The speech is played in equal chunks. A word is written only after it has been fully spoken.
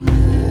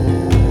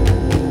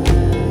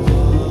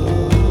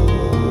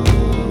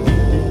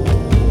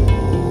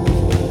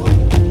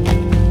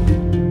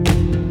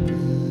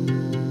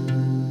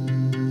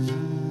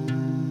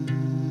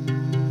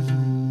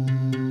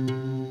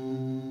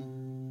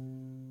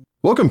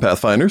Welcome,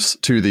 Pathfinders,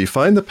 to the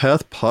Find the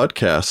Path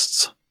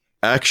podcast's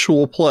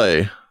actual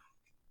play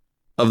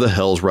of the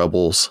Hell's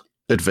Rebels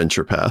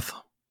Adventure Path.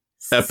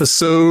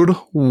 Episode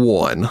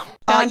 1.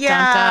 Dun, dun,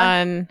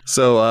 dun.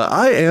 So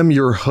I am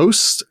your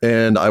host,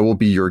 and I will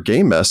be your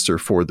game master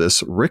for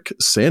this, Rick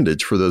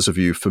Sandage, for those of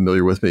you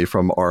familiar with me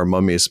from our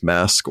Mummy's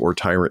Mask or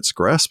Tyrant's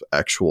Grasp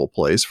actual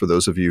plays. For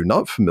those of you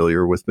not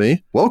familiar with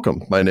me,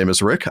 welcome. My name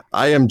is Rick.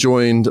 I am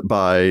joined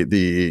by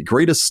the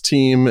greatest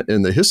team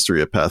in the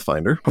history of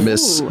Pathfinder,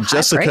 Miss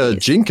Jessica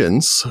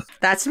Jenkins.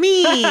 That's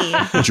me.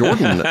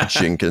 Jordan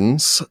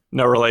Jenkins.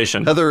 No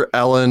relation. Heather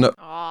Allen.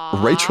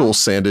 Aww. Rachel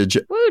Sandage.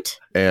 Woot.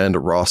 And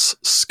Ross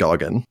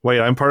Scoggin.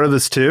 Wait, I'm part of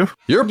this too?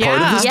 You're part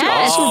of this too.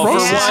 Yes. Also, For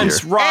Ross is once,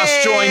 here.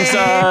 Ross joins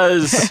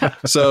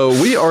us. So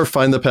we are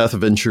Find the Path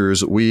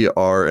Adventures. We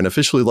are an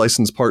officially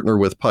licensed partner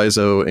with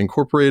Paizo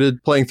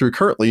Incorporated, playing through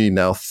currently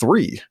now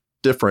 3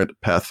 different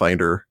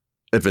Pathfinder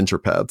adventure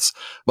paths.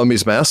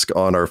 Mummy's Mask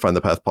on our Find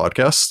the Path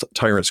podcast,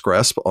 Tyrant's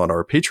Grasp on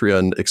our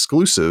Patreon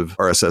exclusive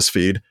RSS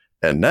feed,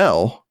 and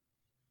now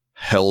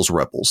Hell's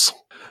Rebels.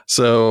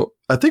 So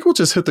I think we'll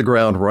just hit the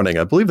ground running.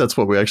 I believe that's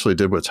what we actually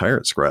did with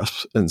Tyrant's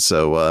Grasp. And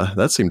so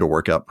that seemed to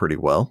work out pretty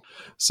well.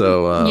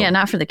 So yeah,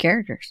 not for the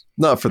characters.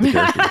 Not for the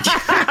characters.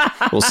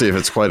 We'll see if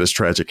it's quite as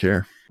tragic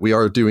here. We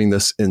are doing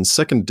this in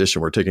 2nd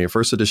edition. We're taking a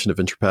 1st edition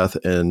Adventure Path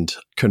and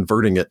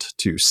converting it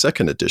to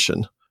 2nd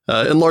edition.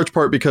 In large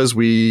part because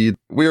we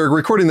are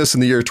recording this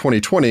in the year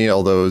 2020,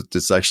 although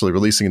it's actually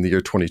releasing in the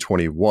year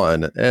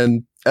 2021.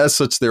 And as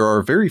such, there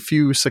are very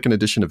few 2nd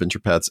edition Adventure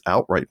Paths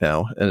out right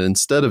now. And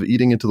instead of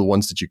eating into the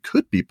ones that you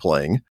could be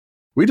playing,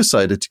 we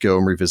decided to go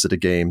and revisit a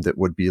game that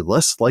would be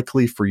less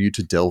likely for you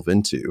to delve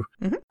into.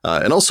 Mm-hmm.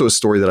 And also a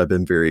story that I've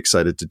been very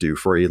excited to do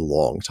for a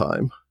long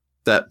time.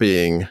 That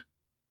being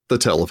The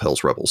Tale of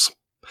Hell's Rebels.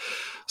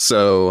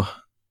 So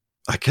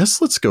I guess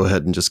let's go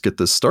ahead and just get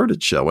this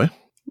started, shall we?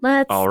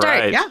 Let's All start.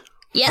 right. Yeah.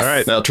 Yes. All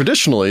right. Now,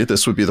 traditionally,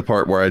 this would be the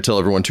part where I tell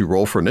everyone to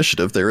roll for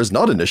initiative. There is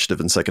not initiative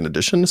in 2nd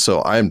edition,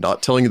 so I am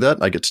not telling you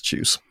that. I get to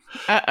choose.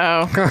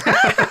 Uh-oh.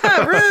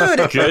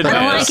 Rude. Goodness.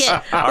 I like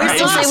it. Our We're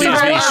supposed to say we agency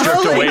is being roll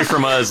stripped slowly. away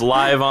from us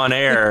live on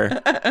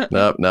air.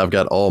 Nope, now I've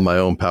got all my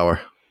own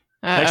power.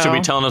 Next, you'll be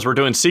telling us we're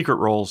doing secret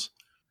rolls.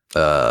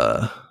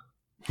 No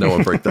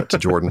one break that to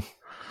Jordan.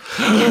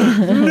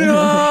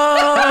 I'm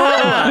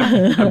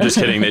just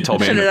kidding. They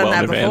told me Should have done well in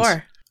that advance.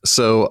 before.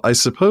 So I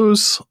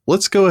suppose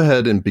let's go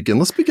ahead and begin.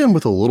 Let's begin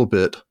with a little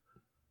bit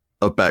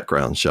of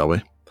background, shall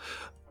we?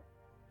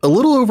 A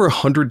little over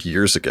 100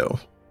 years ago,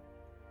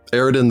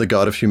 Aridin, the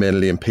god of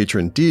humanity and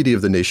patron deity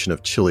of the nation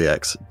of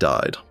Chiliax,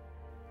 died.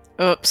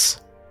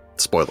 Oops.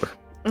 Spoiler.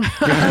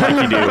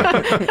 Like you do.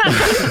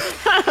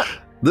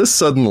 This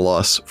sudden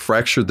loss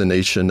fractured the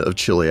nation of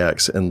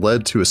Chiliax and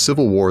led to a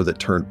civil war that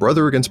turned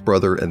brother against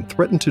brother and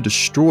threatened to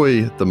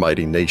destroy the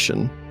mighty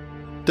nation.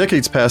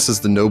 Decades passed as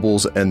the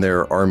nobles and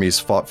their armies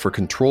fought for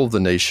control of the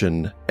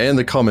nation, and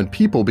the common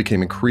people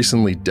became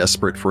increasingly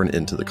desperate for an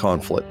end to the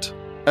conflict.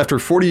 After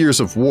 40 years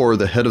of war,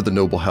 the head of the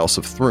noble house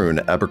of Thrun,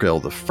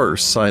 Abigail I,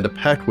 signed a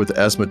pact with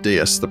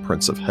Asmodeus, the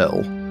Prince of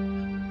Hell.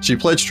 She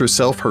pledged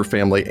herself, her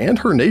family, and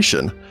her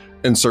nation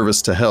in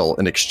service to Hell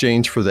in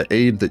exchange for the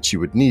aid that she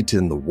would need to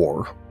end the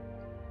war.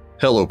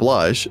 Hell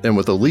obliged, and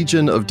with a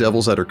legion of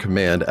devils at her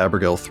command,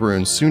 Abigail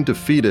Thrun soon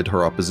defeated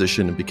her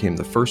opposition and became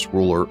the first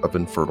ruler of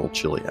infernal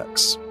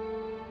Chiliax.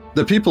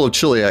 The people of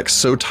Chiliax,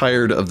 so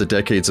tired of the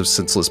decades of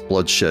senseless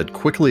bloodshed,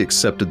 quickly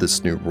accepted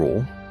this new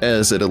rule,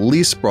 as it at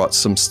least brought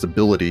some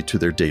stability to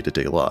their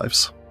day-to-day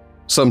lives.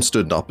 Some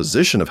stood in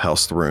opposition of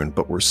House Thrun,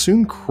 but were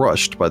soon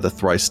crushed by the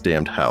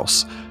thrice-damned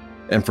house,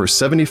 and for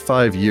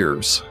 75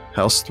 years,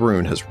 House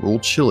Thrun has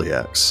ruled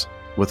Chiliax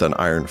with an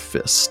iron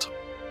fist.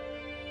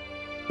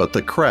 But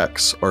the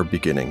cracks are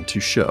beginning to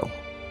show.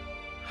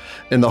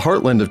 In the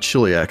heartland of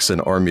Chiliax,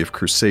 an army of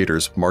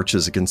crusaders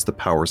marches against the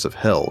powers of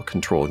hell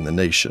controlling the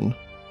nation.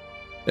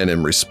 And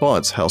in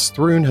response, House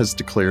Thrun has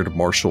declared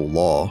martial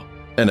law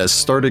and has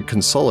started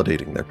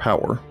consolidating their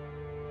power.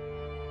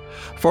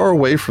 Far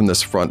away from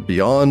this front,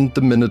 beyond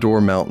the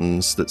Minador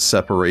Mountains that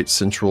separate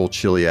central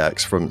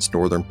Chiliax from its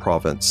northern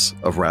province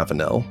of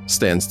Ravenel,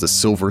 stands the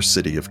Silver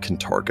City of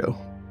Kintargo,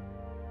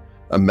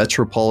 a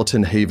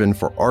metropolitan haven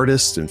for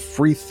artists and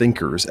free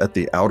thinkers at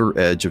the outer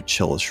edge of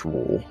Chelish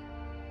rule.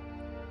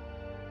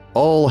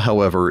 All,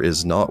 however,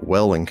 is not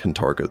well in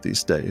Kintargo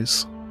these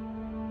days,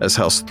 as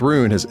House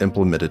Thrun has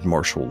implemented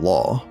martial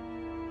law,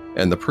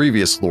 and the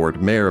previous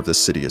Lord Mayor of the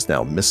city is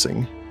now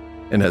missing,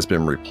 and has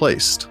been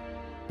replaced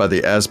by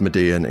the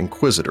Asmodean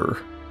Inquisitor,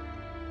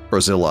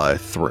 Barzillai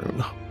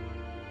Thrun.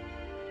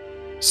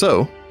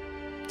 So,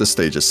 the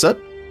stage is set,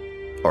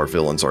 our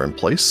villains are in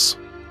place,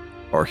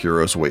 our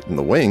heroes wait in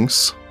the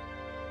wings,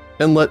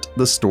 and let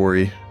the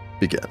story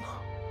begin.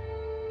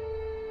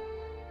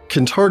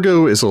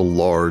 Kintargo is a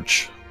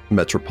large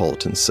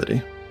metropolitan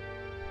city.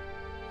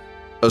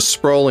 A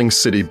sprawling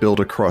city built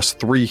across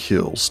 3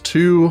 hills,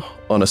 2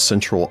 on a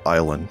central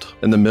island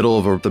in the middle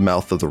of the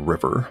mouth of the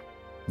river.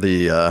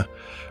 The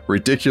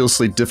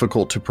ridiculously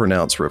difficult to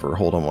pronounce river.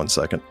 Hold on one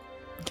second.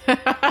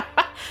 The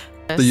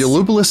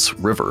Ulubilis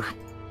River.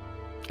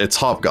 It's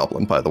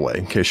hobgoblin, by the way,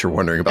 in case you're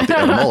wondering about the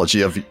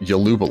etymology of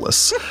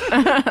Yolubalus.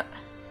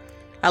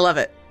 I love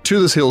it. Two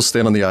of those hills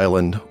stand on the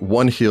island,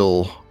 one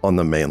hill on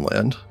the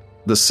mainland.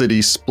 The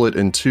city split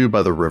in two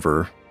by the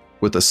river,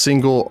 with a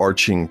single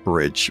arching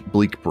bridge,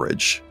 Bleak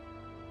Bridge,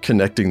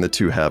 connecting the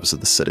two halves of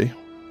the city.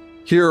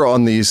 Here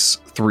on these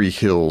three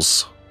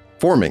hills,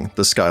 forming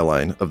the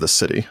skyline of the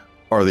city,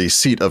 are the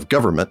seat of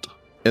government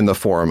in the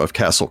form of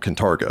Castle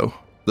Cantargo,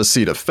 the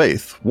seat of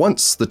faith,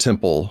 once the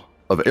Temple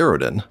of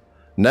Erodin,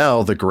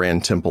 now the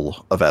Grand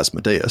Temple of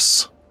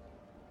Asmodeus.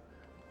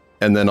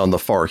 And then on the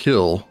far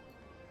hill,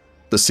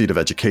 the seat of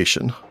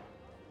education,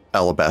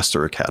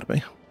 Alabaster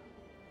Academy.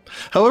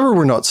 However,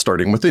 we're not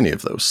starting with any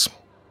of those.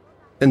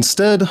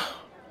 Instead,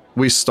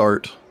 we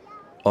start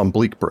on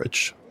Bleak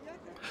Bridge.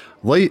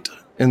 Late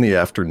in the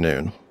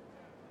afternoon,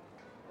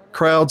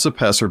 crowds of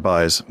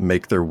passerbys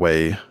make their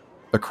way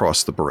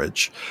across the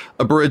bridge,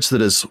 a bridge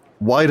that is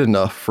wide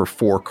enough for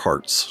 4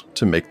 carts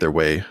to make their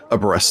way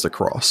abreast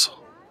across.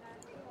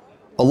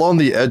 Along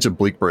the edge of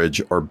Bleak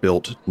Bridge are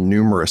built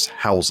numerous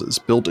houses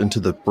built into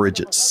the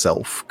bridge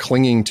itself,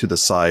 clinging to the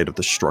side of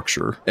the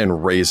structure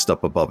and raised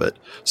up above it.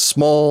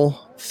 Small,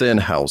 thin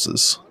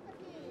houses,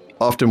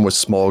 often with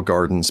small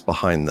gardens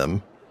behind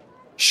them,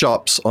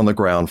 shops on the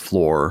ground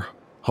floor,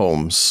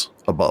 homes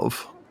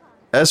above.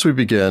 As we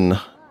begin,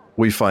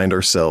 we find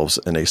ourselves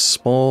in a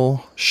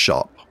small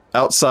shop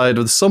outside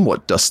of the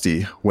somewhat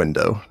dusty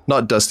window.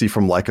 Not dusty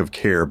from lack of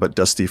care, but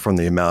dusty from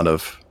the amount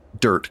of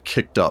dirt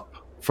kicked up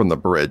from the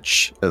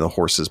bridge and the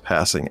horses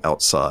passing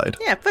outside.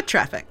 Yeah, foot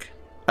traffic.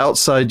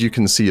 Outside, you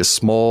can see a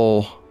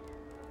small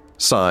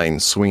sign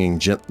swinging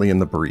gently in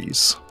the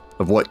breeze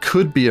of what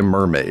could be a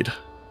mermaid.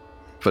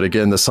 But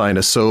again, the sign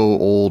is so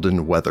old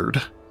and weathered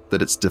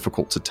that it's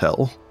difficult to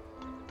tell.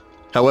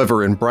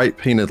 However, in bright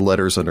painted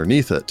letters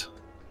underneath it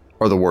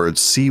are the words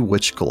Sea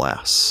Witch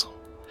Glass.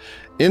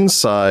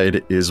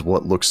 Inside is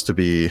what looks to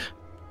be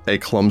a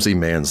clumsy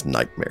man's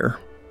nightmare.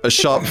 A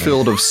shop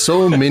filled of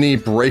so many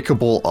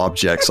breakable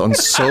objects on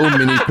so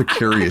many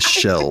precarious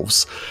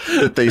shelves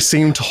that they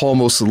seem to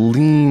almost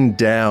lean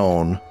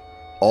down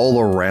all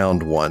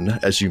around one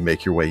as you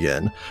make your way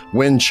in.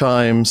 Wind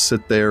chimes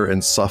sit there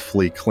and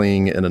softly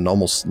cling in an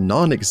almost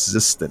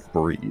non-existent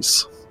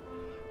breeze.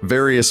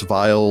 Various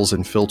vials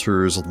and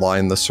filters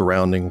line the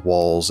surrounding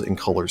walls in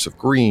colors of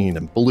green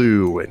and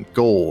blue and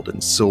gold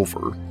and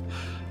silver.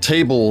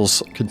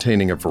 Tables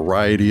containing a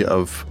variety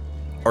of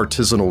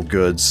artisanal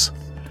goods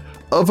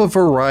of a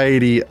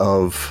variety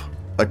of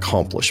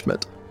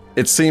accomplishment.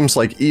 It seems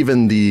like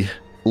even the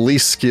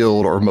least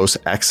skilled or most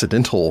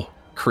accidental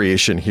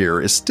creation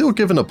here is still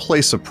given a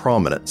place of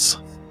prominence,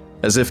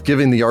 as if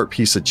giving the art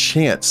piece a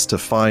chance to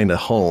find a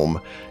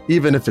home,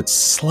 even if it's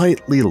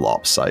slightly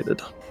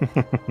lopsided.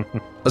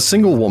 A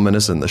single woman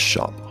is in the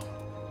shop.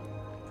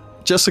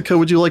 Jessica,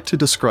 would you like to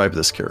describe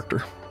this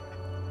character?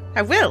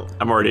 I will.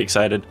 I'm already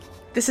excited.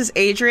 This is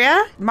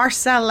Adria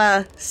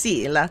Marcella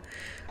Seal.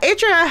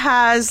 Adria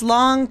has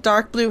long,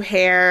 dark blue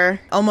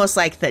hair, almost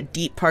like the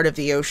deep part of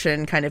the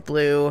ocean kind of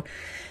blue,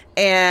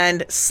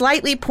 and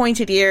slightly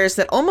pointed ears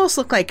that almost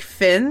look like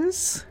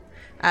fins.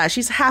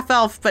 She's half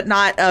elf, but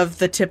not of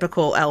the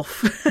typical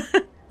elf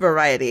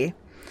variety.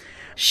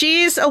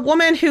 She's a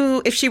woman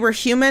who, if she were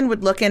human,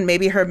 would look in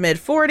maybe her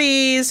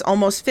mid-40s,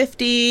 almost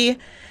 50.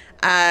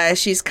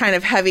 She's kind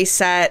of heavy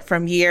set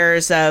from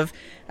years of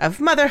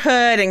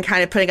motherhood and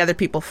kind of putting other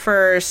people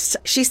first.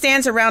 She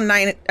stands around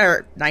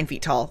 9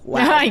 feet tall.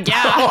 Wow. Yeah.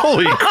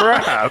 Holy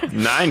crap.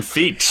 9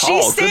 feet She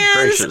tall. Good stands-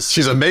 gracious.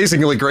 She's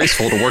amazingly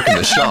graceful to work in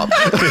the shop.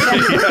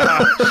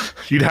 Yeah.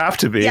 You'd have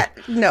to be. Yeah,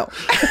 no.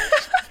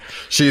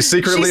 She's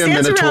secretly She a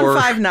stands minotaur.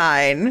 around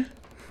 5'9".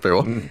 Very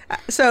well.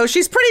 So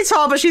she's pretty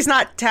tall, but she's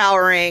not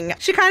towering.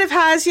 She kind of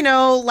has,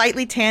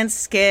 lightly tanned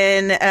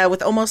skin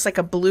with almost like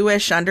a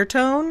bluish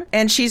undertone.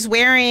 And she's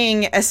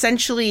wearing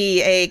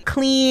essentially a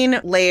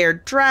clean,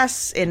 layered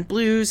dress in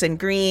blues and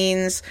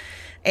greens.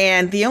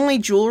 And the only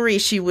jewelry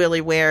she really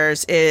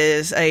wears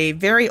is a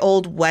very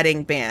old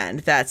wedding band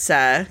that's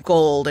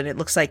gold. And it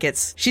looks like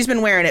she's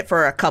been wearing it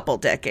for a couple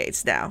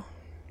decades now.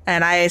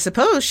 And I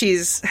suppose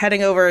she's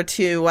heading over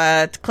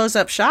to close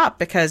up shop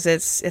because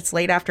it's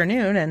late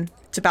afternoon and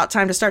it's about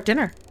time to start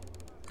dinner.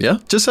 Yeah,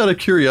 just out of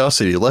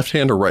curiosity, left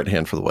hand or right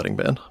hand for the wedding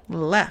band?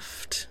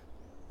 Left.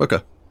 Okay.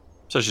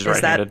 So she's Is that-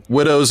 right-handed.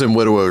 Widows and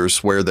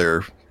widowers wear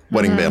their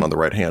wedding band on the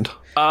right hand.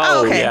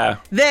 Oh, Okay. yeah.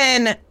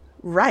 Then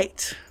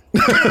right.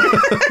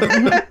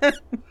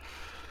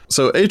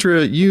 So,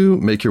 Adria, you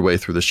make your way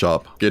through the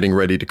shop, getting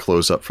ready to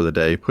close up for the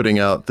day, putting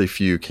out the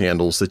few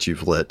candles that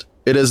you've lit.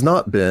 It has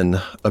not been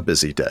a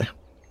busy day.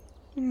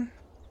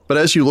 But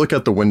as you look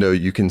out the window,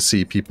 you can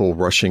see people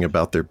rushing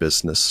about their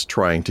business,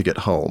 trying to get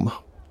home.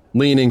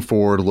 Leaning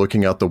forward,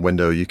 looking out the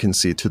window, you can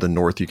see to the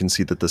north, you can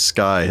see that the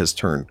sky has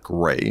turned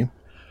gray.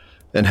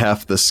 And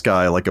half the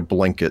sky, like a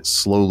blanket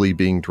slowly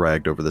being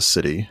dragged over the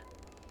city,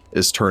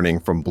 is turning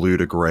from blue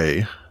to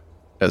gray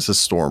as a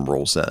storm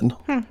rolls in.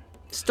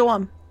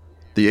 Storm.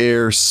 The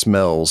air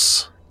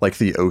smells like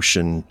the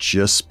ocean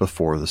just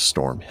before the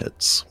storm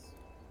hits.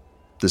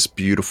 this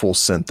beautiful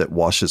scent that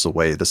washes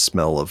away the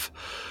smell of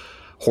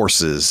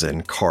horses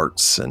and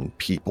carts and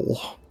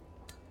people.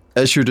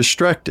 As you're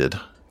distracted,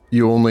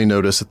 you only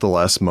notice at the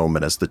last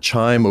moment as the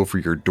chime over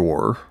your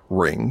door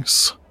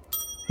rings,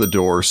 the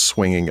door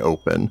swinging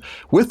open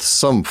with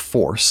some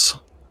force.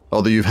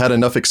 Although you've had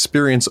enough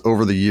experience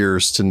over the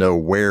years to know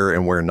where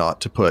and where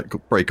not to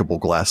put breakable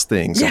glass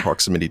things in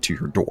proximity to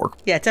your door.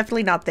 Yeah,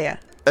 definitely not there.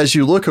 As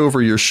you look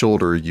over your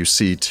shoulder, you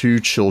see two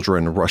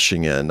children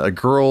rushing in. A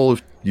girl,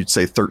 you'd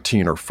say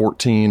 13 or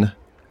 14,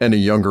 and a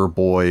younger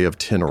boy of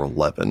 10 or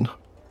 11.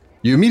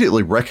 You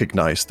immediately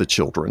recognize the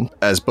children,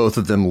 as both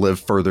of them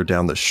live further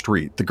down the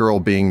street, the girl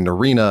being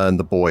Narina and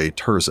the boy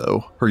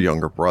Terzo, her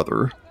younger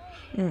brother.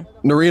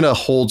 Narina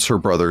holds her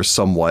brother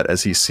somewhat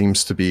as he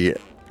seems to be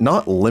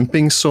not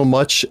limping so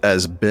much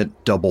as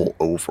bent double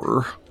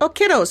over. Oh,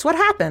 kiddos, what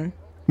happened?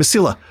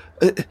 Masila,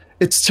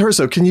 it's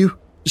Terzo, can you...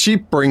 She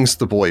brings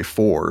the boy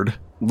forward,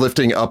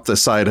 lifting up the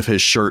side of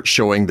his shirt,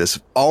 showing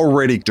this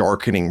already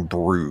darkening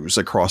bruise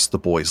across the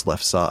boy's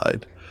left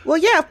side. Well,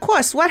 yeah, of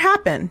course. What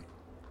happened?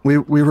 We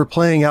were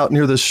playing out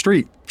near the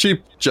street.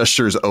 She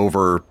gestures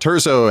over.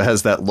 Terzo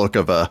has that look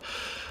of a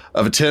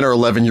 10 or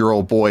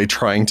 11-year-old boy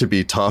trying to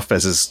be tough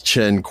as his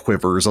chin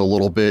quivers a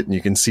little bit, and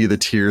you can see the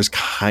tears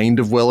kind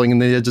of welling in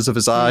the edges of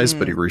his eyes,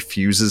 but he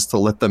refuses to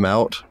let them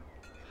out.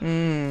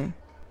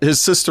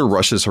 His sister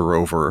rushes her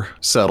over,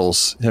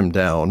 settles him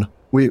down.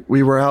 We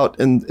were out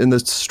in the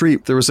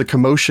street. There was a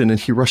commotion, and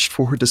he rushed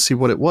forward to see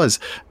what it was.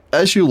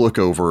 As you look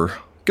over,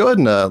 go ahead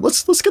and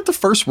let's get the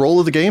first roll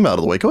of the game out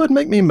of the way. Go ahead and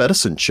make me a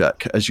medicine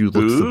check as you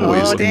look the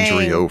boy's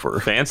injury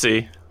over.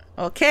 Fancy.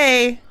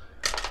 Okay.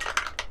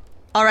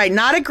 All right,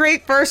 not a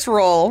great first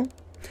roll.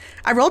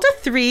 I rolled a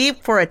 3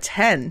 for a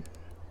 10.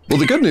 Well,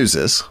 the good news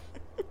is,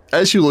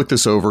 as you look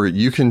this over,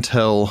 you can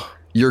tell...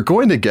 You're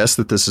going to guess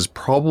that this is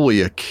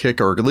probably a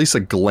kick or at least a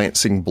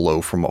glancing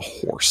blow from a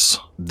horse.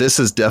 This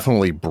is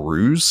definitely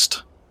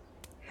bruised,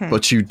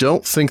 but you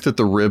don't think that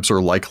the ribs are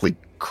likely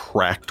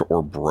cracked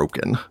or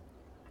broken.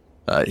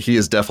 He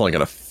is definitely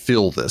going to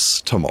feel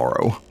this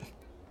tomorrow.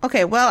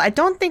 Okay, well, I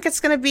don't think it's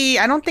going to be...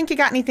 I don't think you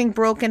got anything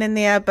broken in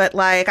there, but,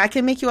 like, I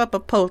can make you up a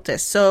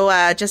poultice. So,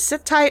 just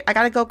sit tight. I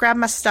got to go grab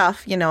my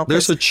stuff, you know.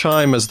 There's a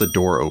chime as the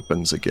door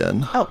opens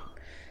again. Oh.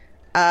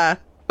 A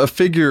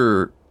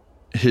figure...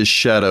 His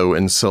shadow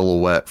in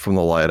silhouette from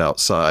the light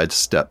outside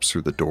steps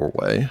through the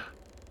doorway.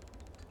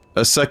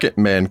 A second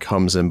man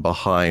comes in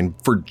behind.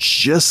 For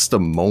just a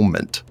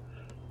moment,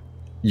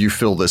 you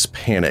feel this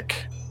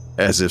panic,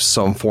 as if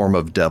some form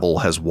of devil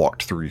has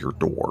walked through your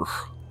door.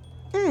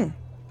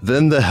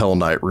 Then the Hell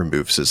Knight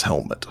removes his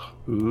helmet,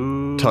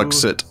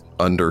 tucks it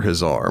under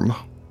his arm.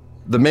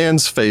 The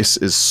man's face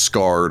is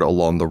scarred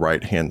along the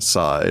right-hand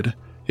side.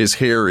 His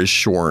hair is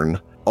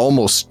shorn,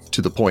 almost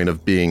to the point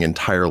of being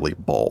entirely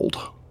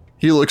bald.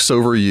 He looks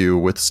over you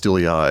with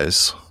steely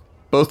eyes.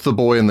 Both the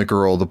boy and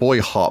the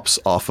boy hops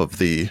off of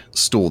the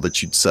stool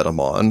that you'd set him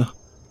on.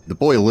 The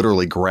boy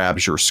literally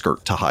grabs your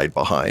skirt to hide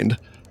behind.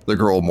 The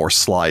girl more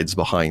slides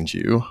behind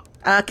you.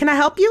 Can I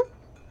help you?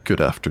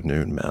 Good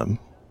afternoon, ma'am.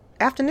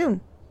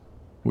 Afternoon.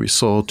 We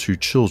saw two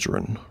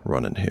children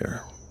running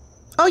here.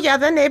 Oh, yeah,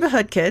 they're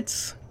neighborhood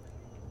kids.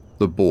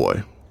 The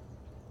boy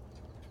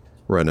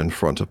ran in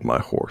front of my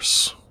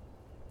horse.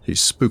 He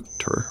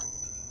spooked her.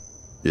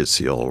 Is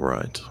he all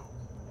right?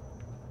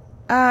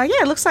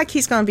 Yeah, it looks like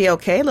he's gonna be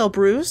okay. A little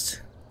bruised.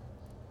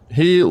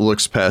 He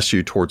looks past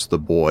you towards the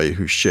boy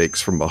who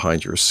shakes from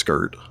behind your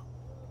skirt.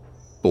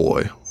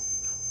 Boy,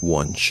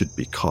 one should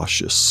be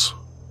cautious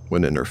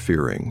when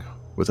interfering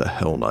with a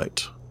Hell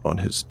Knight on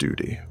his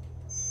duty.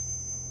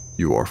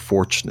 You are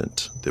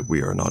fortunate that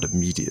we are not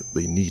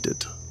immediately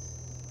needed.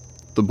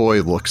 The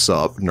boy looks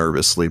up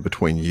nervously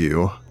between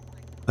you.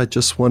 I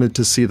just wanted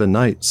to see the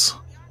knights.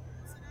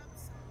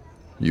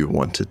 You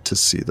wanted to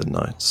see the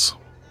knights.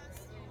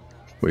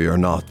 We are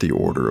not the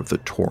Order of the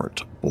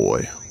Torrent,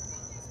 boy.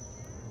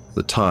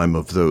 The time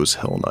of those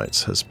Hell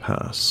Knights has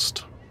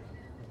passed.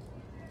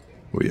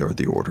 We are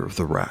the Order of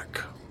the Rack.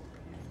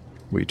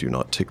 We do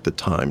not take the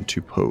time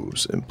to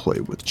pose and play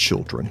with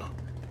children.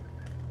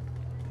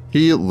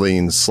 He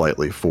leans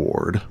slightly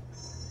forward.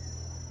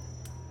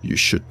 You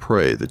should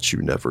pray that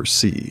you never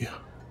see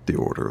the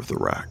Order of the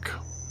Rack.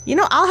 You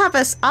know, I'll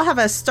have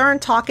a stern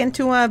talking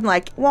to him,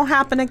 like, it won't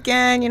happen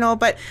again, you know,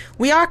 but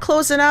we are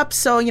closing up,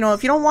 so, you know,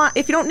 if you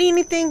don't need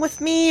anything with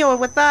me or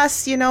with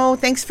us, you know,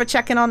 thanks for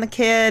checking on the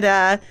kid,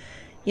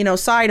 you know,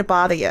 sorry to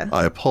bother you.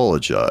 I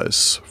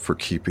apologize for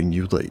keeping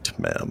you late,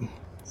 ma'am.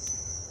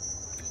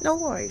 No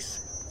worries.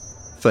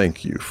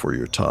 Thank you for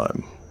your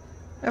time.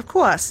 Of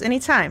course,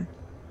 anytime.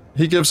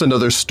 He gives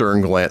another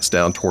stern glance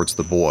down towards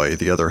the boy,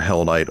 the other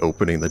Hell Knight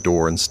opening the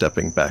door and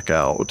stepping back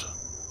out.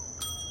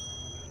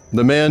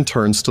 The man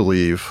turns to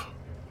leave,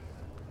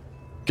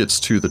 gets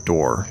to the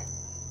door,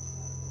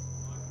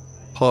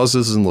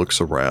 pauses and looks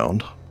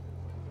around.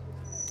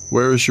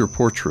 Where is your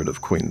portrait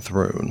of Queen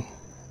Throne?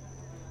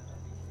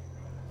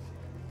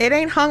 It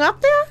ain't hung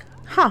up there?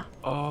 Huh.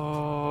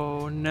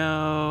 Oh,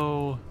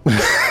 no.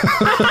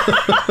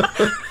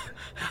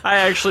 I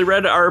actually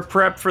read our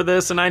prep for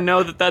this, and I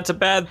know that that's a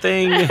bad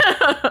thing.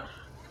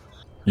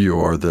 You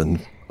are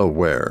then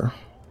aware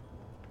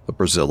of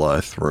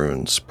Brazili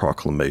Thrune's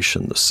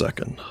proclamation the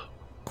second.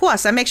 Of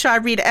course, I make sure I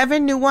read every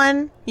new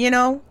one, you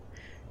know.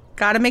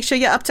 Gotta make sure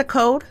you're up to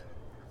code.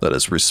 That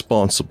is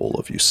responsible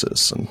of you,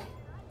 citizen.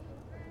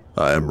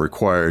 I am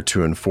required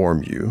to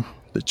inform you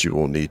that you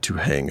will need to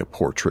hang a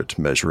portrait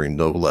measuring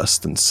no less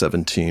than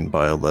 17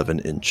 by 11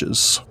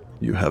 inches.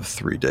 You have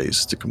 3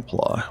 days to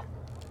comply.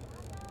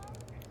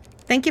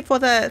 Thank you for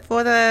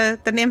the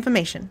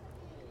information.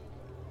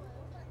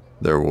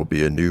 There will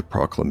be a new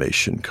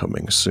proclamation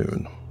coming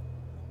soon.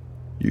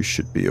 You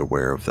should be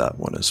aware of that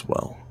one as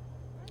well.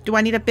 Do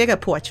I need a bigger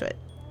portrait?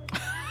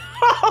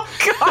 Oh,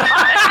 God.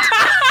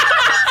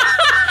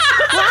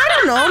 Well, I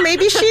don't know.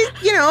 Maybe she,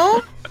 you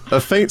know.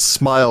 A faint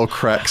smile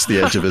cracks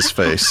the edge of his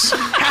face.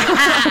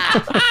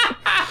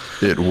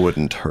 It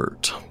wouldn't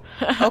hurt.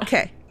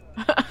 Okay.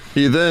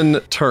 He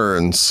then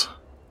turns,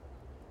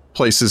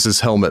 places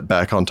his helmet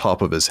back on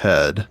top of his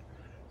head,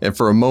 and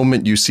for a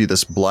moment you see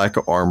this black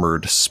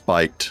armored,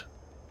 spiked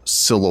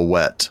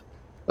silhouette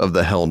of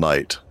the Hell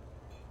Knight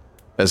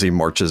as he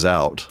marches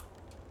out.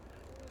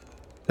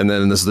 And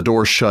then as the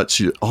door shuts,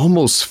 it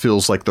almost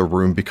feels like the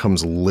room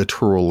becomes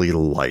literally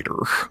lighter.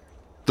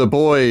 The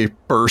boy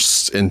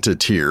bursts into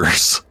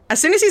tears. As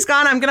soon as he's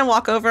gone, I'm going to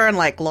walk over and,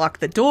 like, lock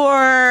the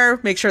door,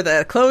 make sure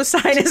the close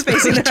sign is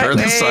facing the Turn right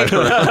the way. side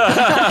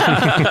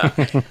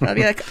around. I'll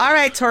be like, all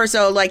right,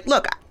 Torso, like,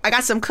 look, I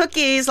got some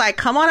cookies. Like,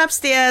 come on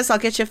upstairs. I'll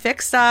get you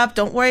fixed up.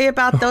 Don't worry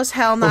about those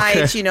Hell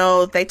Knights. Okay. You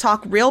know, they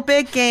talk real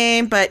big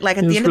game, but, like,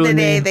 at the end of the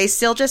day, they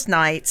still just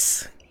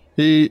knights.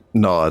 He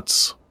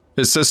nods.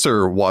 His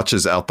sister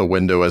watches out the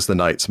window as the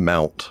knights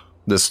mount.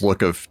 This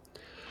look of,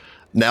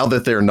 now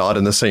that they're not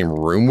in the same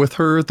room with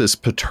her, this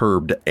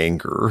perturbed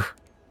anger.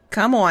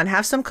 Come on,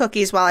 have some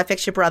cookies while I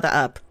fix your brother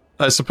up.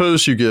 I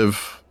suppose you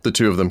give the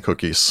two of them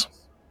cookies.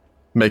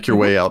 Make your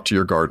way out to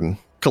your garden.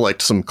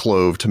 Collect some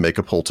clove to make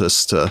a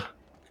poultice to,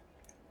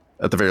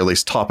 at the very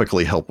least,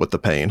 topically help with the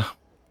pain.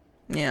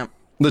 Yeah.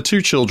 The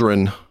two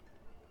children,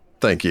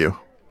 thank you.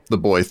 The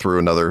boy threw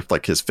another,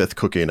 like his fifth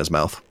cookie in his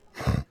mouth.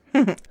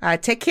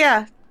 Take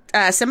care.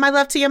 Send my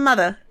love to your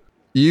mother.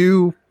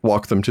 You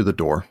walk them to the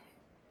door.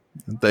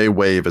 They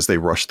wave as they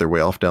rush their way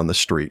off down the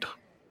street.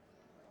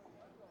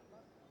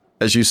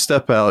 As you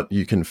step out,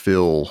 you can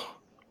feel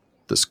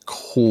this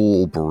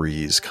cool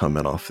breeze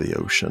coming off the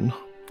ocean.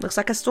 Looks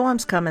like a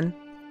storm's coming.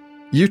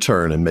 You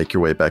turn and make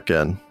your way back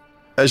in.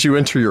 As you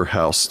enter your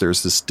house,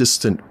 there's this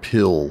distant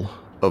peal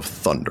of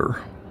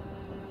thunder,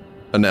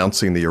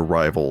 announcing the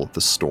arrival of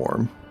the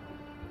storm.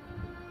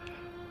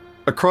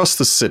 Across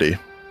the city,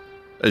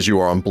 as you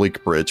are on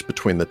Bleak Bridge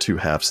between the two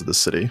halves of the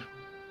city,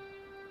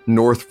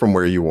 north from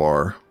where you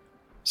are,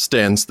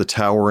 stands the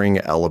towering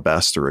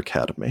Alabaster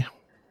Academy.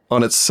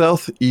 On its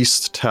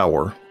southeast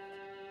tower,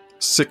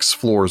 6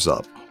 floors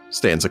up,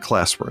 stands a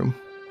classroom,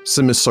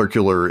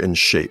 semicircular in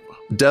shape.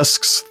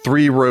 Desks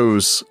 3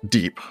 rows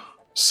deep,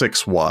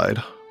 6 wide,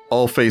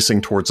 all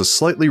facing towards a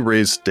slightly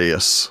raised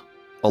dais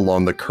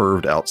along the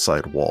curved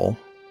outside wall.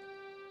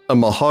 A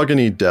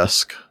mahogany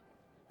desk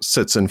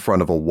sits in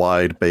front of a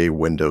wide bay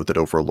window that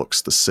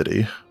overlooks the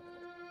city,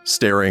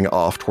 staring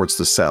off towards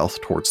the south,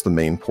 towards the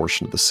main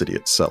portion of the city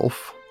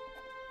itself.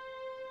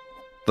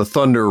 The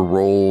thunder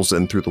rolls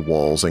in through the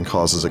walls and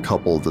causes a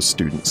couple of the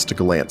students to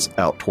glance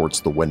out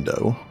towards the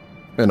window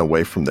and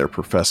away from their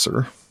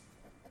professor.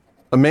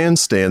 A man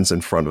stands in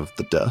front of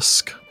the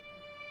desk,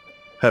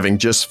 having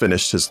just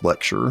finished his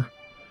lecture.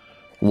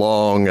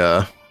 Long,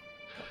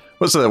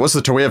 what's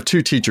the term? We have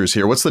 2 teachers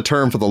here. What's the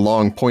term for the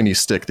long pointy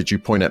stick that you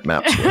point at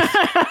maps with?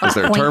 Is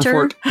there a term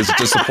for it? Is it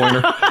just a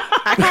pointer?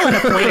 I call it a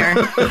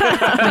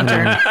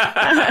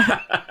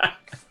pointer.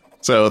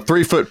 So a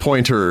 3-foot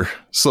pointer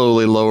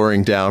slowly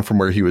lowering down from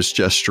where he was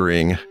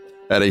gesturing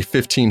at a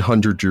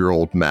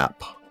 1,500-year-old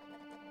map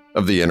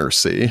of the Inner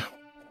Sea.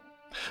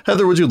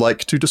 Heather, would you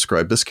like to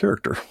describe this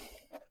character?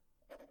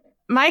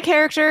 My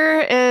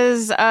character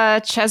is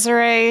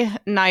Cesare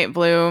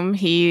Nightbloom.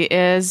 He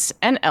is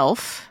an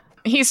elf.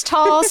 He's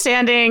tall,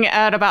 standing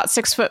at about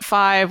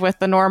 6'5" with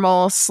the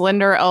normal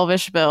slender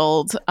elvish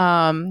build.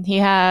 He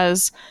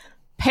has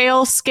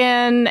pale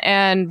skin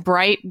and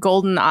bright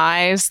golden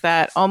eyes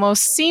that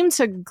almost seem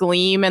to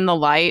gleam in the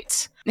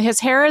light.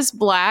 His hair is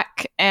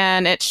black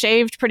and it's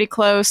shaved pretty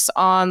close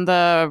on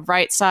the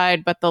right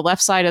side, but the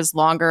left side is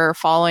longer,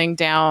 falling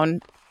down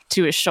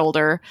to his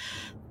shoulder.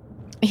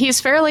 He's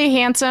fairly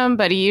handsome,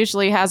 but he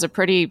usually has a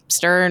pretty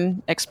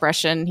stern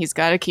expression. He's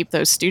got to keep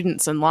those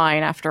students in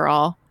line, after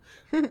all.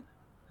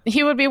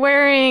 He would be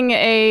wearing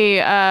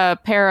a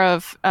pair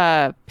of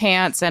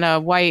pants and a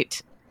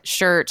white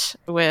shirt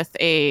with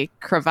a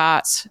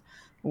cravat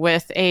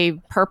with a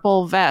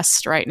purple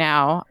vest right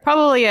now.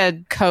 Probably a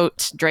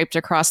coat draped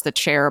across the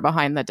chair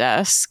behind the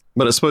desk.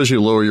 But I suppose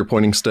you lower your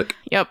pointing stick.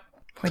 Yep.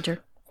 Pointer.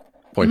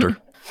 Pointer.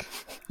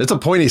 It's a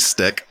pointy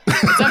stick.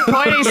 It's a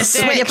pointy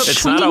stick. Yeah, but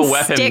It's not a pointing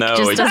weapon, stick though.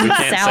 just We doesn't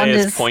can't sound say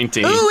it's as-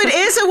 pointy. Ooh, it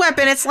is a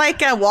weapon. It's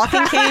like a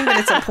walking cane, but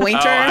it's a pointer.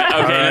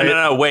 Okay,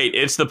 no, wait.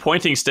 It's the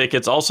pointing stick.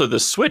 It's also the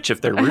switch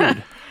if they're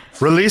rude.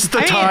 Release the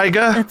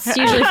tiger. It's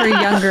usually for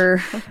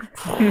younger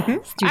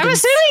I'm students.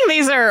 assuming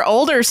these are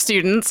older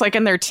students, like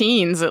in their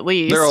teens at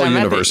least. They're all I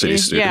meant university that-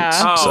 students.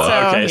 Yeah. Oh, So-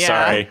 okay, yeah.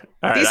 sorry.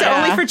 All right, These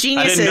are only for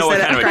geniuses I didn't know what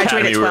that kind of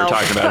graduate academy at we were 12.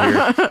 talking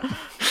about here.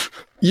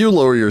 You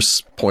lower your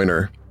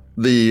pointer.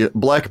 The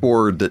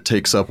blackboard that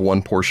takes up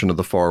one portion of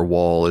the far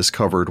wall is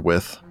covered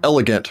with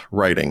elegant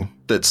writing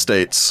that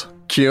states,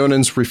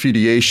 Keonan's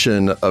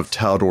refutation of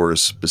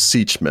Taldor's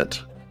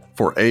beseechment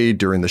for aid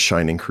during the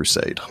Shining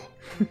Crusade.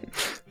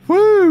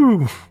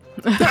 Woo!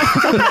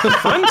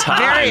 Fun time.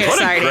 Very What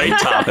exciting. a great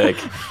topic.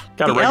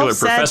 Got a The regular elf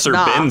said Professor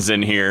nah. Benz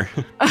in here.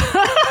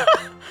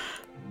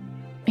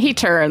 He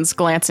turns,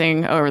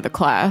 glancing over the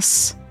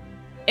class.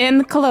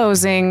 In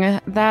closing,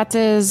 that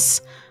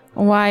is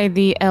why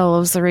the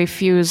elves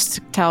refused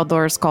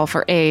Taldor's call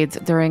for aid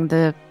during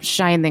the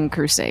Shining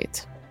Crusade.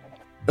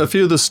 A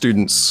few of the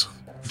students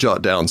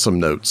jot down some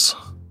notes.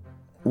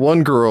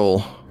 One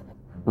girl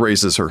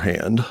raises her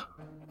hand.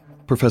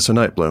 Professor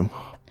Nightbloom,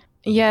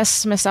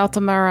 Yes, Miss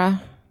Altamura.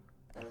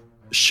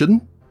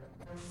 shouldn't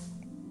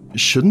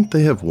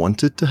they have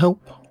wanted to help?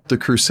 The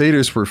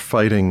Crusaders were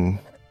fighting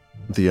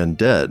the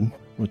undead,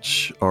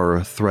 which are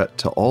a threat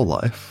to all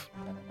life.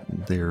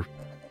 They're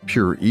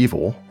pure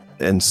evil.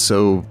 And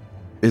so,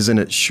 isn't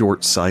it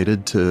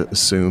short-sighted to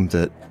assume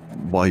that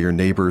while your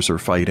neighbors are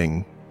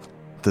fighting,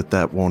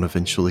 that won't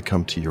eventually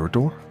come to your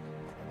door?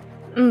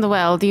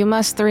 Well, you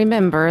must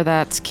remember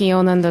that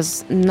Keonan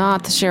does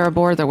not share a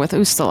border with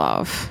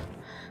Ustalov.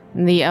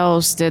 The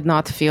elves did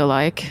not feel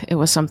like it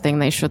was something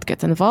they should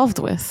get involved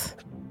with.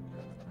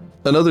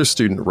 Another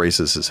student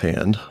raises his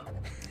hand.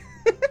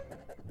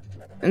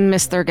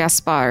 Mr.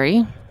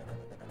 Gaspari.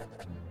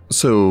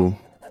 So,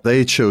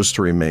 they chose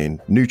to remain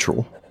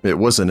neutral. It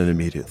wasn't an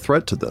immediate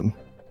threat to them.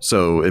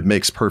 So it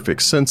makes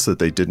perfect sense that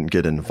they didn't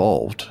get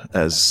involved,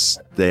 as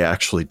they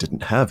actually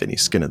didn't have any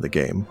skin in the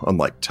game,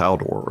 unlike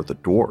Taldor or the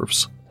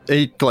dwarves.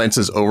 He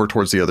glances over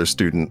towards the other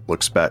student,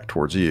 looks back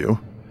towards you.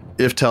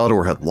 If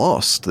Taldor had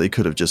lost, they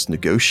could have just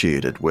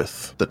negotiated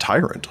with the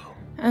tyrant.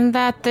 And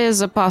that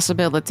is a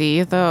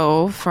possibility,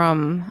 though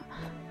from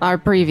our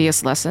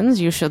previous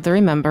lessons, you should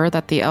remember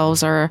that the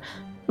elves are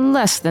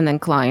less than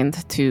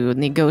inclined to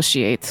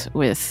negotiate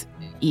with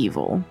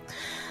evil.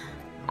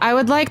 I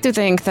would like to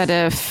think that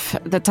if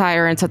the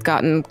tyrant had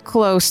gotten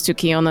close to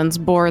Keonan's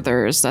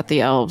borders, that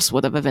the elves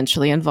would have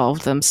eventually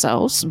involved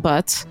themselves,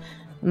 but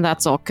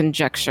that's all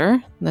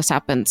conjecture. This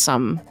happened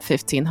some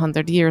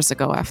 1,500 years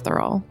ago, after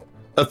all.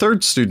 A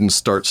third student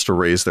starts to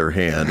raise their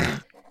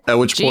hand, at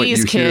which point Jeez,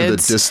 you hear the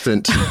kids.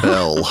 distant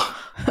bell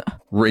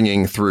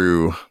ringing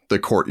through the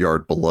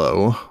courtyard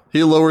below.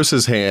 He lowers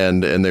his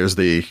hand, and there's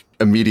the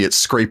immediate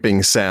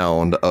scraping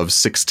sound of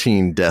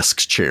 16 desk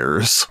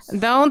chairs.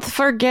 Don't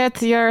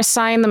forget your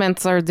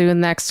assignments are due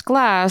next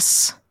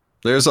class.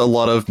 There's a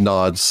lot of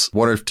nods.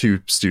 One or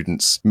two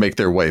students make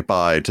their way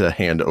by to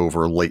hand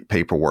over late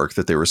paperwork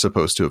that they were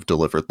supposed to have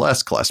delivered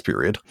last class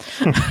period.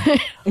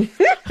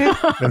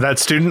 And that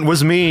student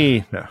was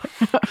me. No.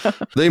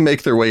 They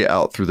make their way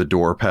out through the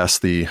door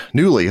past the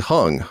newly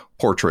hung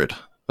portrait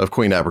of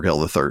Queen Abigail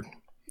III.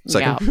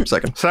 Second?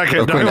 Second. Second.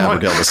 Of Queen No,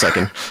 what? Abigail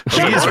II.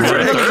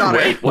 Jeez,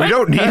 Wait, we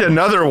don't need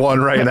another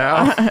one right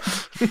now.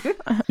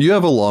 You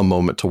have a long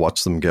moment to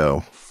watch them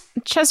go.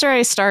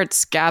 Cesare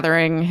starts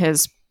gathering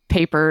his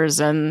papers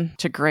and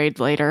to grade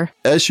later.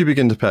 As you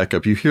begin to pack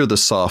up, you hear the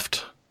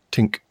soft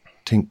tink,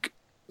 tink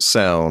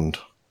sound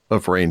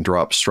of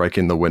raindrops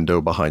striking the window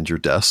behind your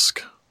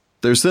desk.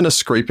 There's then a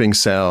scraping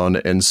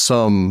sound and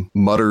some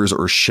mutters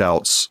or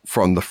shouts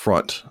from the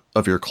front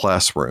of your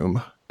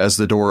classroom as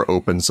the door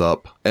opens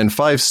up and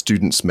 5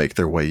 students make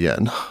their way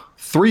in.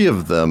 3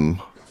 of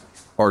them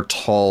are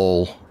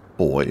tall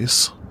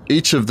boys.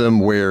 Each of them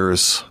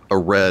wears a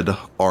red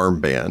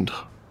armband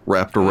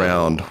wrapped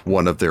around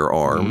one of their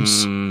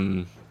arms.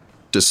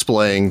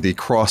 Displaying the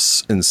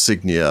cross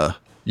insignia,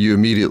 you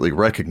immediately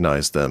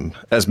recognize them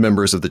as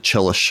members of the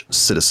Chelish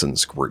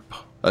Citizens Group.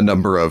 A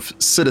number of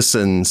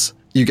citizens,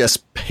 you guess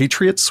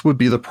patriots would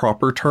be the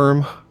proper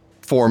term,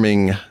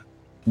 forming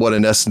what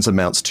in essence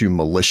amounts to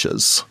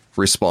militias,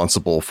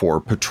 responsible for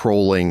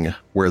patrolling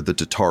where the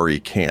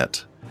Tatari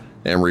can't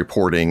and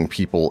reporting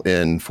people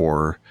in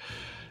for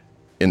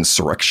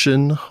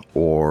insurrection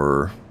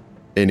or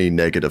any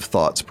negative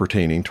thoughts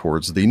pertaining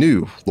towards the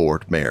new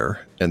Lord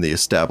Mayor and the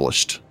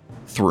established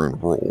Thrune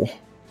rule.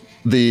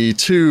 The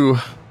 2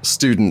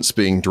 students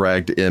being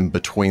dragged in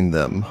between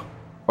them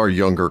are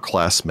younger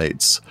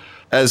classmates.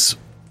 As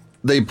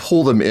they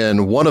pull them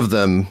in, one of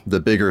them, the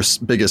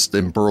biggest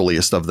and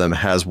burliest of them,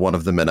 has one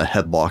of them in a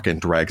headlock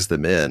and drags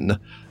them in.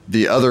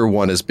 The other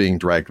one is being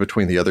dragged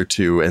between the other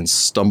 2 and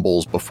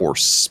stumbles before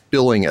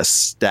spilling a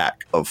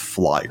stack of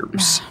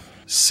flyers,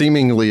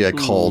 seemingly a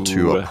call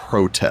to a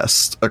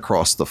protest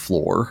across the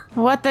floor.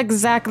 What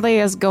exactly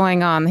is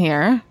going on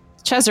here?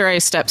 Cesare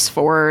steps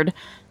forward,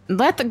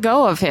 let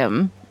go of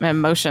him,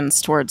 and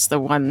motions towards the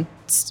one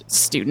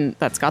student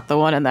that's got the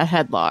one in the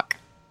headlock.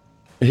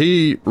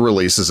 He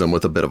releases him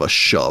with a bit of a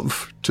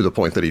shove, to the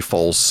point that he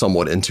falls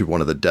somewhat into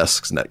one of the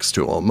desks next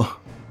to him.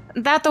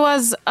 That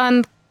was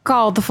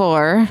uncalled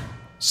for.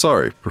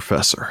 Sorry,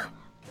 Professor.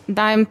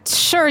 I'm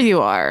sure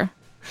you are.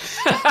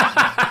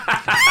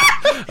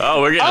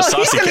 Oh, we're getting a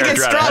saucy gonna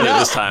character get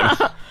out of strung Heather up. this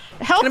time.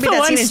 Help Gonna be the that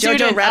one scene in Jojo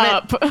student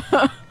Rabbit.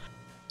 up.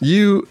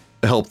 You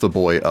help the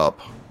boy up.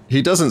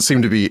 He doesn't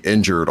seem to be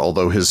injured,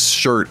 although his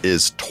shirt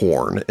is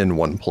torn in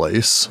one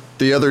place.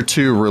 The other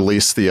two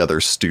release the other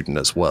student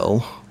as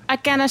well. I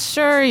can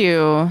assure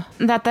you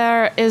that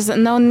there is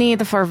no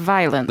need for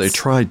violence. They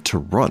tried to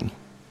run.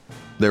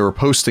 They were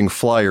posting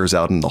flyers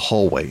out in the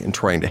hallway and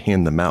trying to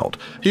hand them out.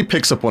 He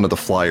picks up one of the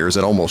flyers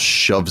and almost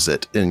shoves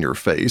it in your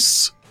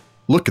face.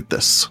 Look at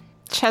this.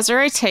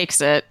 Cesare takes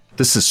it.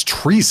 This is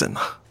treason.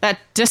 That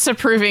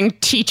disapproving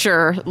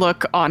teacher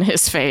look on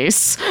his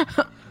face.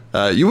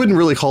 You wouldn't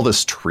really call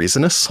this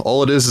treasonous.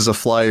 All it is a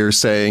flyer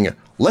saying,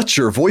 "Let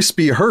your voice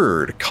be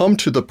heard. Come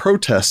to the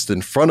protest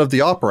in front of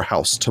the Opera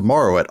House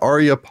tomorrow at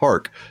Aria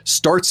Park.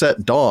 Starts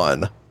at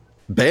dawn.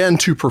 Band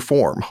to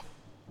perform."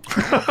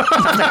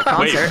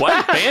 Wait,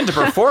 what? Band to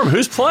perform?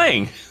 Who's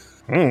playing?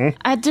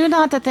 I do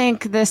not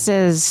think this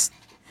is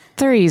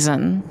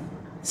treason.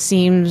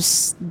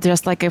 Seems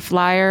just like a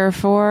flyer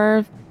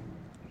for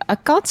a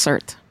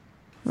concert.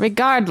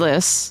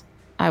 Regardless,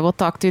 I will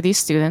talk to these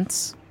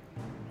students.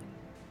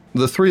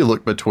 The three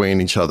look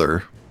between each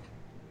other.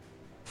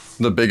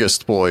 The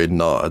biggest boy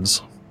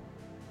nods.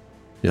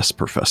 Yes,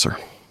 Professor.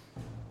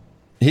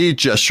 He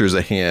gestures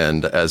a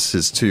hand as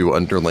his two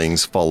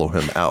underlings follow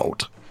him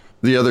out.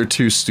 The other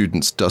two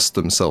students dust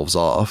themselves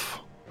off.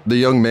 The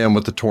young man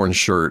with the torn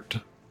shirt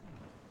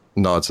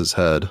nods his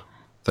head.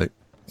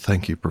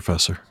 Thank you,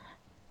 Professor.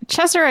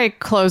 Cesare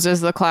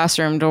closes the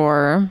classroom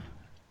door.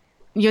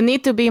 You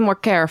need to be more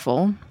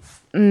careful.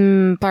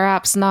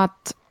 Perhaps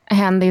not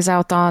hand these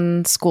out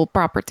on school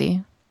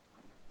property.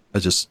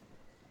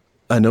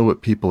 I know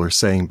what people are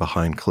saying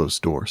behind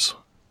closed doors.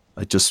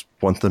 I just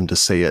want them to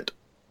say it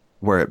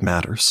where it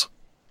matters.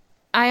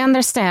 I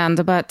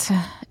understand, but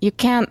you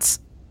can't...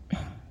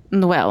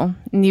 Well,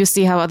 you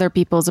see how other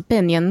people's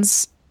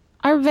opinions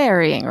are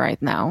varying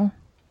right now.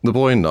 The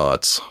boy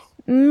nods.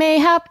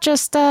 Mayhap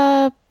just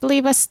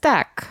leave a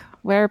stack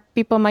where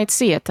people might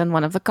see it in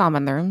one of the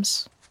common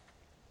rooms.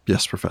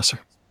 Yes, Professor.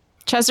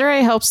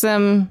 Cesare helps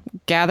them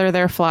gather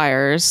their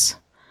flyers.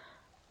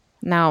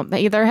 Now,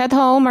 they either head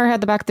home or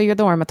head back to your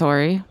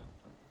dormitory.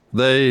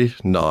 They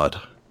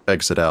nod,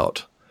 exit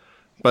out.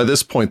 By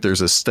this point,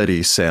 there's a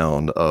steady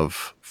sound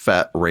of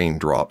fat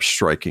raindrops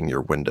striking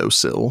your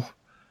windowsill.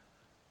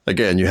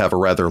 Again, you have a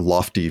rather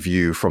lofty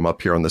view from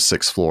up here on the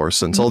 6th floor,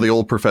 since all the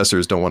old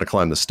professors don't want to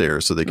climb the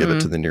stairs, so they give it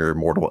to the near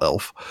mortal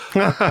elf.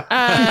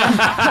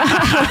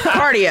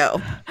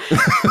 Cardio.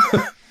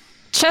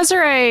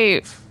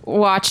 Cesare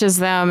watches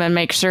them and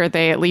makes sure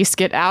they at least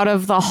get out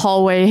of the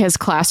hallway his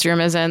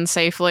classroom is in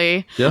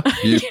safely. Yeah,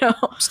 you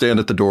stand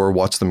at the door,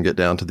 watch them get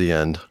down to the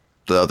end.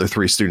 The other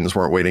three students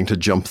weren't waiting to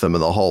jump them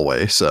in the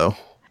hallway, so...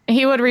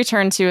 He would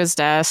return to his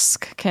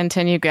desk,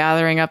 continue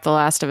gathering up the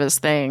last of his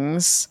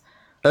things.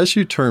 As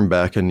you turn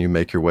back and you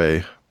make your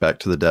way back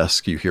to the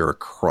desk, you hear a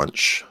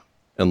crunch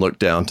and look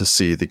down to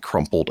see the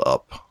crumpled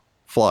up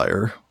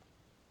flyer.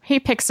 He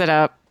picks it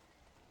up,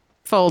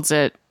 folds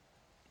it,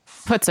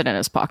 puts it in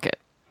his pocket.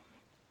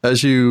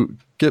 As you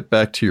get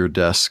back to your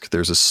desk,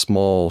 there's a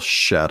small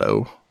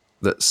shadow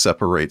that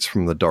separates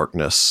from the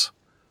darkness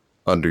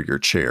under your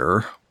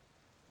chair.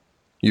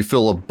 You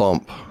feel a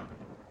bump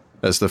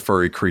as the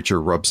furry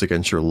creature rubs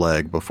against your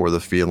leg before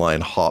the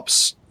feline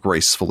hops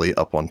gracefully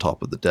up on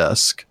top of the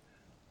desk.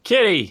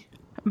 Kitty!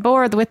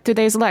 Bored with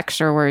today's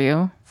lecture, were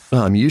you?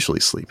 I'm usually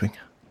sleeping.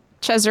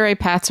 Cesare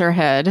pats her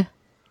head.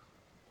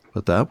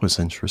 But that was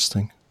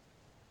interesting.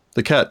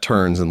 The cat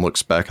turns and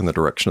looks back in the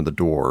direction of the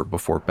door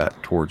before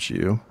back towards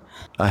you.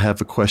 I have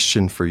a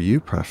question for you,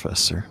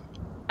 Professor.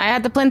 I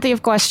had plenty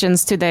of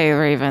questions today,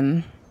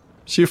 Raven.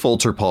 She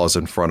folds her paws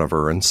in front of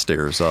her and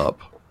stares up.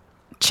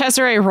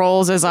 Cesare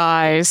rolls his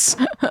eyes.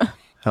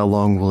 How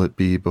long will it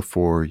be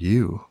before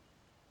you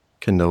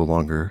can no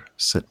longer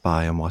sit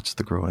by and watch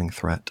the growing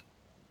threat?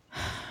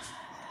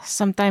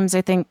 Sometimes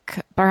I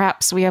think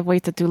perhaps we have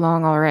waited too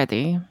long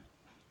already.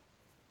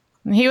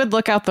 He would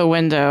look out the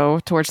window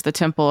towards the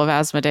temple of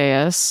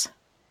Asmodeus.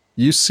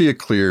 You see a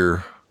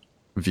clear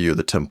view of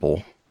the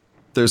temple.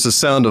 There's a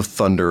sound of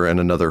thunder and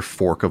another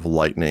fork of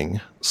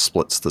lightning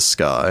splits the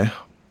sky.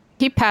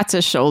 He pats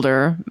his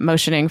shoulder,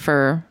 motioning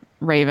for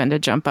Raven to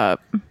jump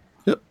up.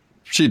 Yep,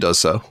 she does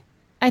so.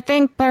 I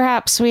think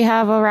perhaps we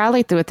have a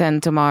rally to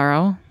attend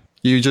tomorrow.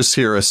 You just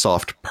hear a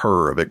soft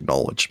purr of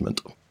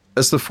acknowledgement.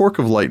 As the fork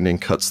of lightning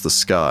cuts the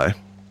sky,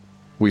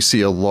 we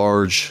see a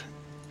large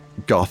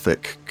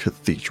Gothic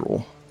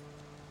cathedral.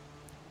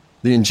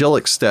 The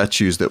angelic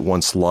statues that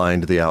once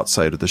lined the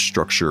outside of the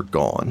structure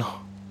gone,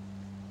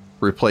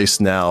 replaced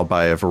now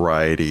by a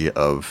variety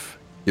of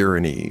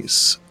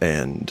Erinyes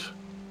and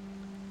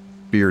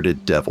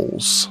bearded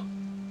devils.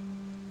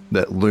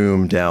 that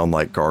loom down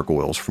like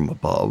gargoyles from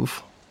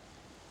above.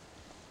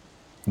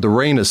 The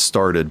rain has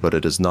started, but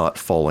it is not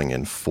falling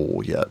in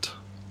full yet.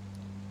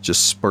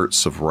 Just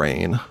spurts of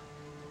rain.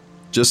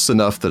 Just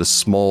enough that a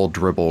small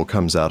dribble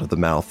comes out of the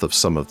mouth of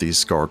some of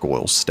these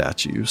gargoyle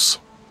statues.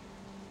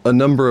 A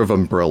number of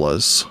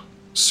umbrellas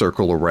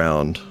circle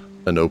around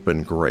an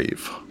open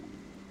grave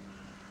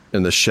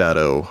in the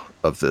shadow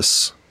of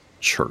this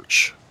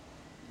church.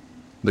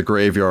 The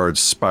graveyard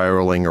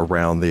spiraling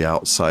around the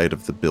outside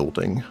of the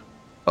building,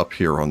 up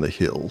here on the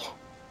hill.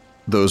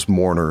 Those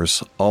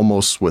mourners,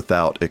 almost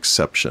without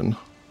exception,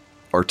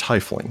 are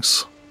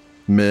tieflings,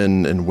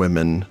 men and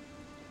women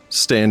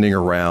standing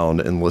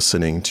around and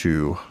listening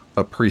to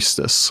a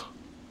priestess,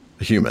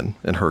 a human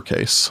in her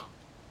case,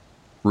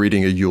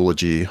 reading a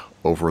eulogy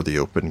over the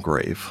open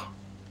grave.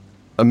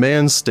 A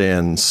man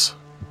stands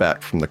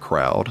back from the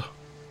crowd,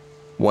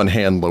 one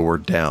hand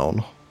lowered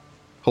down,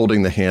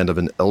 holding the hand of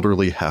an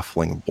elderly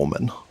halfling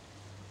woman.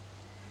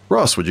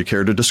 Ross, would you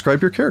care to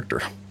describe your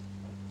character?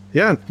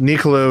 Yeah,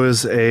 Nicolo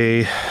is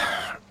a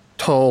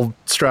tall,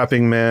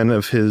 strapping man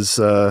of his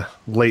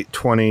late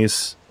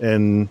 20s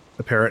in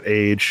apparent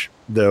age,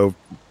 though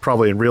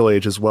probably in real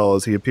age as well,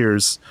 as he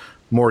appears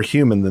more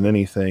human than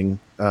anything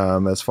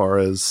as far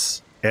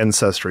as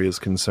ancestry is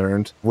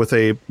concerned, with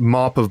a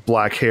mop of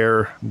black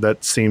hair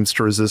that seems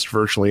to resist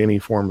virtually any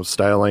form of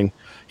styling.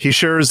 He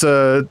shares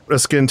a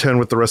skin tone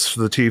with the rest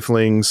of the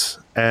tieflings,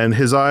 and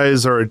his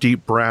eyes are a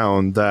deep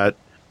brown that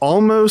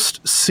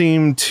almost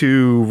seem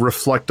to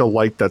reflect a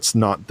light that's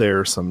not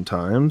there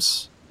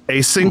sometimes.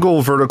 A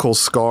single vertical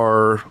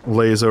scar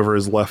lays over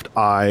his left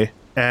eye,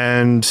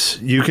 and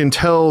you can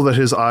tell that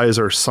his eyes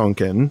are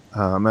sunken,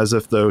 as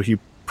if though he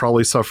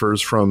probably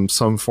suffers from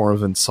some form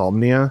of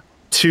insomnia.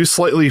 Two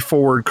slightly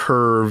forward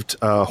curved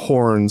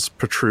horns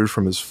protrude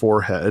from his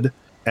forehead,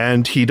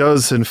 and he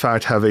does in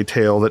fact have a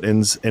tail that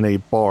ends in a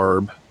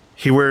barb.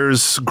 He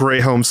wears gray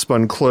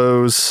homespun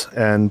clothes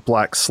and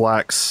black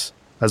slacks,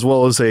 as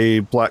well as a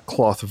black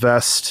cloth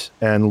vest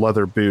and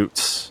leather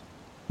boots.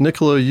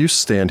 Nicolo, you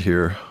stand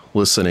here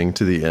listening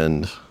to the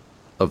end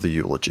of the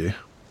eulogy.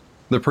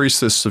 The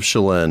priestess of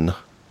Shalyn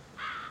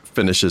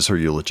finishes her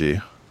eulogy,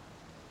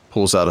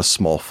 pulls out a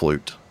small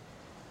flute,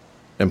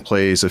 and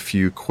plays a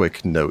few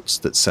quick notes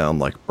that sound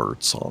like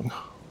birdsong.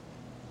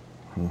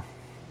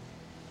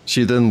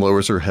 She then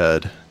lowers her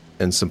head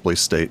and simply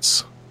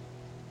states,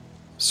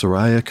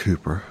 Soraya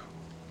Cooper.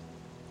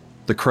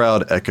 The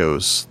crowd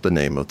echoes the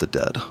name of the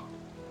dead.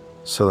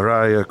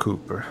 Soraya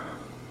Cooper.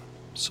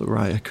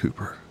 Soraya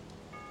Cooper.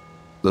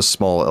 The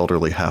small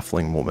elderly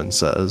halfling woman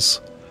says,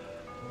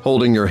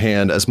 holding your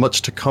hand as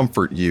much to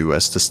comfort you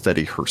as to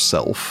steady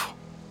herself.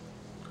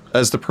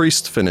 As the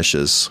priest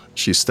finishes,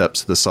 she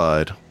steps to the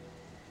side,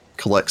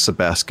 collects a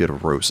basket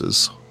of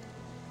roses,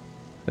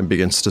 and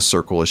begins to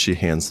circle as she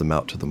hands them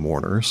out to the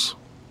mourners.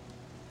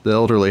 The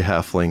elderly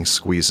halfling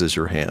squeezes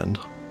your hand.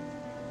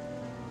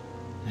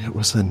 It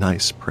was a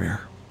nice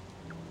prayer.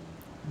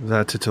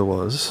 That it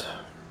was.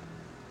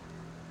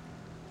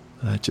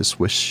 I just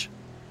wish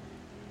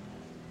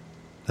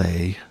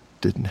they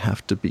didn't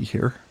have to be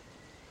here.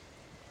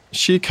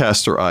 She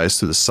casts her eyes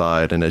to the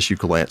side, and as you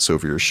glance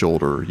over your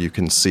shoulder, you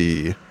can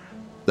see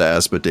the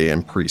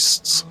Asmodean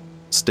priests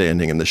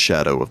standing in the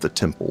shadow of the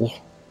temple,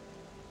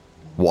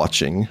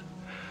 watching.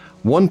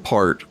 One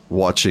part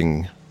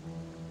watching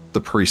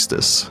the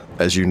priestess,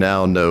 as you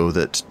now know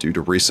that due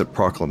to recent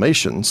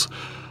proclamations,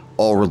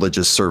 all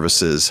religious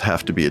services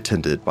have to be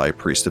attended by a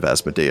priest of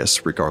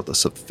Asmodeus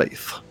regardless of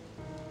faith,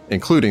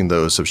 including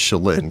those of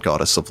Shalyn,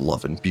 goddess of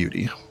love and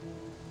beauty.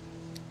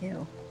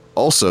 Ew.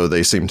 Also,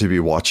 they seem to be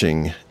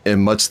watching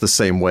in much the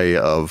same way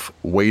of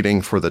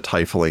waiting for the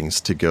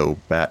tieflings to go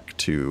back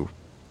to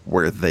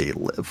where they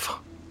live.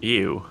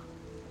 Ew.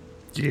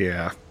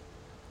 Yeah.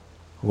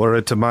 Were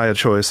it to my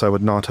choice, I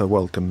would not have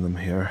welcomed them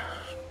here.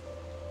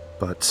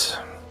 But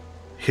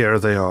here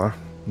they are,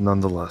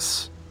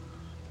 nonetheless.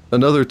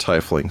 Another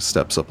tiefling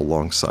steps up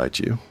alongside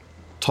you.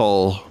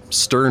 Tall,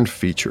 stern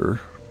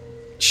feature.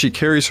 She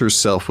carries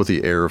herself with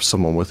the air of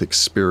someone with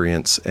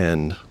experience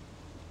and,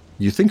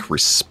 you think,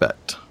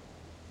 respect.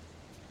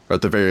 Or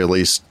at the very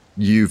least,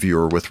 you view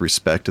her with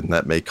respect, and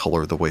that may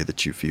color the way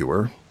that you view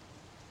her.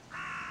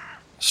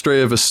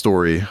 Straya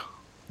Vistori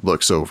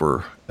looks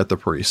over at the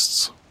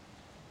priests.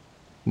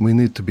 We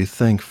need to be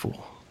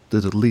thankful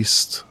that at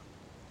least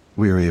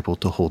we are able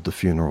to hold the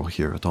funeral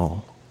here at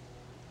all.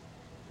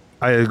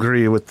 I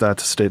agree with that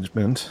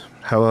statement.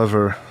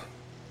 However,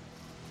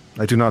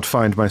 I do not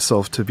find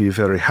myself to be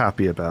very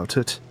happy about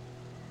it.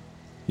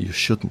 You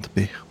shouldn't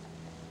be.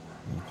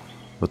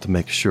 But to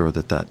make sure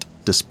that that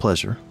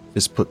displeasure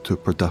is put to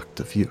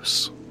productive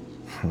use.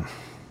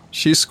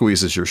 She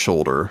squeezes your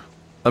shoulder.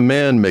 A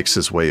man makes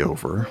his way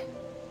over.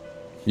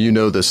 You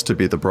know this to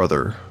be the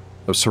brother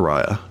of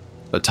Soraya,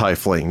 a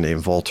tiefling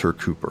named Walter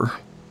Cooper,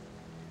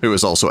 who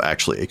is also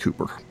actually a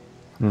Cooper.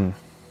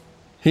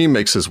 He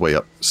makes his way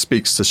up,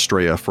 speaks to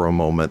Straya for a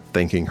moment,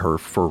 thanking her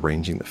for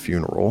arranging the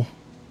funeral.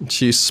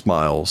 She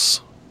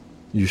smiles.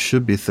 You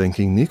should be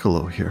thanking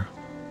Nicolo here.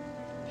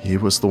 He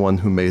was the one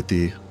who made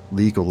the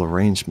legal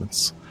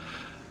arrangements.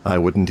 I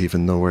wouldn't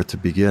even know where to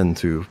begin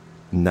to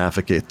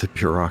navigate the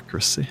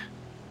bureaucracy.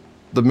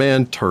 The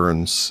man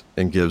turns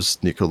and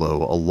gives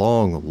Nicolo a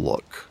long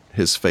look,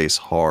 his face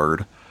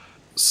hard.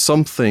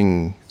 Some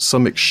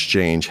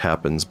exchange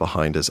happens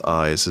behind his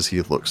eyes as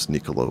he looks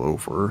Nicolo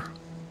over,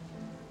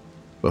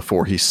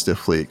 before he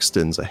stiffly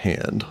extends a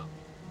hand.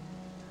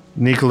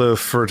 Nicolo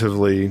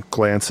furtively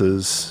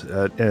glances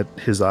at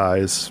his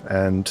eyes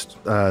and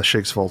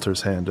shakes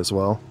Walter's hand as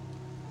well.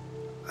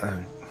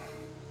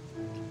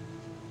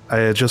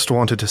 I just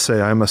wanted to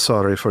say I'm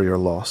sorry for your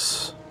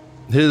loss.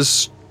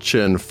 His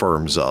chin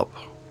firms up.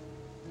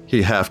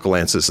 He half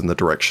glances in the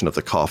direction of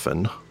the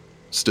coffin,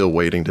 still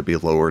waiting to be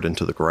lowered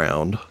into the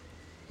ground,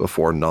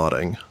 before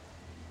nodding.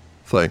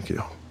 Thank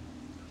you.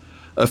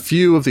 A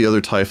few of the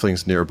other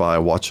tieflings nearby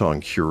watch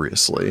on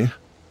curiously,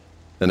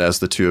 and as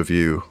the two of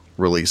you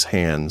release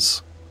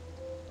hands,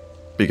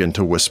 begin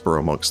to whisper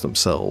amongst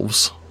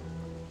themselves.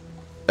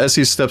 As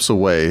he steps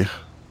away,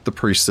 the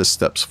priestess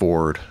steps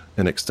forward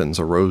and extends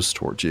a rose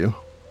towards you.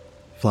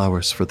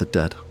 Flowers for the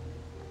dead.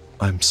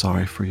 I'm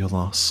sorry for your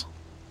loss.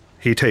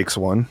 He takes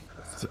one.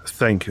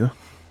 Thank you.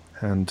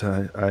 And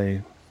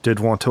I did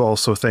want to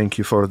also thank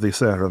you for the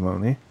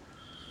ceremony.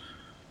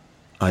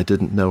 I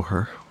didn't know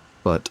her,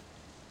 but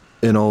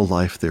in all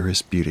life there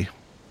is beauty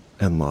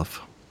and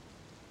love.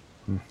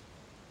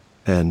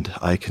 And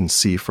I can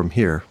see from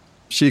here,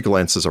 she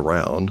glances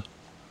around,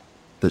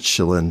 that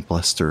Shalyn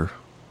blessed her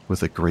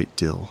with a great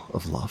deal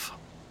of love.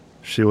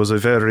 She was a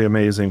very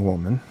amazing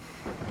woman.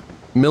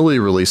 Millie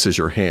releases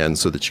your hand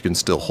so that you can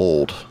still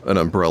hold an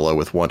umbrella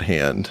with one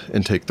hand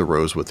and take the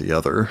rose with the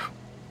other.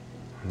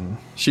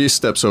 She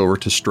steps over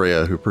to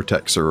Straya, who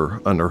protects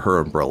her under her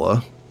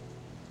umbrella.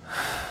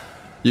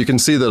 You can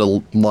see that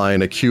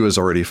a queue has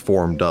already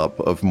formed up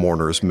of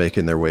mourners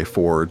making their way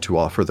forward to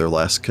offer their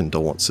last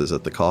condolences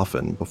at the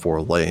coffin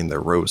before laying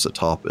their rose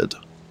atop it.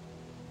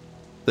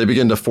 They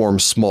begin to form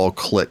small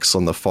cliques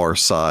on the far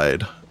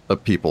side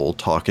of people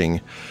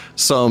talking,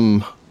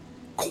 some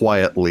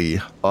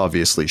quietly,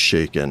 obviously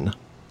shaken,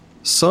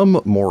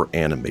 some more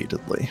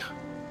animatedly,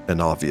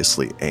 and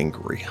obviously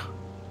angry.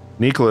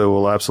 Nicolo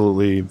will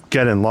absolutely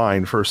get in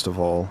line, first of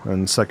all,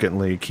 and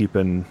secondly, keep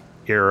an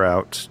ear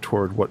out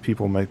toward what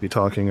people might be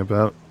talking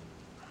about.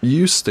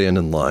 You stand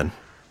in line.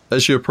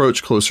 As you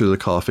approach closer to the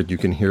coffin, you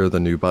can hear the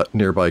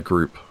nearby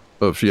group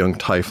of young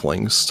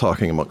tieflings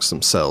talking amongst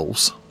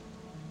themselves.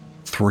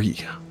 3.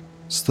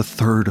 It's the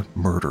 3rd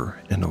murder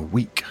in a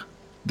week.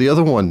 The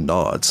other one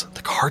nods.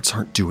 The guards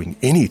aren't doing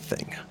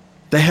anything.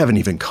 They haven't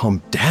even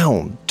come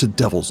down to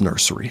Devil's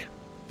Nursery.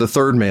 The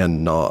 3rd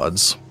man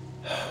nods.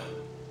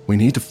 We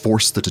need to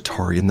force the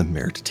Tatari and the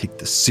mayor to take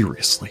this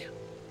seriously.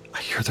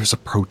 I hear there's a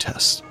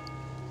protest.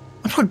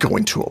 I'm not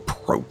going to a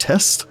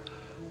protest.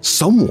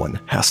 Someone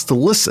has to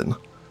listen.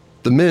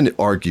 The men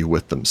argue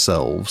with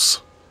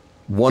themselves.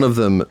 One of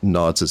them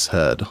nods his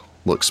head,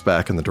 looks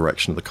back in the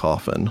direction of the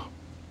coffin.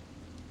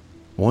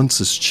 Once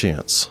is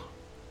chance.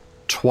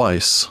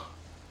 Twice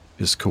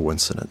is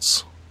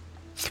coincidence.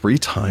 3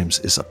 times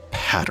is a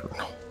pattern.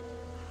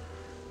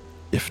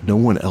 If no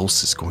one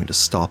else is going to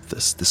stop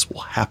this, this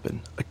will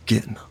happen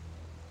again.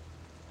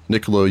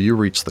 Nicolo, you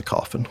reach the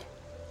coffin.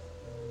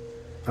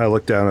 I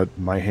look down at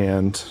my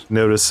hand,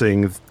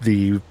 noticing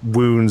the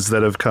wounds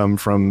that have come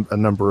from a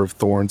number of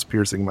thorns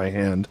piercing my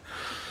hand.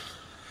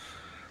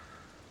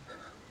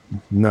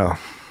 No.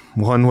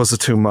 1 was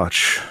too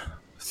much.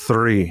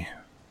 3.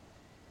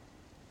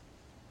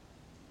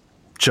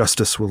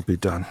 Justice will be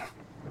done.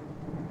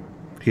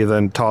 He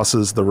then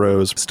tosses the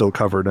rose, still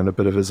covered in a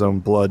bit of his own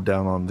blood,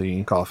 down on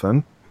the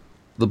coffin.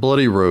 The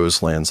bloody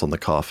rose lands on the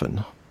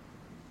coffin.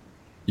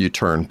 You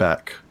turn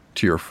back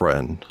to your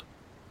friend.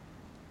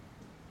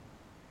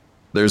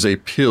 There's a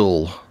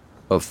peal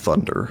of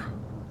thunder,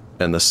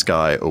 and the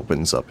sky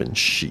opens up in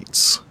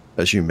sheets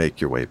as you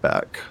make your way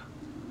back.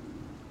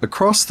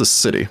 Across the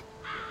city,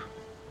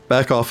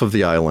 back off of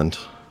the island,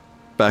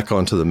 back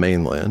onto the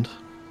mainland,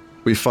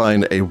 we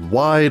find a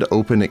wide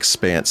open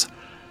expanse,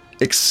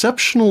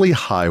 exceptionally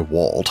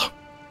high-walled.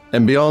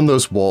 And beyond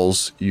those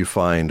walls, you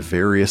find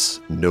various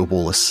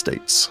noble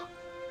estates.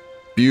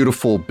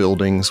 Beautiful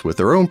buildings with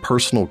their own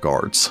personal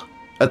guards.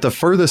 At the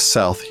furthest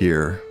south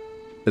here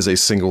is a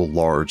single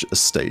large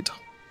estate.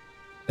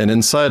 And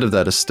inside of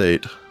that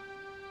estate,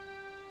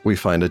 we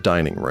find a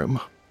dining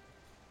room,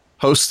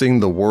 hosting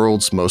the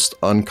world's most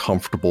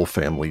uncomfortable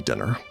family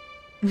dinner.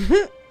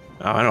 Oh,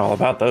 I know all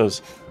about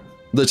those.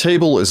 The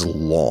table is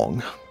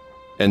long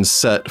and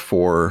set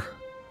for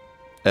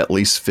at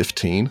least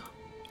 15,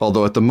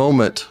 although at the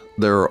moment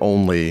there are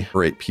only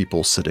 8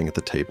 people sitting at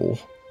the table.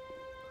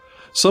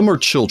 Some are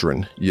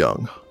children,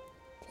 young.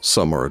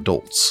 Some are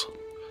adults.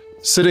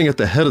 Sitting at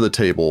the head of the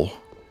table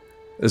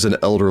is an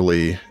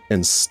elderly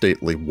and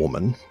stately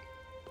woman,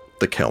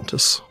 the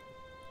Countess.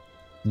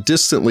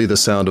 Distantly, the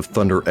sound of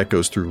thunder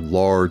echoes through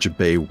large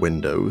bay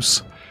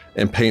windows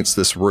and paints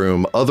this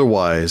room,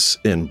 otherwise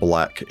in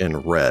black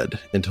and red,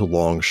 into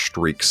long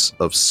streaks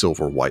of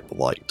silver-white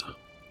light.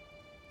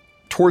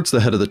 Towards the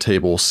head of the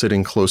table,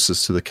 sitting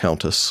closest to the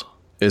Countess,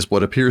 is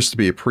what appears to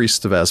be a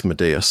priest of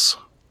Asmodeus,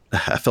 a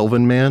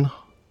half-elven man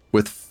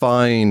with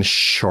fine,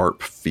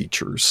 sharp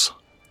features.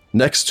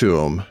 Next to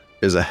him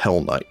is a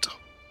Hell Knight.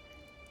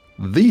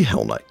 The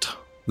Hell Knight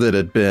that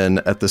had been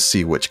at the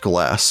Sea Witch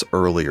Glass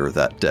earlier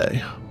that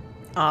day.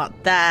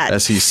 That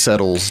as he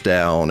settles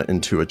down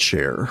into a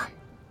chair.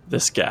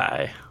 This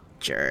guy.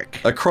 Jerk.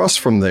 Across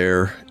from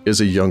there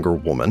is a younger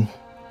woman.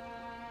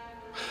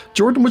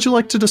 Jordan, would you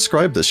like to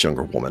describe this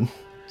younger woman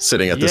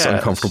sitting at this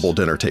uncomfortable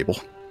dinner table?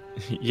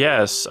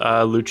 Yes.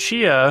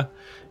 Lucia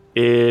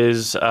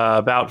is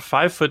about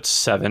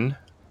 5'7",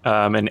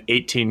 and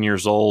 18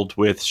 years old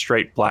with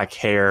straight black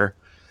hair.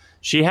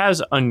 She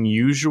has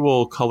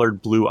unusual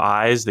colored blue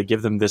eyes that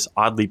give them this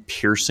oddly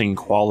piercing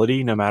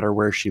quality no matter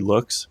where she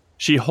looks.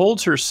 She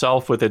holds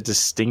herself with a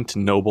distinct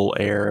noble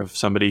air of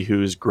somebody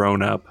who's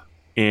grown up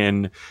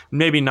in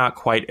maybe not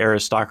quite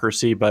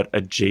aristocracy, but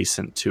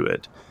adjacent to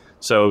it.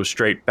 So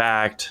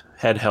straight-backed,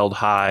 head held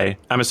high.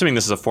 I'm assuming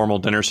this is a formal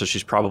dinner, so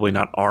she's probably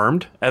not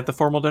armed at the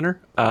formal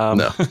dinner.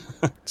 No,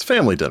 it's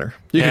family dinner.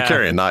 You can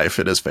carry a knife.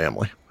 It is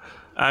family.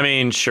 I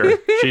mean, sure.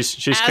 She's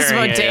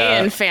carrying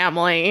Asmodean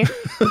family.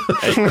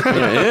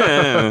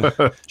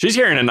 She's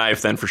carrying a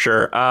knife then for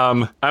sure.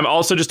 I'm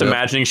also just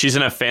imagining she's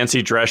in a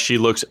fancy dress she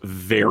looks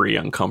very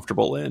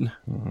uncomfortable in.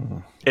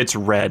 It's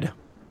red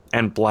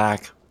and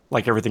black,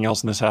 like everything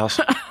else in this house.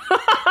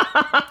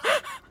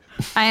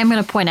 I am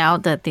going to point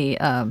out that the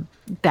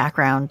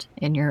background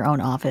in your own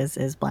office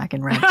is black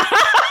and red.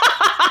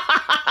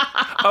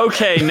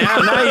 Okay,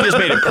 now you just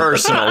made it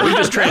personal. We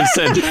just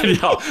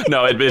transcended.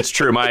 No, it's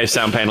true. My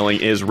sound paneling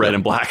is red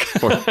and black.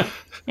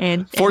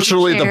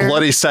 Fortunately, the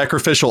bloody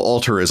sacrificial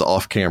altar is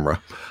off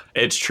camera.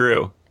 It's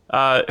true.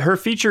 Her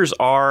features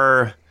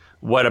are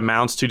what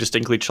amounts to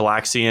distinctly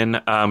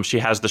Chilaxian. She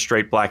has the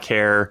straight black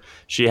hair.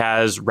 She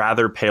has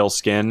rather pale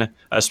skin,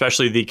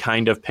 especially the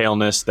kind of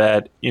paleness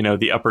that,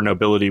 the upper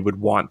nobility would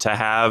want to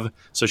have.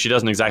 So she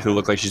doesn't exactly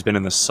look like she's been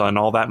in the sun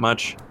all that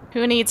much.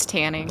 Who needs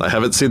tanning? I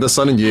haven't seen the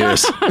sun in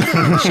years.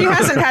 She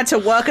hasn't had to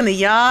work in the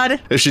yard.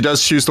 If she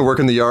does choose to work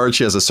in the yard,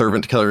 she has a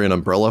servant to carry an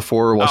umbrella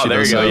for her while she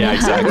does so. Yeah,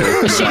 exactly.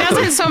 She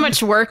doesn't so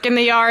much work in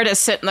the yard as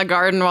sit in the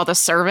garden while the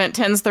servant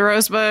tends the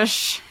rose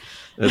bush.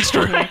 It's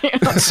true.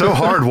 It's so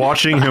hard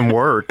watching him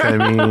work.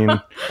 I mean,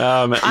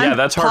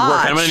 that's hard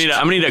work. I'm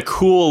gonna need a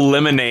cool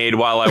lemonade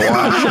while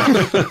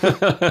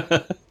I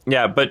watch.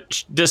 Yeah,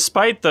 but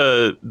despite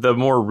the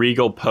more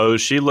regal pose,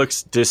 she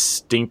looks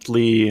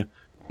distinctly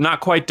not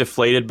quite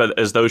deflated, but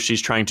as though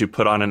she's trying to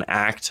put on an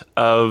act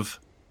of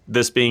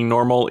this being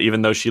normal,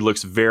 even though she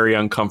looks very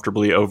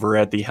uncomfortably over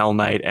at the Hell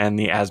Knight and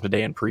the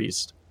Asmodean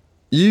priest.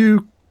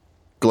 You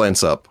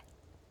glance up,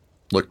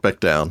 look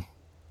back down.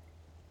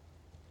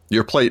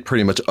 Your plate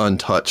pretty much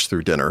untouched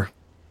through dinner.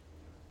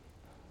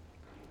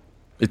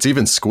 It's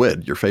even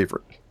squid, your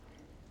favorite.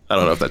 I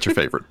don't know if that's your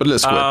favorite, but it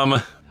is squid.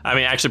 I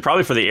mean, actually,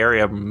 probably for the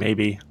area,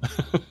 maybe.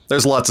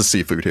 There's lots of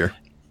seafood here.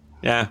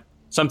 Yeah,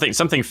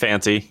 something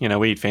fancy.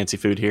 We eat fancy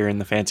food here in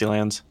the fancy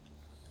lands.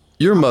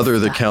 Your mother,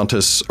 the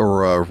Countess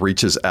Aura,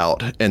 reaches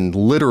out and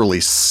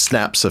literally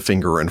snaps a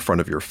finger in front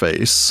of your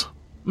face.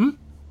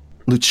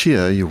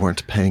 Lucia, you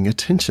weren't paying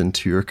attention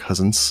to your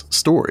cousin's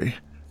story.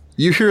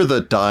 You hear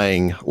the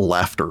dying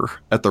laughter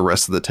at the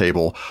rest of the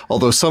table,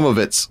 although some of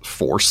it's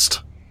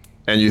forced,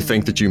 and you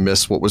think that you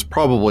missed what was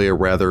probably a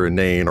rather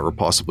inane or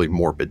possibly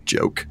morbid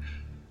joke.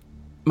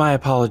 My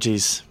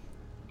apologies,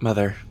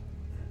 Mother.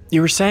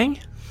 You were saying?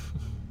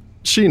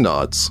 She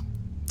nods,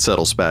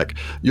 settles back.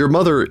 Your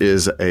mother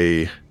is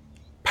a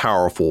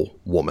powerful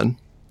woman.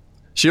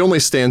 She only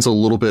stands a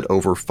little bit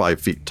over 5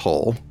 feet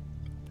tall,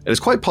 and is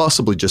quite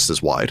possibly just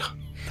as wide.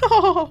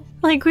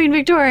 Like Queen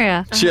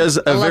Victoria. She has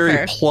a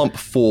very plump,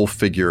 full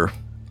figure,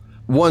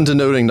 one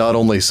denoting not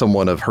only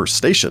someone of her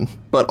station,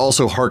 but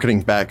also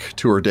hearkening back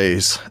to her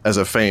days as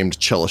a famed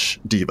Chelish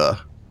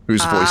diva,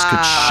 whose voice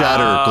could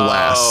shatter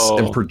glass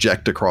and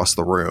project across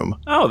the room.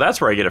 Oh, that's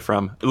where I get it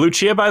from.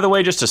 Lucia, by the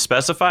way, just to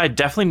specify,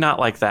 definitely not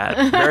like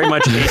that. Very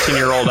much an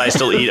 18-year-old. I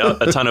still eat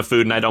a ton of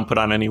food and I don't put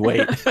on any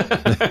weight.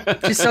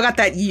 She's still got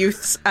that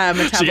youth's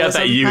metabolism. She got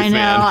that youth, I know.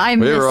 man.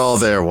 We were all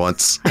there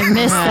once. I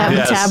missed that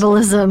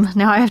metabolism.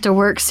 Now I have to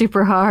work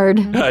super hard.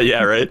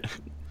 Yeah, right.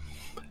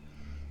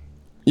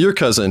 Your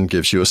cousin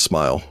gives you a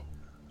smile.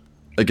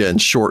 Again,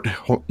 short,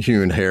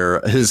 hewn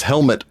hair. His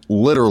helmet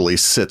literally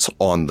sits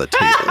on the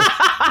table.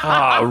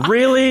 Oh,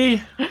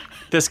 really?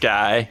 This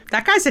guy.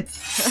 That guy's a...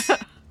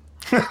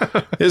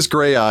 His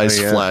gray eyes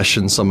flash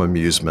in some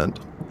amusement.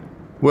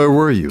 Where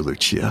were you,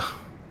 Lucia?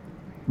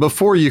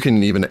 Before you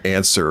can even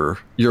answer,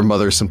 your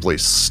mother simply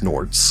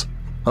snorts.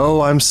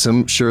 Oh, I'm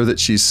sure that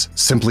she's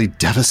simply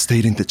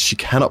devastating that she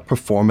cannot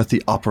perform at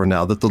the opera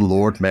now that the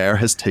Lord Mayor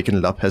has taken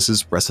it up as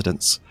his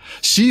residence.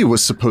 She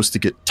was supposed to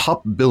get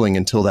top billing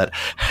until that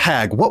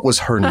hag, what was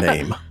her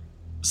name?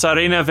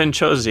 Sarina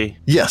Vincosi.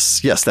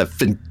 Yes, that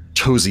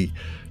Vincosi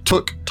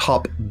took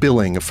top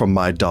billing from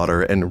my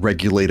daughter and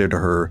regulated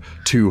her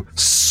to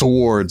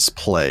swords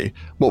play.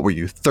 What were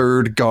you,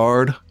 third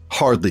guard?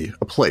 Hardly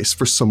a place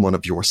for someone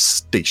of your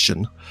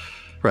station.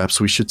 Perhaps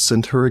we should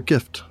send her a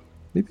gift.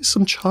 Maybe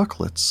some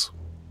chocolates.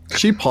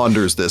 She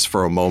ponders this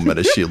for a moment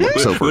as she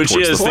looks over Lucia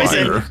towards is the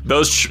thinking,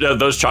 fire.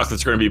 those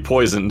chocolates are going to be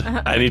poisoned.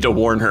 I need to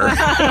warn her.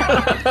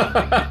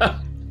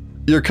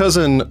 Your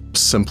cousin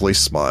simply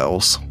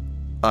smiles.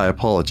 I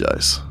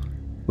apologize,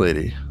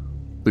 Lady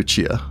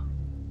Lucia.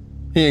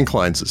 He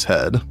inclines his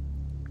head,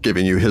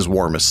 giving you his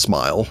warmest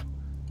smile,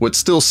 which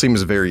still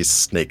seems very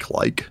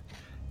snake-like.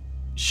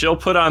 She'll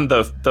put on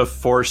the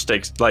forced,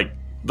 like,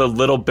 the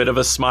little bit of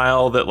a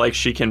smile that, like,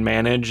 she can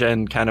manage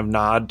and kind of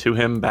nod to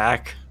him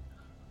back.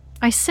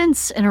 I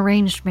sense an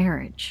arranged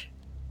marriage.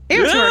 Ew,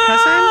 to her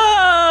cousin?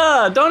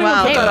 Ah, don't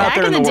Wow. even Hey, put that out back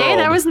there in the the day, world.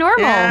 that was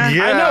normal. Yeah.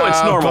 I know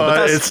it's normal, but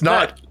that's- it's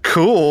not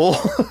cool.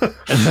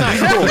 It's not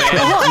cool, man. It's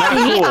not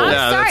cool. I'm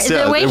Yeah, sorry. that's-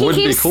 yeah, The way it he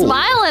wouldn't be keeps cool.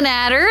 smiling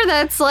at her,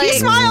 that's like. He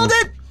smiled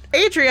at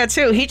Adria,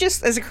 too. He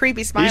just is a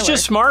creepy smiler. He's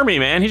just smarmy,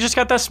 man. He just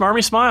got that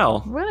smarmy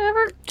smile.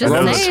 Whatever. Just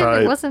Rhomus say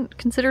type. it wasn't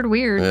considered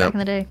weird Yeah. back in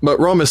the day. But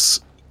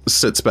Rhomus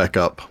sits back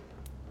up.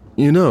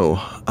 You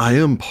know, I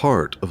am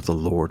part of the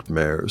Lord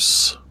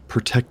Mayor's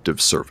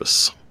protective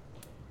service.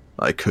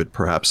 I could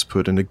perhaps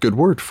put in a good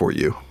word for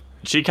you.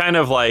 She kind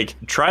of, like,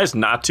 tries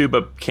not to,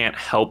 but can't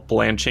help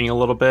blanching a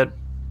little bit.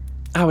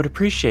 I would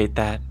appreciate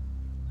that.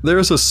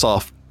 There's a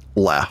soft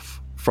laugh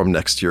from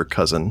next to your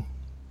cousin,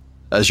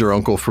 as your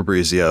Uncle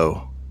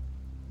Fabrizio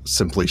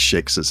simply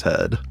shakes his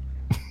head.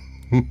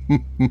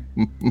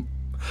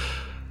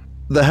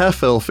 The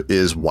half-elf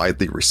is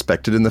widely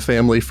respected in the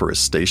family for his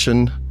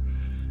station,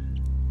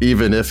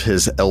 even if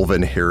his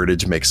elven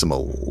heritage makes him a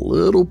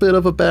little bit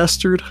of a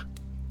bastard.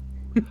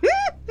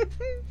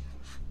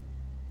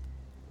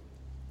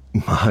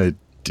 My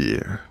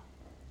dear,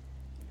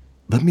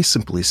 let me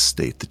simply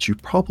state that you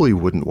probably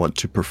wouldn't want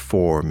to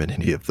perform in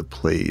any of the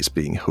plays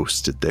being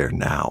hosted there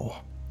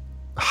now.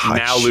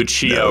 Now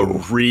Lucia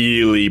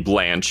really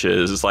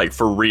blanches, like,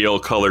 for real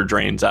color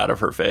drains out of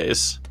her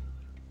face.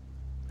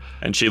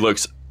 And she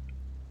looks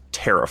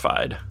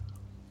terrified.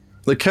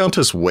 The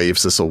Countess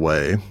waves us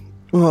away.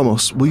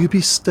 Ramos, will you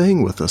be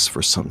staying with us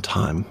for some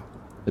time?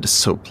 It is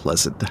so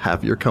pleasant to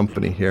have your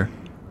company here.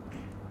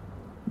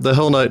 The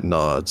Hell Knight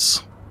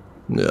nods.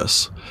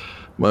 Yes,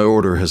 my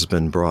order has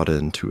been brought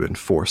in to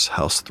enforce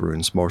House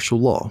Thrune's martial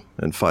law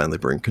and finally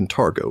bring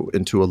Cantargo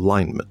into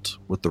alignment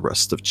with the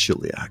rest of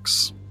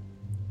Chiliax.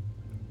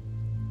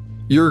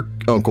 Your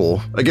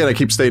uncle, again I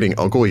keep stating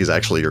uncle, he's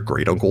actually your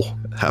great uncle,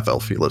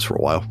 half-elf, he lives for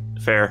a while,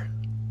 Fair.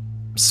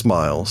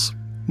 smiles.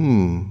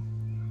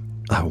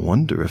 I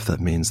wonder if that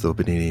means there'll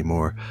be any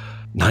more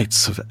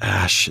Knights of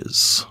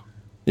Ashes.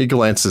 He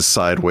glances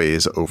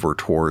sideways over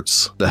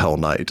towards the Hell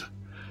Knight.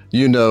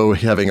 You know,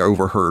 having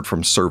overheard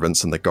from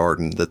servants in the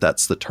garden, that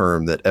that's the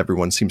term that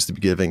everyone seems to be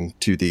giving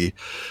to the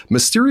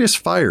mysterious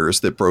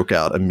fires that broke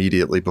out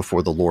immediately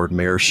before the Lord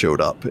Mayor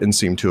showed up and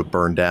seemed to have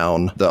burned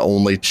down the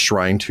only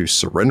shrine to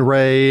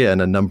Serenray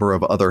and a number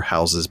of other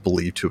houses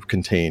believed to have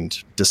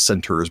contained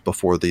dissenters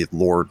before the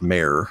Lord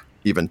Mayor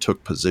even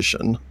took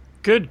position.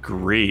 Good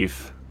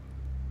grief.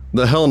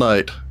 The Hell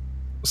Knight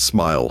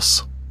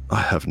smiles.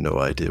 I have no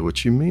idea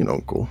what you mean,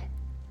 Uncle.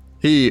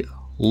 He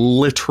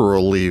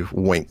literally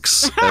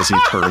winks as he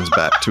turns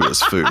back to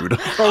his food.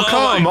 Oh,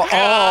 come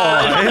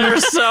on. They're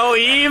so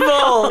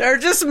evil. They're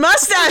just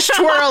mustache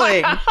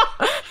twirling.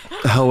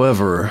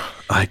 However,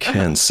 I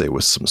can say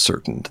with some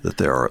certainty that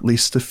there are at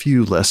least a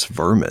few less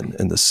vermin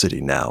in the city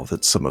now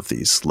that some of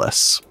these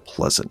less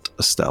pleasant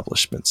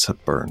establishments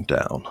have burned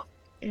down.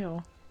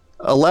 Ew.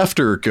 A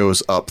laughter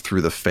goes up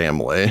through the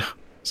family.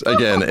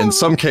 Again, in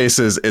some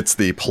cases, it's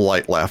the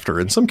polite laughter.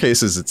 In some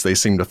cases, they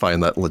seem to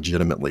find that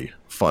legitimately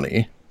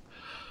funny.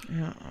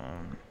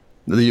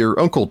 Your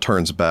uncle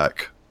turns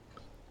back.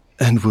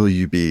 And will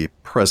you be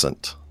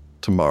present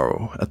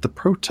tomorrow at the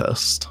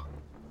protest?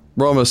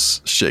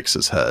 Rhomus shakes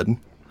his head.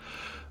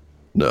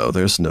 No,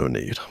 there's no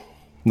need.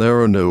 There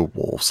are no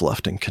wolves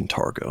left in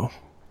Cantargo.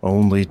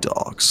 Only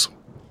dogs.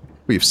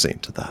 We've seen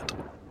to that.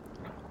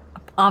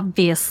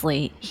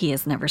 Obviously, he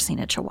has never seen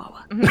a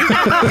chihuahua. Small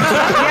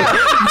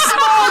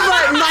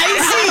but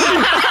mighty.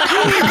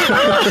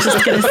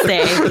 Just gonna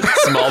say,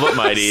 Small but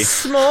mighty.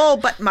 Small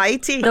but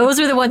mighty. those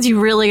are the ones you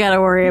really gotta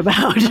worry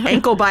about.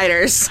 Ankle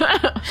biters.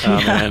 Oh,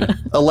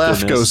 man. A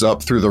laugh Goodness. goes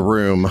up through the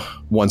room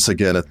once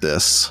again at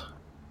this.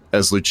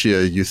 As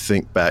Lucia, you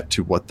think back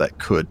to what that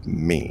could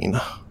mean.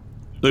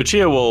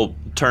 Lucia will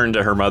turn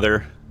to her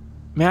mother.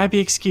 May I be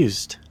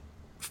excused?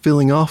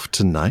 Feeling off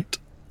tonight?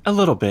 A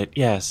little bit,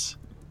 yes.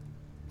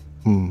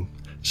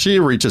 She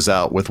reaches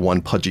out with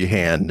one pudgy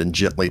hand and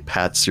gently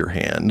pats your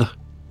hand.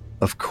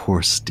 Of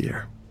course,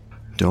 dear.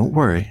 Don't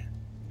worry.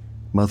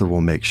 Mother will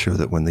make sure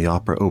that when the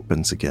opera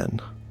opens again,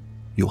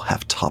 you'll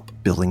have top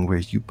billing where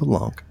you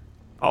belong.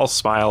 I'll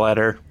smile at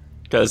her,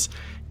 because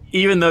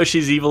even though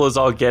she's evil as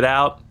all get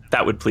out,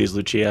 that would please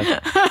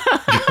Lucia.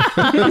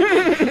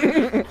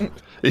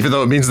 Even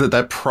though it means that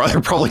they're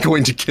probably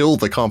going to kill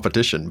the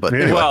competition. But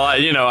anyway. Well, I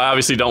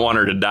obviously don't want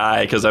her to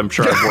die, because I'm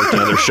sure I've worked in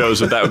other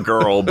shows with that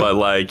girl, but,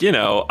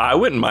 I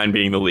wouldn't mind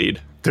being the lead.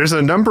 There's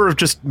a number of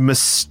just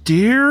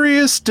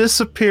mysterious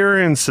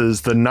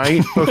disappearances the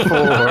night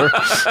before.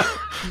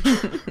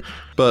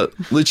 But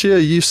Lucia,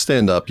 you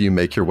stand up, you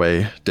make your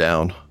way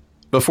down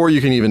before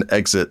you can even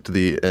exit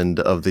the end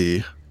of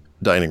the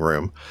dining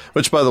room,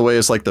 which, by the way,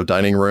 is like the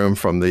dining room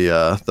from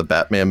the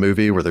Batman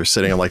movie where they're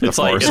sitting on like the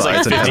far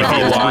sides and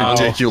have a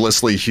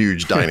ridiculously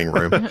huge dining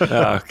room.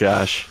 Oh,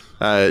 gosh.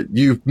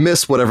 You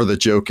miss whatever the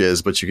joke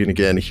is, but you can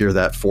again hear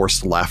that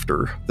forced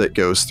laughter that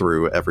goes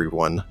through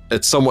everyone.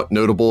 It's somewhat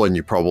notable, and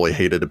you probably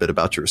hate it a bit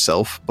about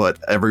yourself, but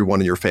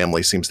everyone in your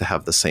family seems to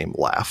have the same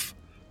laugh,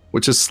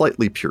 which is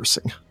slightly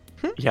piercing.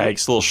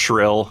 Yikes, a little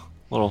shrill.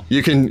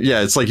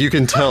 It's like you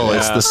can tell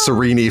it's the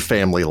Serini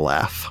family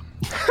laugh.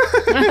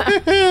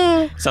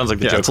 Sounds like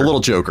the Joker. It's a little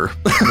Joker.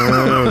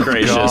 Oh,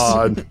 Gracious.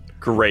 God.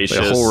 Gracious.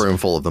 Like a whole room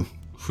full of them.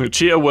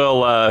 Lucia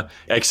will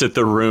exit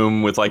the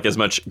room with like as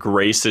much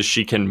grace as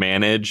she can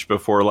manage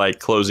before like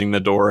closing the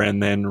door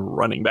and then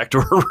running back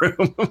to her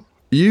room.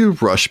 You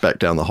rush back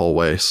down the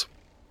hallways.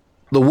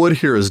 The wood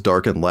here is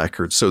dark and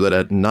lacquered so that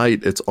at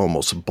night it's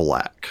almost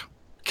black.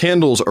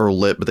 Candles are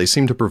lit, but they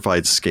seem to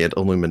provide scant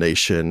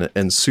illumination,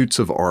 and suits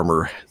of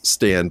armor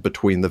stand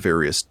between the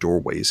various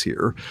doorways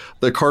here.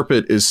 The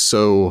carpet is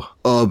so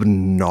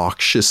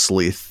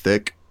obnoxiously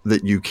thick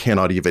that you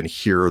cannot even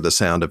hear the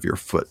sound of your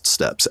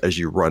footsteps as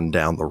you run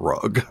down the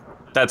rug.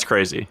 That's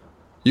crazy.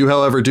 You,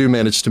 however, do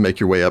manage to make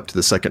your way up to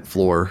the second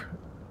floor,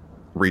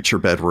 reach your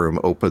bedroom,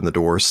 open the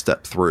door,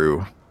 step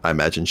through. I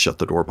imagine shut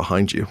the door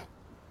behind you.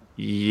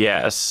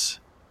 Yes.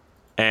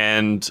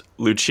 And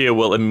Lucia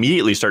will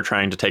immediately start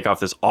trying to take off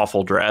this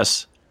awful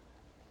dress.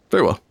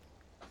 Very well.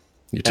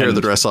 You tear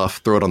the dress off,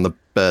 throw it on the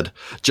bed.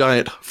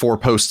 Giant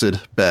four-posted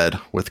bed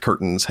with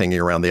curtains hanging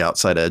around the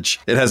outside edge.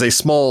 It has a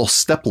small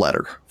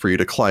stepladder for you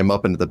to climb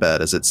up into the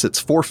bed as it sits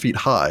 4 feet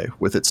high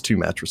with its 2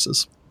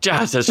 mattresses.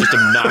 Gosh, that's just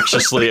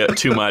obnoxiously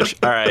too much.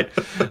 All right.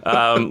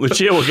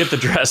 Lucia will get the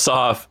dress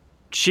off.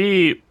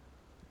 She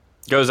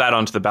goes out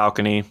onto the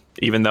balcony,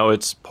 even though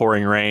it's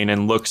pouring rain,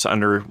 and looks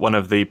under one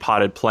of the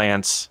potted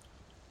plants.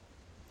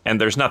 And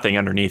there's nothing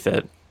underneath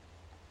it.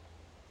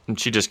 And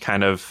she just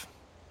kind of...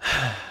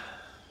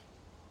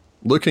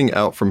 Looking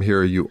out from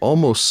here, you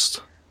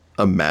almost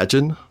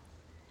imagine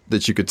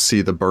that you could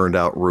see the burned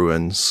out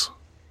ruins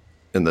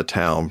in the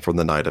town from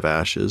the Night of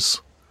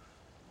Ashes.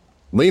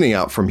 Leaning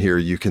out from here,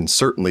 you can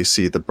certainly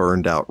see the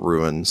burned out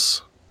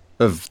ruins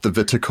of the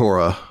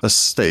Viticora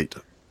estate,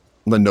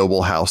 the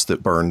noble house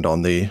that burned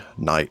on the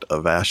Night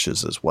of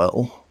Ashes as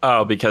well.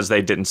 Oh, because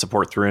they didn't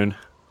support Thrune?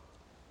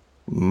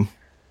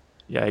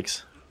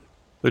 Yikes.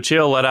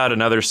 Lucia let out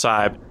another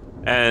sigh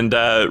and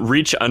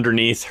reach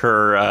underneath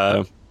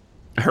her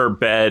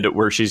bed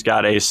where she's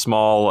got a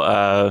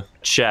small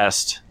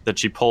chest that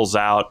she pulls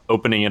out,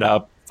 opening it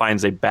up,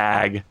 finds a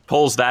bag,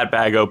 pulls that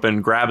bag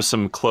open, grabs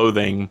some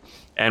clothing,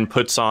 and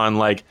puts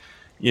on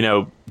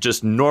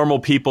just normal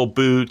people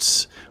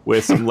boots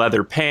with some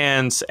leather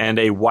pants and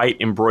a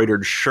white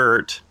embroidered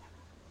shirt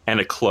and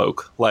a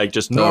cloak. Like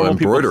just normal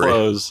people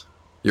clothes.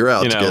 You're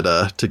out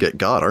to get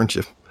God, aren't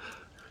you?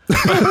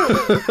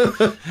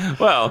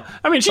 Well,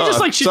 I mean, she's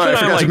I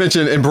forgot to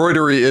mention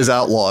embroidery is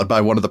outlawed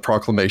by one of the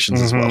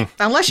proclamations as well.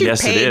 Unless you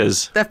Yes, paid it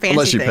is. the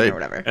fancy thing or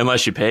whatever.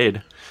 Unless you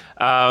paid.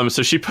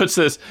 So she puts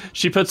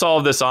all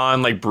of this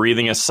on, like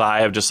breathing a sigh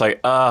of just like,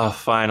 oh,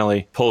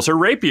 finally. Pulls her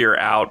rapier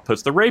out,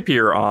 puts the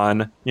rapier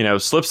on,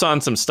 slips on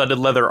some studded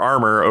leather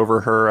armor over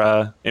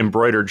her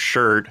embroidered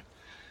shirt,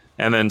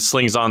 and then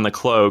slings on the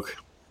cloak.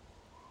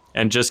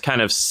 And just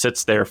kind of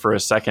sits there for a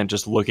second,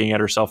 just looking at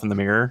herself in the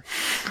mirror.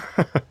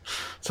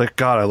 It's like,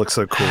 God, I look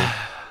so cool.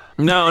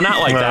 No,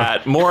 not like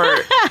that. More,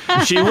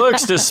 she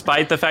looks,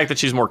 despite the fact that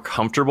she's more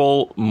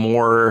comfortable,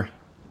 more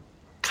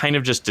kind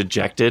of just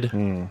dejected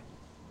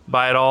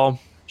by it all.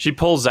 She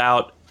pulls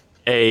out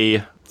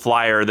a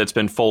flyer that's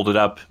been folded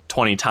up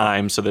 20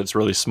 times so that it's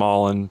really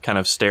small and kind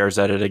of stares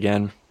at it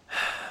again.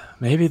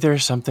 Maybe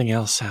there's something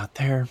else out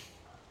there.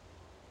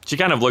 She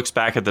kind of looks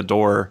back at the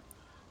door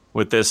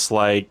with this,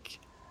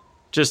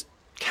 just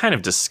kind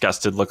of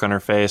disgusted look on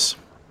her face.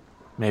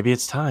 Maybe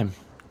it's time.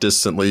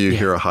 Distantly, you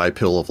hear a high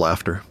peal of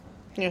laughter.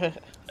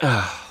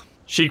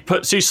 She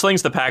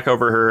slings the pack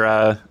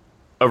over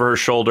her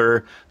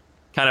shoulder,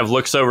 kind of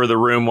looks over the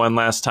room one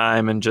last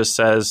time and just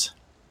says,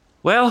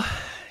 well,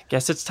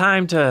 guess it's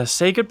time to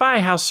say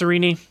goodbye, House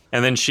Serini.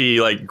 And then she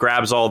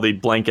grabs all the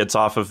blankets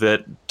off of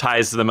it,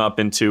 ties them up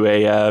into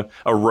a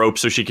rope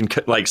so she can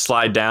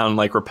slide down,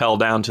 rappel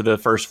down to the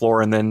first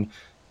floor and then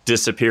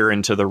disappear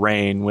into the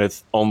rain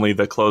with only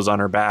the clothes on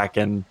her back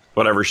and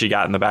whatever she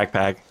got in the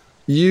backpack.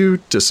 You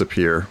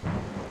disappear.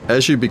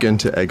 As you begin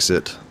to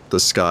exit, the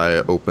sky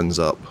opens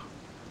up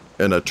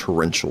in a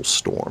torrential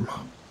storm.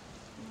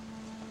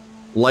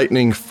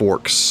 Lightning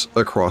forks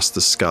across the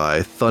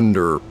sky,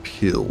 thunder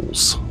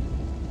peals.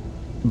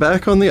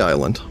 Back on the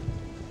island,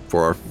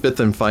 for our 5th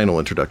and final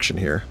introduction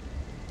here,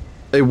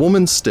 a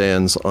woman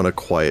stands on a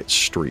quiet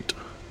street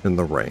in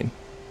the rain,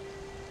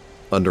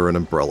 under an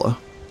umbrella.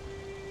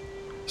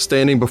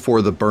 Standing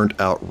before the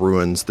burnt-out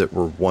ruins that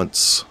were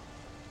once,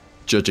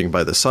 judging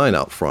by the sign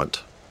out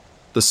front,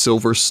 the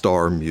Silver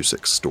Star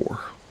Music Store.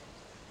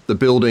 The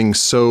building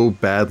so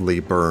badly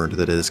burned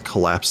that it has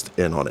collapsed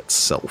in on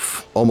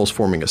itself, almost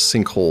forming a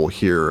sinkhole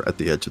here at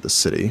the edge of the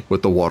city,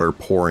 with the water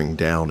pouring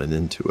down and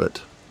into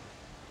it.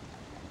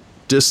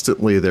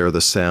 Distantly, there are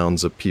the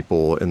sounds of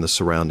people in the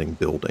surrounding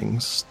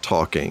buildings,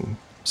 talking,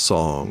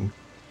 song.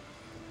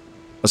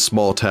 A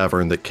small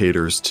tavern that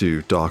caters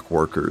to dock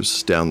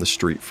workers down the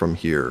street from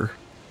here.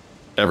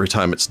 Every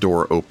time its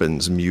door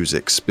opens,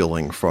 music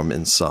spilling from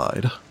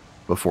inside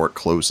before it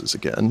closes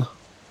again.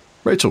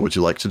 Rachel, would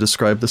you like to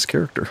describe this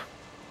character?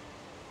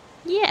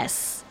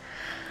 Yes.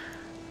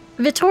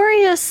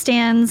 Vittoria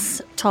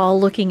stands tall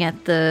looking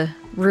at the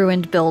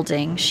ruined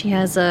building. She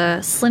has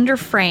a slender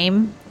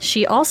frame.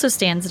 She also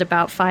stands at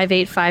about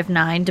 5'8",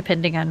 5'9",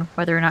 depending on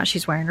whether or not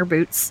she's wearing her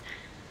boots.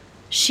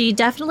 She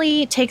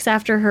definitely takes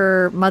after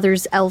her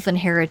mother's elfin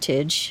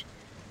heritage,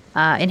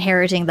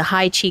 inheriting the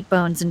high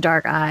cheekbones and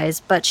dark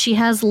eyes, but she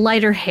has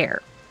lighter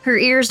hair. Her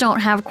ears don't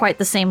have quite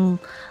the same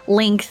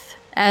length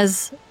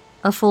as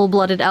a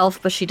full-blooded elf,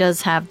 but she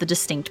does have the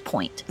distinct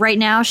point. Right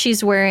now,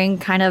 she's wearing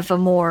kind of a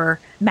more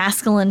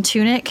masculine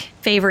tunic,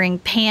 favoring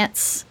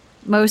pants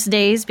most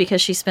days because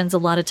she spends a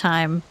lot of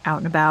time out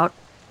and about.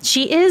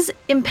 She is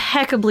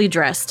impeccably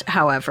dressed,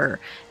 however.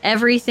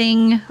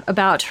 Everything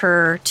about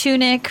her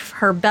tunic,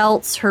 her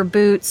belts, her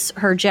boots,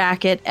 her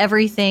jacket,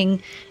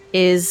 everything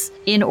is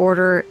in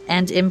order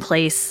and in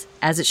place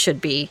as it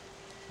should be.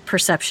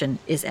 Perception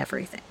is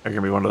everything. You're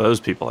going to be one of those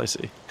people, I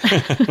see.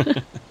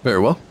 Very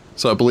well.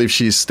 So I believe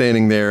she's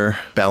standing there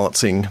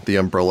balancing the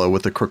umbrella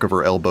with the crook of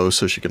her elbow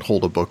so she can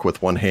hold a book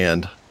with one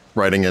hand,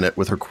 writing in it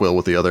with her quill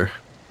with the other.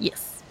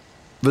 Yes.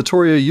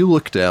 Vittoria, you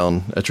look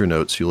down at your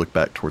notes. You look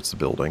back towards the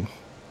building.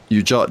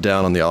 You jot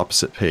down on the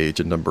opposite page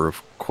a number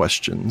of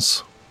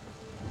questions.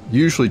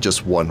 Usually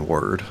just one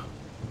word.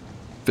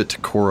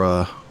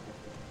 Viticora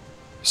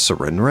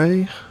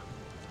Serenre?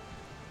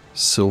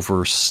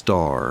 Silver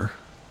Star?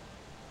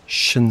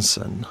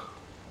 Shinsen?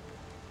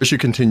 As you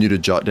continue to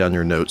jot down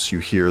your notes, you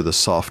hear the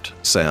soft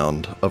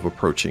sound of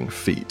approaching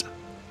feet.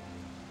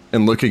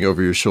 And looking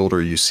over your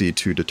shoulder, you see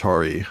two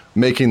Datari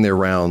making their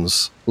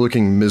rounds,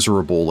 looking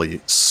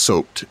miserably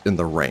soaked in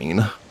the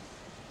rain.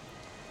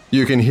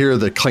 You can hear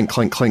the clink,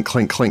 clink, clink,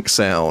 clink, clink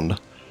sound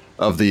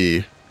of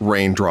the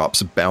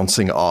raindrops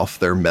bouncing off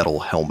their metal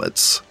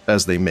helmets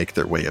as they make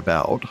their way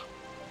about.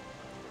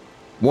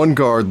 One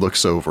guard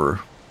looks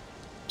over,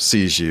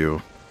 sees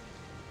you,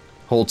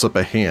 holds up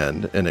a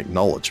hand in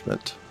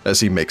acknowledgement as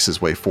he makes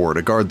his way forward,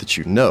 a guard that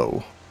you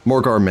know,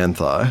 Morgar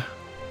Manthai.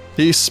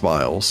 He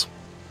smiles.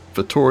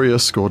 Vittoria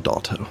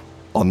Scordato.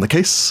 On the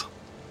case?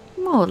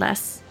 More or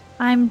less.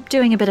 I'm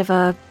doing a bit of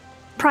a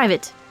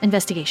private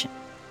investigation.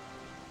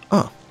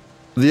 Ah.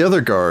 The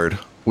other guard,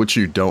 which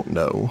you don't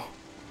know,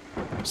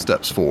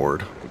 steps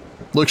forward,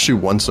 looks you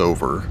once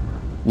over,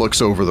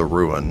 looks over the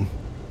ruin.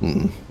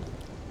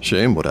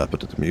 Shame what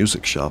happened at the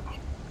music shop.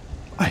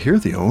 I hear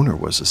the owner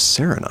was a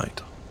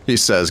Serenite, he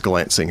says,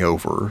 glancing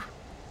over,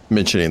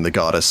 mentioning the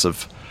goddess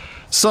of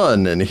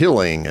sun and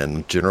healing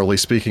and, generally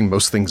speaking,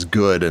 most things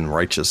good and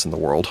righteous in the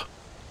world.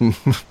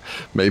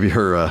 Maybe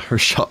her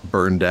shop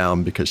burned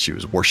down because she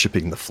was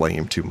worshipping the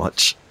flame too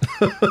much.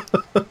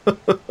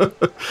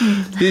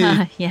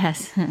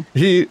 Yes.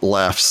 He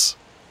laughs.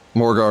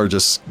 Morgar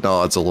just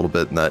nods a little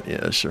bit in that,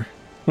 yeah, sure,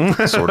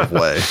 sort of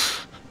way.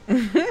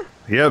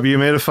 Yep, you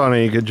made it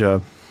funny. Good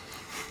job.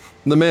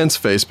 The man's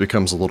face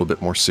becomes a little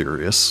bit more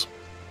serious.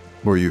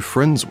 Were you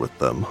friends with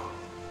them?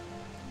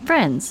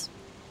 Friends?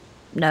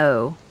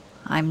 No.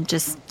 I'm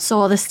just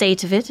saw the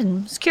state of it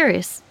and was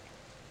curious.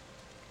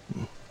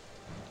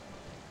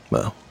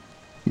 Well,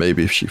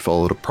 maybe if she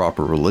followed a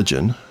proper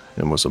religion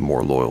and was a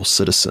more loyal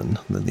citizen,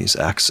 then these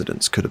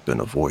accidents could have been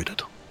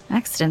avoided.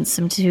 Accidents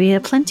seem to be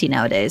aplenty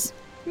nowadays.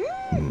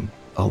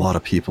 A lot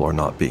of people are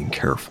not being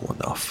careful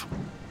enough.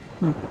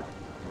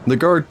 The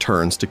guard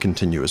turns to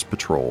continue his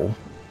patrol.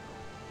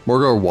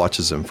 Morgar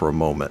watches him for a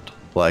moment,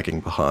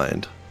 lagging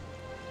behind.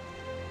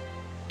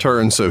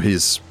 Turns so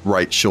his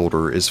right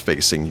shoulder is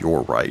facing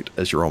your right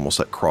as you're almost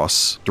at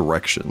cross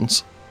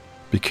directions.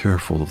 Be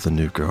careful of the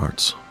new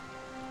guards.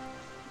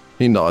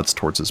 He nods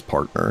towards his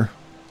partner.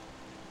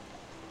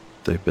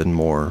 They've been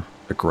more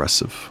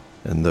aggressive,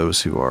 and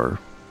those who are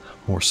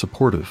more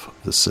supportive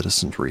of the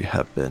citizenry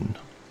have been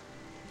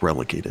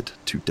relegated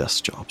to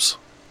desk jobs.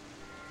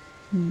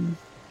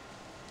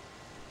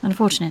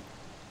 Unfortunate.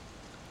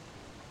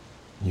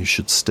 You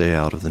should stay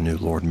out of the new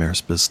Lord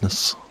Mayor's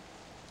business.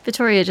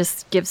 Vittoria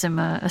just gives him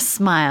a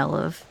smile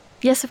of,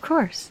 yes, of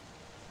course.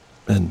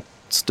 And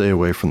stay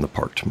away from the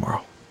park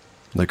tomorrow.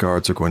 The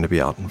guards are going to be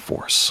out in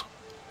force.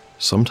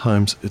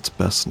 Sometimes it's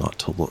best not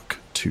to look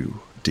too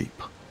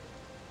deep.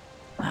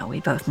 Well, we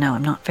both know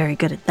I'm not very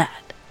good at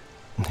that.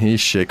 He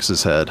shakes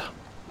his head,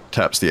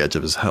 taps the edge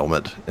of his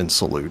helmet in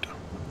salute.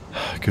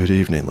 Good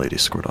evening, Lady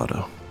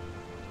Scordato.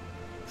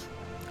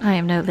 I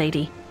am no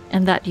lady,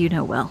 and that you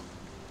know well.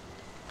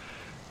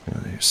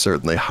 You're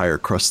certainly higher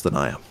crust than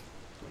I am.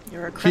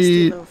 You're a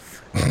crusty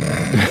loaf. Not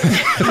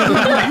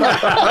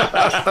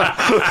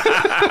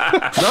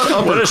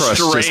upper What a crust,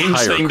 just strange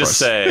higher thing crust. to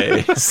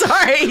say.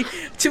 Sorry,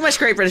 too much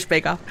Great British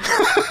Bake Off.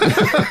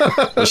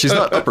 Well, she's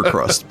not upper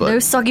crust, but No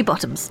soggy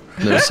bottoms.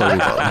 no soggy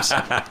bottoms.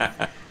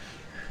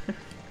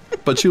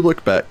 But you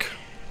look back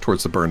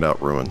towards the burned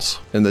out ruins.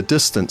 In the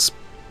distance,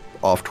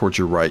 off towards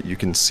your right, you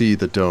can see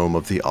the dome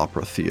of the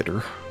Opera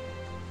Theater,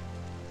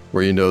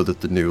 where you know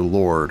that the new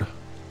Lord,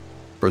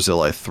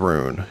 Barzillai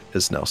Thrune,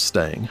 is now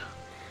staying.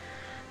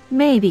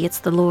 Maybe it's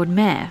the Lord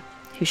Mayor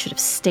who should have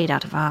stayed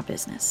out of our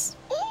business.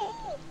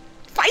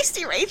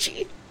 Feisty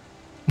Rachie.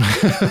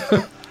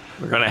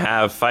 We're going to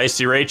have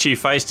feisty Rachie,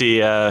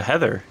 feisty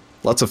Heather.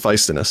 Lots of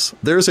feistiness.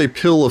 There's a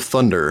peal of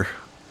thunder,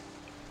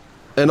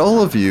 and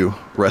all of you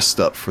rest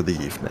up for the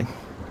evening.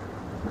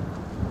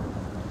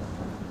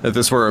 If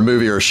this were a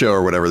movie or a show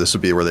or whatever, this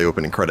would be where the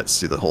opening credits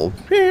see the whole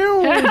thing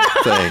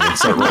and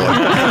start rolling.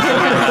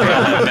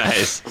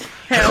 Nice.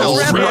 Hell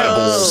Hell's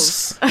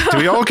Rebels. Do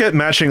we all get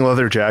matching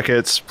leather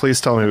jackets?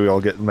 Please tell me we all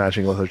get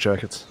matching leather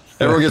jackets.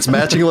 Everyone gets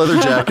matching leather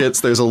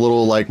jackets. There's a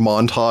little like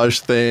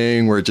montage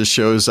thing where it just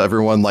shows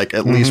everyone like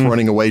at least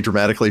running away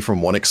dramatically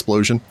from one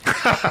explosion.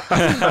 Raven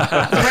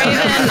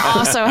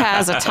also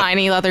has a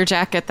tiny leather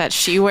jacket that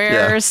she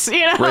wears. You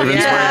know? Raven's wearing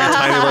a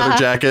tiny leather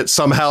jacket,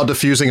 somehow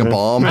defusing a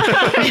bomb.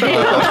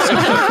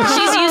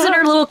 She's using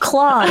her little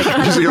claw to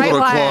cut Using the a right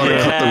little claw to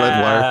wire. cut the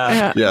red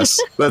wire. Yes,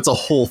 that's a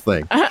whole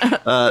thing.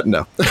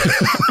 No.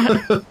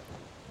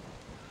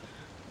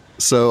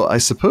 So I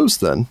suppose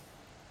then,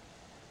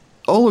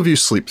 all of you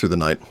sleep through the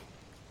night.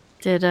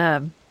 Did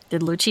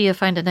Lucia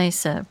find a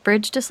nice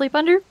bridge to sleep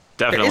under?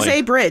 Definitely. There is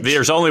a bridge.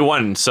 There's only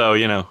one, so,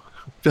 you know.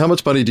 How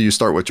much money do you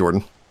start with,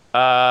 Jordan?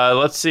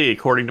 Let's see.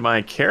 According to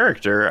my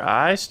character,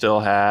 I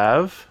still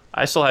have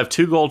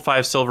 2 gold,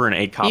 5 silver, and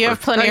 8 copper. You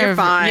have plenty you're of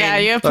fine. Yeah,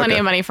 you have plenty Okay.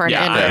 of money for an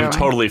yeah, inn I'm room.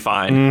 totally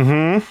fine.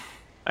 Mm-hmm.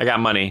 I got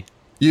money.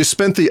 You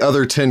spent the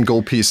other 10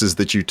 gold pieces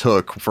that you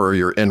took for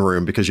your inn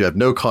room because you have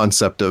no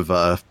concept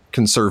of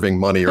conserving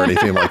money or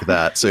anything like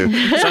that. So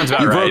Sounds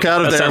about you right. broke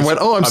out of That there and sounds went,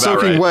 oh, I'm about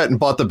soaking right. wet, and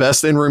bought the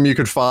best inn room you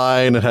could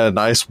find and had a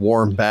nice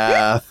warm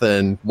bath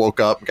and woke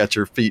up and got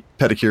your feet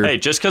pedicured. Hey,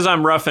 just because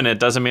I'm roughing it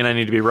doesn't mean I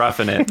need to be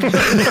roughing it.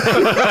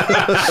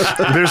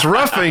 There's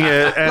roughing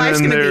it, and Life's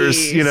then gonna be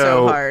there's, you so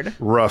know, hard.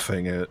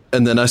 roughing it.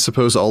 And then I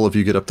suppose all of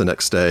you get up the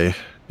next day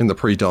in the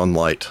pre-dawn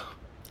light.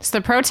 Is the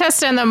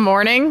protest in the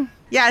morning?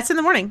 Yeah, it's in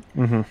the morning.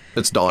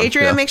 It's dawn.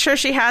 Adria yeah. makes sure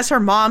she has her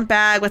mom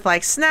bag with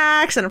like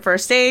snacks and a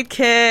first aid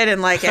kit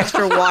and like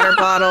extra water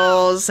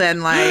bottles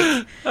and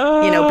like,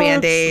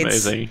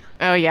 Band-Aids. Amazing.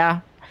 Oh yeah.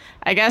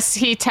 I guess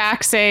he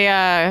tacks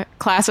a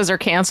classes are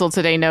canceled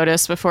today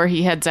notice before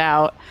he heads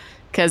out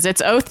because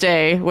it's Oath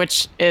Day,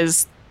 which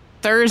is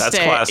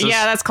Thursday. classes.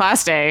 Yeah, that's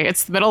class day.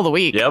 It's the middle of the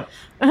week. Yep.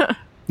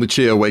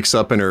 Lucia wakes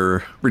up in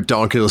her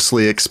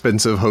ridiculously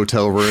expensive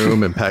hotel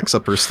room and packs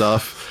up her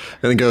stuff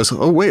and then goes,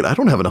 oh, wait, I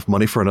don't have enough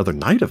money for another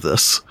night of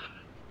this.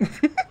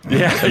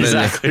 Yeah,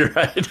 exactly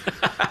right.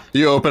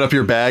 You open up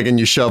your bag and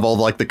you shove all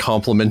like the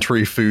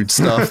complimentary food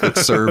stuff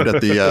that's served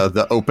at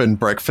the open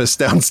breakfast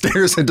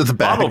downstairs into the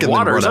bag Bottle of and then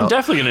waters. run I'm out.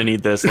 definitely going to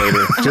need this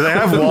later. Do they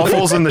have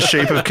waffles in the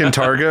shape of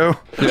Kintargo?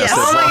 Yes,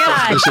 Oh my that's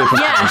god! the shape of-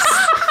 Yes.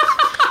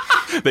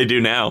 They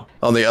do now.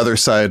 On the other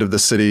side of the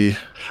city,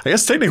 I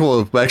guess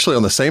technically actually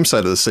on the same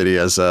side of the city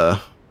as the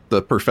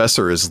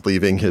professor is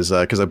leaving his,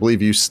 because I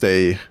believe you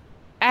stay.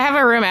 I have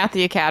a room at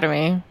the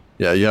academy.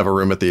 Yeah, you have a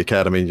room at the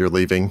academy. You're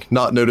leaving,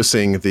 not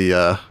noticing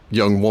the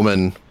young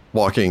woman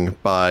walking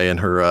by in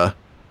her,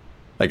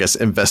 I guess,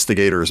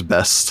 investigator's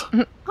best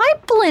I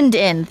blend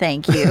in,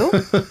 thank you.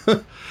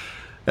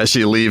 as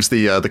she leaves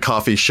the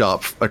coffee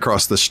shop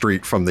across the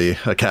street from the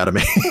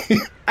academy.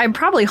 I'm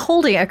probably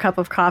holding a cup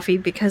of coffee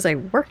because I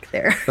work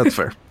there. That's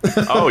fair.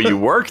 Oh, you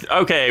worked?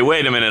 Okay,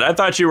 wait a minute. I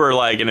thought you were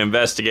like an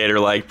investigator,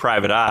 like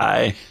Private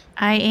Eye.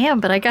 I am,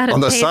 but I gotta On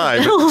the pay side.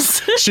 the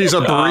bills. She's a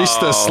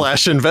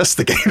barista /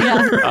 investigator. See,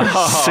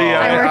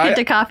 I work at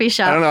the coffee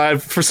shop. I don't know.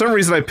 For some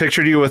reason, I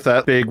pictured you with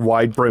that big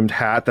wide-brimmed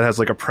hat that has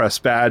like a press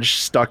badge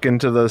stuck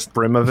into the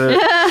brim of it.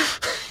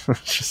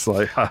 Just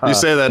like, haha. You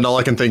say that, and all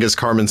I can think is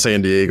Carmen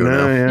Sandiego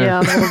now. Yeah,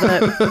 a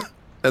little bit.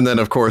 And then,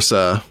 of course,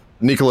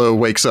 Nicolo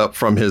wakes up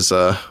from his.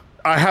 I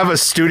have a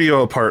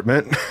studio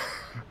apartment.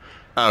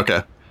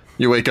 Okay,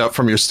 you wake up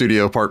from your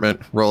studio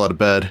apartment, roll out of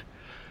bed,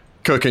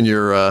 cook in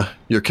your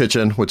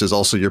kitchen, which is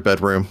also your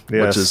bedroom,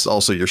 Yes. which is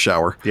also your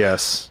shower.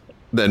 Yes.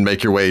 Then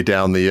make your way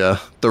down the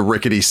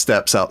rickety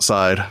steps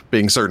outside,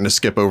 being certain to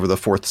skip over the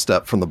 4th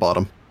step from the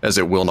bottom, as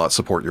it will not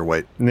support your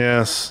weight.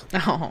 Yes.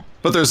 Oh.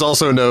 But there's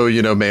also no,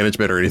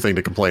 management or anything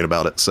to complain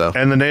about it. So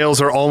And the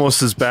nails are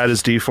almost as bad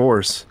as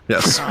D4's.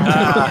 yes,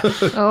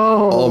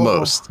 Oh.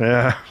 almost.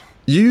 Yeah.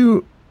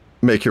 You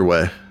make your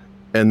way,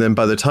 and then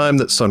by the time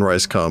that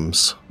sunrise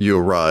comes, you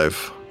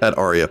arrive at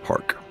Aria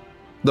Park.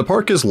 The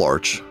park is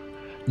large.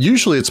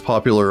 Usually it's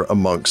popular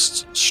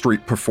amongst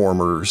street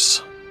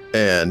performers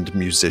and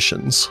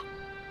musicians.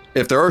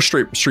 If there are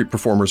street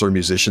performers or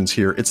musicians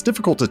here, it's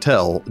difficult to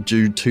tell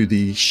due to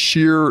the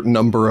sheer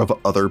number of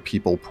other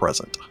people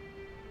present.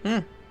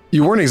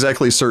 You weren't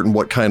exactly certain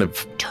what kind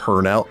of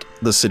turnout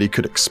the city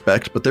could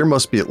expect, but there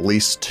must be at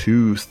least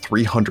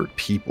 200-300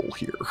 people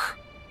here.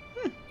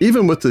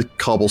 Even with the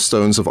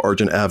cobblestones of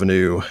Argent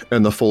Avenue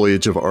and the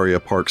foliage of Aria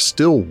Park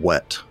still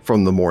wet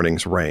from the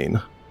morning's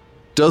rain,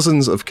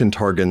 dozens of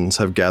Kintargans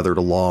have gathered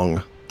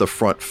along the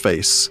front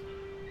face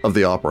of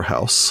the Opera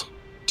House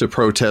to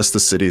protest the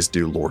city's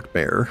new Lord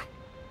Mayor,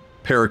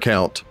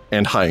 Paracount,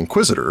 and High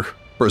Inquisitor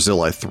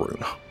Barzillai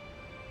Thrune.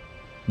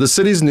 The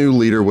city's new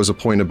leader was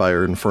appointed by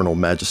her infernal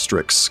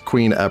magistrix,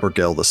 Queen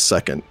Abergale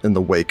II, in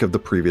the wake of the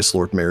previous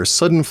Lord Mayor's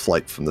sudden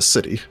flight from the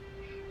city,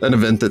 an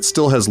event that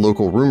still has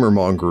local rumor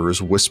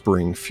mongers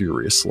whispering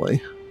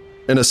furiously.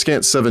 In a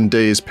scant 7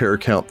 days,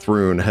 Paracount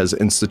Thrune has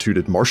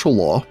instituted martial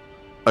law,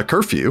 a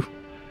curfew,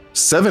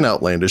 7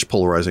 outlandish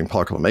polarizing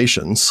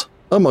proclamations,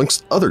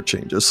 amongst other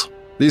changes.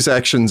 These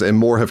actions and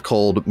more have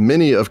called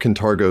many of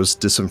Kintargo's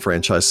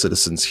disenfranchised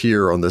citizens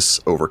here on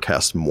this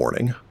overcast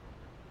morning.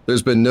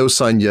 There's been no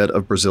sign yet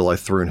of Barzillai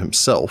Thrune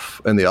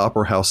himself, and the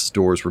Opera House's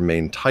doors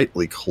remain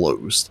tightly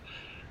closed,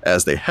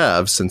 as they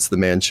have since the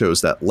man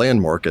chose that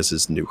landmark as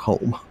his new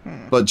home.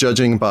 But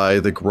judging by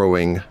the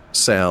growing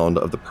sound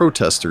of the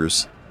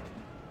protesters,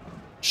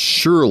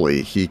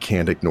 surely he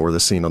can't ignore the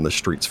scene on the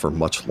streets for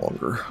much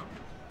longer.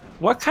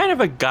 What kind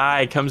of a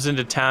guy comes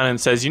into town and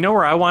says, you know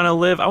where I want to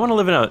live? I want to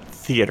live in a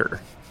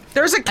theater.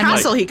 There's a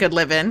castle he could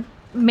live in.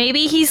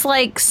 Maybe he's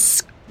like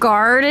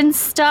scarred and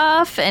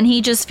stuff, and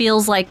he just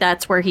feels like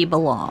that's where he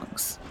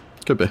belongs.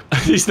 Could be.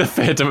 He's the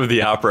Phantom of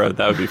the Opera.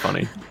 That would be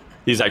funny.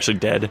 He's actually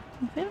dead.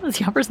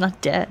 The opera's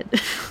not dead.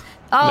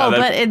 No,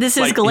 but this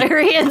is like,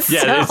 Galarian.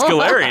 Yeah, it's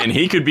Galarian.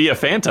 He could be a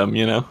phantom,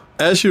 you know?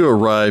 As you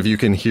arrive, you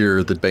can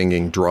hear the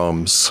banging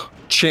drums,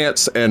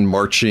 chants and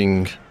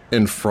marching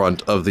in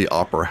front of the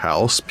Opera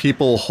House,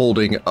 people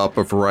holding up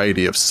a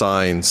variety of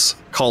signs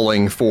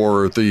calling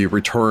for the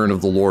return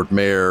of the Lord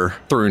Mayor,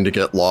 Thrune to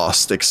get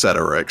lost,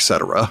 etc.,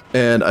 etc.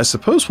 And I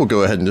suppose we'll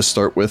go ahead and just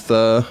start with,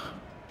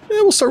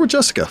 we'll start with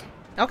Jessica.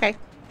 Okay.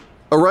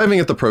 Arriving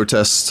at the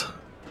protest,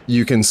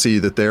 you can see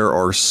that there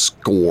are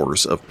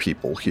scores of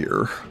people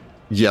here,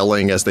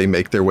 yelling as they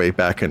make their way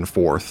back and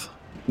forth.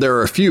 There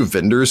are a few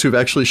vendors who've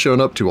actually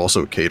shown up to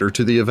also cater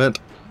to the event.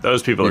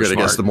 Those people You're are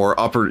gonna smart.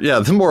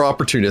 guess the more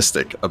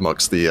opportunistic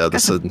amongst the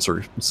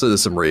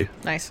citizenry.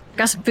 Nice.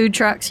 Got some food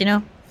trucks, you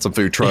know? Some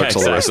food trucks,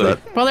 all the rest of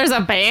that. Well, there's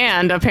a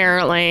band,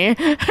 apparently.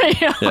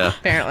 Yeah.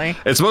 Apparently.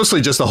 It's mostly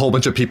just a whole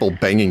bunch of people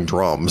banging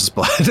drums,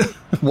 but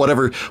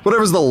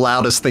whatever's the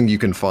loudest thing you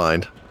can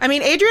find. I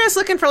mean, Adria's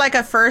looking for like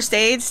a first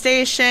aid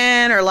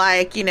station or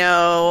like, you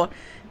know,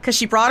 because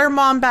she brought her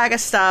mom bag of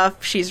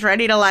stuff. She's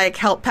ready to like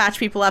help patch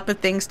people up if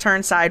things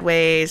turn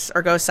sideways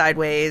or go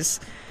sideways.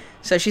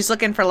 So she's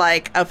looking for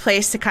like a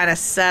place to kind of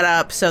set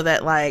up so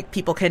that like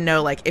people can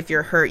know like if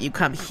you're hurt, you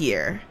come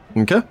here.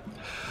 Okay.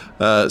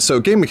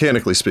 So game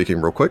mechanically speaking,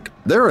 real quick,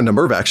 there are a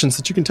number of actions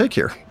that you can take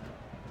here.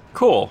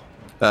 Cool.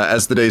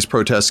 As the day's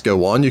protests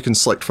go on, you can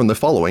select from the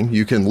following.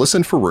 You can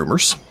listen for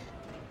rumors,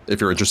 if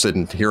you're interested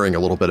in hearing a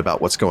little bit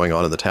about what's going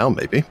on in the town,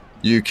 maybe.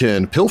 You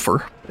can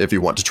pilfer, if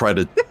you want to try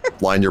to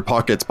line your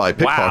pockets by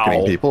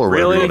pickpocketing Wow. people or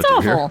whatever Really? you want to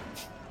do here. Awful.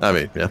 I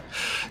mean, yeah.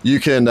 You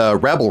can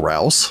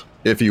rabble-rouse,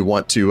 if you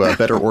want to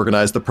better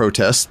organize the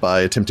protest by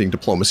attempting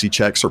diplomacy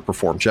checks or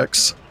perform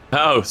checks.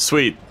 Oh,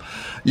 sweet.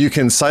 You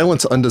can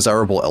silence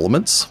undesirable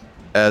elements,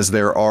 as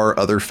there are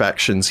other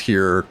factions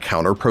here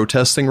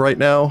counter-protesting right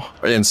now,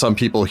 and some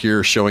people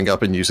here showing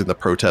up and using the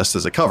protest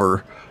as a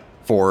cover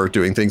for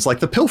doing things like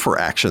the pilfer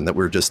action that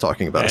we were just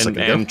talking about a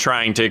second ago. And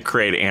trying to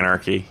create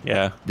anarchy,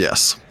 yeah.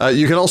 Yes.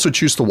 You can also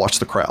choose to watch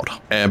the crowd,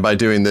 and by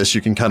doing this,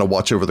 you can kind of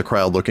watch over the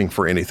crowd looking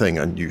for anything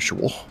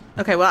unusual.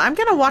 Okay, well, I'm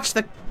going to watch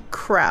the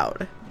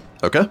crowd.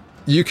 Okay.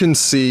 You can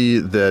see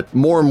that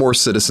more and more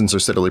citizens are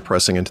steadily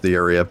pressing into the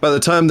area. By the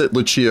time that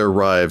Lucia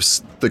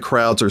arrives, the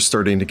crowds are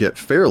starting to get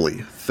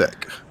fairly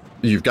thick.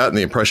 You've gotten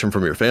the impression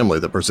from your family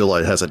that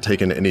Barzillai hasn't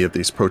taken any of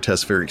these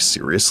protests very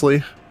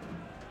seriously.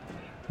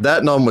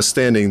 That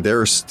notwithstanding,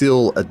 there are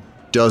still a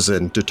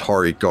dozen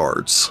Datari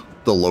guards,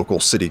 the local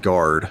city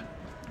guard,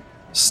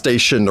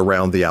 stationed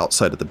around the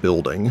outside of the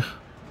building.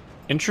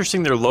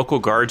 Interesting they're local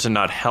guards and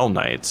not Hell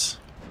Knights.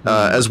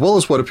 As well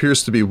as what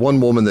appears to be one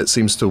woman that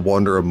seems to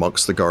wander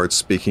amongst the guards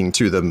speaking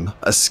to them,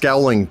 a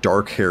scowling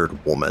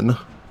dark-haired woman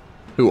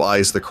who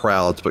eyes the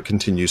crowds but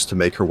continues to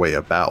make her way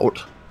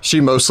about.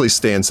 She mostly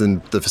stands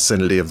in the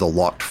vicinity of the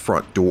locked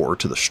front door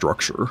to the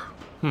structure.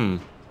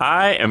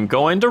 I am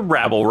going to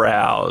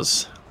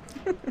rabble-rouse.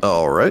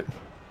 All right.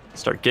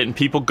 Start getting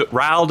people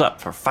riled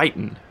up for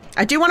fighting.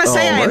 I do want to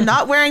say I am Alright.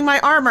 not wearing my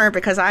armor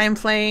because I am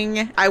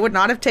playing... I would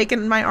not have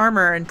taken my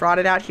armor and brought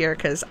it out here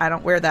because I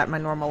don't wear that in my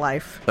normal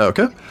life.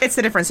 Okay. It's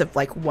the difference of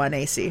like 1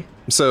 AC.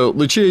 So,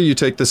 Lucia, you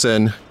take this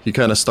in. You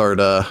kind of start,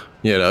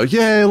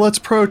 yay, let's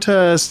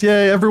protest.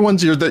 Yay,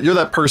 everyone's... You're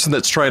that person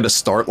that's trying to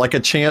start like a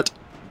chant.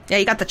 Yeah,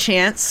 you got the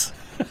chance.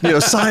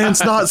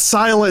 Science, not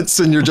silence.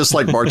 And you're just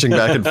like marching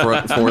back and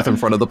forth in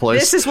front of the place.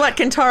 This is what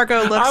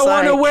Kintargo looks I like.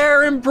 want to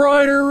wear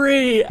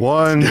embroidery.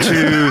 1, 2, 3,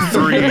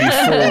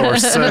 4.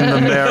 Send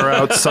the mayor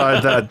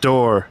outside that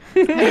door.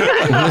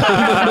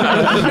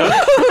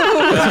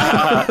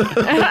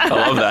 I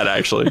love that,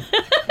 actually.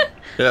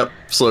 Yep,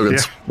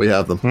 slogans. Yeah. We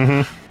have them.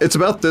 Mm-hmm. It's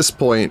about this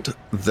point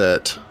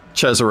that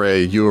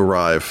Cesare, you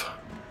arrive,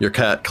 your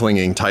cat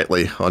clinging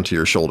tightly onto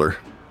your shoulder.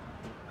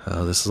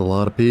 This is a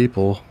lot of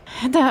people.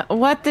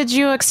 What did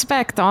you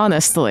expect,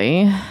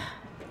 honestly?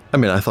 I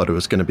mean, I thought it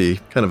was going to be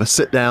kind of a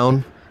sit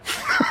down.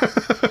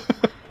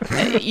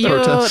 You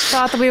Protest.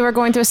 thought that we were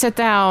going to sit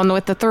down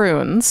with the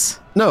Thrunes.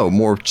 No,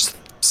 more just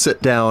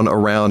sit down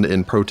around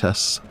in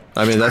protests.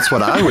 I mean, that's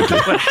what I would do.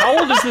 But how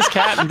old is this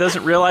cat and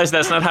doesn't realize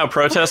that's not how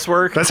protests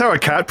work? That's how a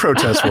cat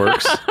protest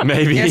works.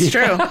 Maybe. It's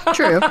true.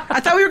 True. I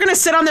thought we were going to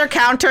sit on their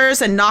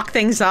counters and knock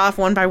things off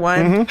one by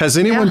one. Has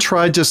anyone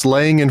tried just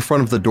laying in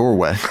front of the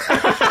doorway?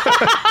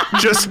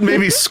 Just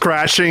maybe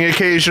scratching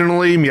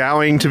occasionally,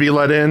 meowing to be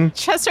let in.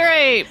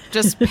 Cesare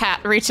just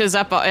reaches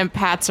up and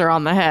pats her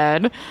on the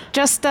head.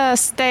 Just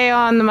stay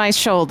on my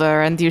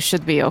shoulder and you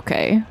should be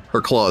okay.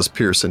 Her claws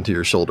pierce into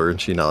your shoulder and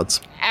she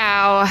nods.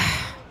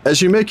 Ow. As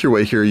you make your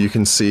way here, you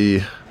can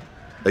see,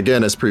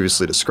 again, as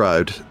previously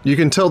described, you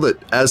can tell that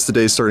as the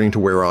day's starting to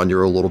wear on,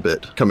 you're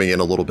coming in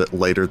a little bit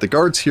later. The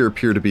guards here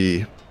appear to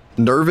be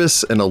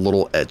nervous and a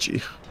little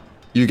edgy.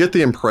 You get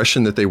the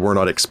impression that they were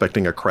not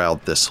expecting a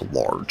crowd this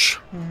large.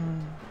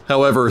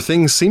 However,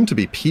 things seem to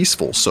be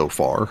peaceful so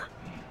far,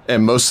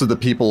 and most of the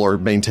people are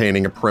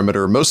maintaining a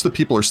perimeter. Most of the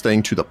people are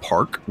staying to the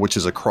park, which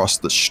is across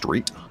the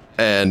street.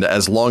 And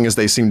as long as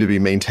they seem to be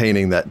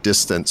maintaining that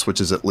distance, which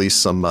is at least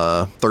some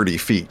 30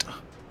 feet,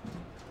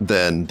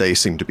 then they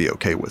seem to be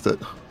okay with it.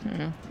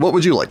 What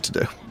would you like to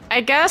do? I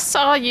guess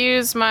I'll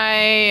use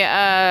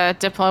my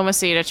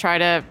diplomacy to try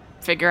to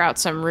figure out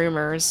some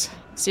rumors.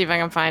 See if I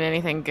can find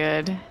anything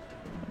good.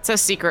 It's a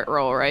secret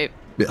roll, right?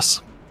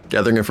 Yes.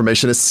 Gathering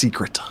information is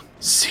secret.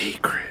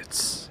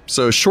 Secrets.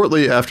 So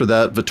shortly after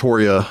that,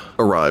 Vittoria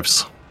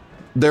arrives.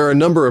 There are a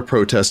number of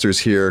protesters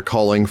here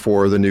calling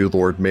for the new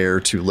Lord Mayor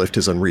to lift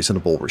his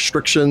unreasonable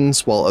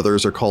restrictions, while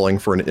others are calling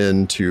for an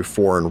end to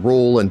foreign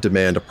rule and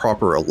demand a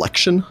proper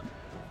election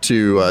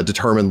to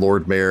determine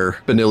Lord Mayor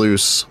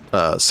Benilius'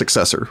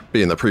 successor,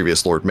 being the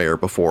previous Lord Mayor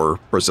before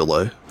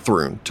Brazile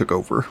Thrune took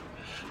over.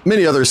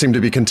 Many others seem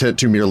to be content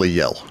to merely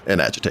yell and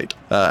agitate.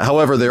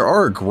 However, there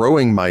are a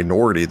growing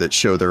minority that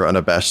show their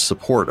unabashed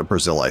support of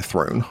Brazile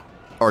Thrune,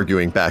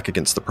 arguing back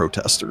against the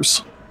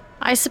protesters.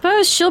 I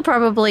suppose she'll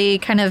probably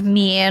kind of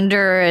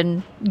meander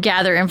and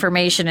gather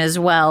information as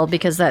well,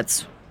 because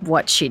that's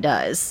what she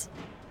does.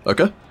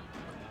 Okay.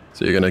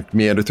 So you're going to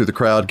meander through the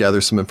crowd, gather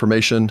some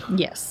information.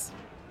 Yes.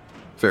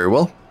 Very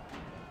well.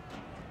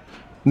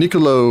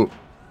 Niccolo,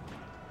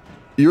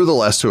 you're the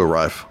last to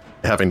arrive,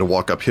 having to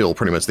walk uphill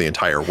pretty much the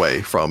entire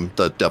way from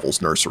the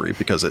Devil's Nursery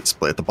because it's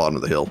at the bottom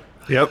of the hill.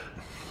 Yep.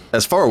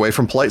 As far away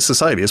from polite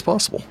society as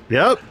possible.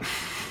 Yep.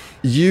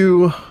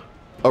 You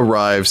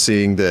arrive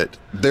seeing that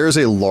there's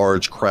a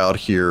large crowd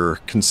here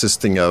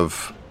consisting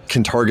of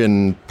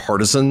Kintargan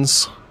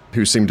partisans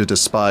who seem to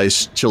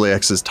despise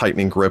Chiliax's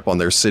tightening grip on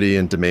their city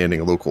and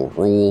demanding local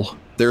rule.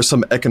 There are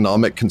some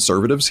economic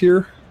conservatives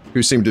here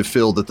who seem to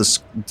feel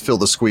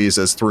the squeeze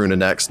as Thrune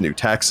enacts new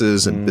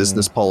taxes and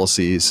business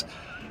policies.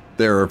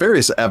 There are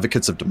various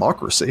advocates of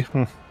democracy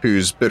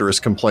whose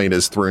bitterest complaint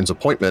is Thrune's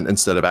appointment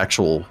instead of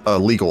actual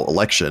legal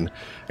election,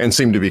 and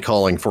seem to be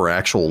calling for an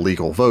actual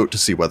legal vote to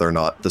see whether or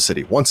not the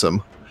city wants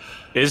him.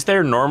 Is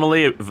there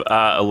normally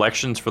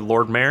elections for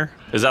Lord Mayor?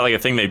 Is that like a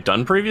thing they've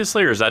done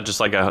previously, or is that just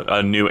like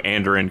a new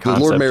Andoran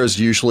concept? The Lord Mayor is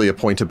usually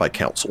appointed by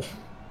council.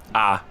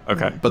 Ah,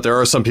 okay. But there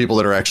are some people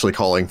that are actually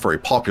calling for a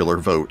popular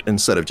vote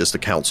instead of just a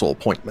council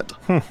appointment.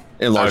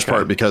 In large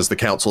part because the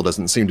council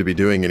doesn't seem to be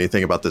doing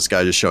anything about this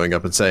guy just showing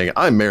up and saying,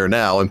 I'm mayor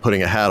now, and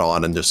putting a hat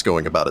on and just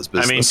going about his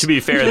business. I mean, to be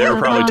fair, they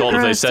were probably told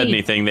if they said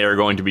anything, they were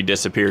going to be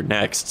disappeared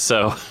next,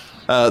 so...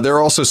 there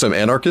are also some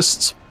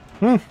anarchists.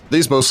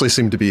 These mostly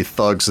seem to be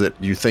thugs that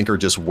you think are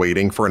just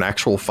waiting for an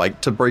actual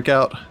fight to break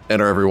out, and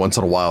are every once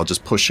in a while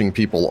just pushing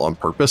people on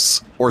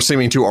purpose, or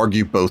seeming to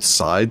argue both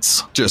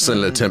sides, just in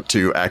an attempt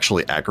to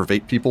actually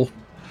aggravate people.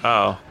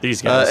 Oh,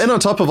 these guys. And on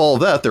top of all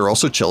of that, there are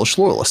also Chelish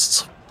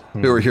loyalists,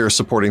 who are here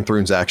supporting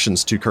Thrune's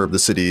actions to curb the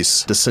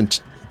city's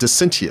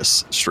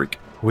dissentious streak.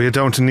 We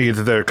don't need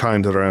their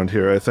kind around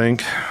here, I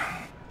think.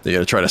 You're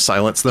going to try to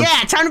silence them?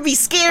 Yeah, time to be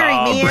scary,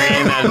 Oh, bring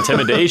man. that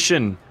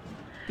intimidation.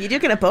 You do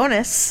get a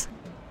bonus.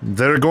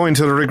 They're going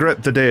to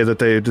regret the day that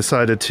they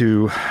decided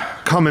to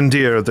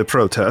commandeer the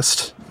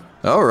protest.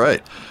 All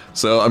right.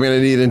 So I'm going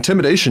to need an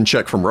intimidation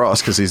check from Ross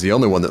because he's the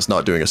only one that's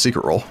not doing a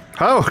secret roll.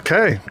 Oh,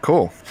 okay,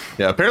 cool.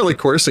 Yeah, apparently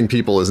coercing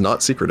people is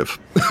not secretive.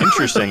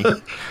 Interesting.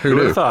 Who would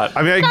knew? have thought?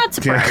 I mean, Not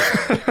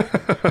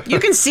surprised. You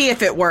can see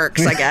if it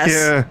works, I guess.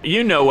 Yeah.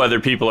 You know whether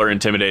people are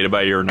intimidated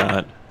by you or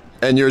not.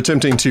 And you're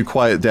attempting to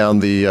quiet down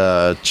the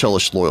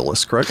Chelish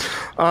loyalists, correct?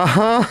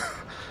 Uh-huh.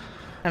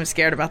 I'm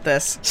scared about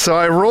this. So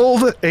I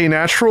rolled a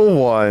natural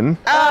 1.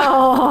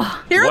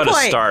 Hero What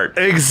point. a start.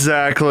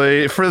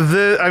 Exactly. For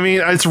the, I mean,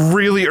 it's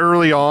really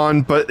early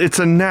on, but it's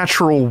a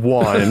natural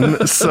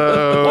 1.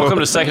 So Welcome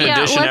to second Yeah,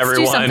 edition, let's do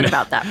something everyone.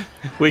 about that.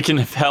 We can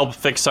help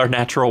fix our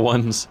natural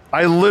ones.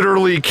 I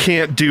literally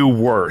can't do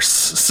worse.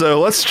 So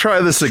let's try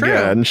this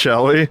again,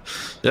 shall we?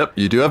 Yep,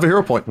 you do have a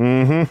hero point.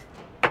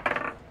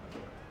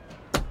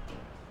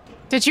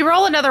 Did you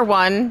roll another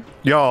 1?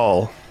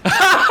 Y'all.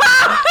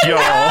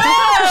 Y'all.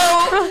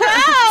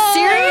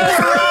 Serious?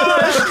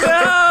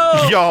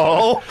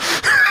 Y'all.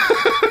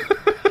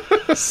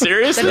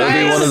 Seriously? It'll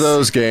be one of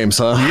those games,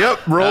 huh?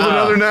 Yep, rolled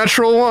another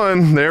natural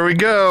 1. There we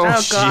go.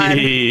 Oh, God.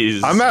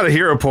 Jeez. I'm out of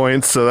hero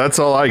points, so that's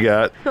all I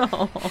got.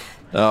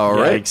 All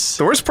right. Yikes.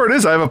 The worst part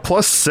is I have a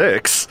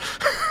 +6.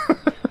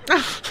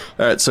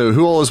 All right, so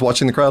who all is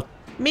watching the crowd?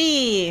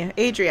 Me,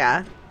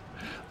 Adria.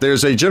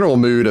 There's a general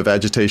mood of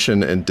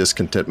agitation and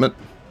discontentment,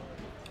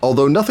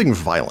 although nothing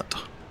violent.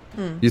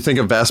 You think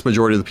a vast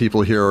majority of the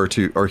people here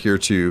are here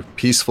to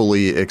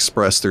peacefully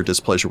express their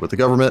displeasure with the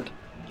government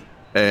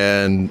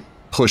and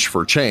push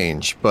for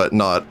change, but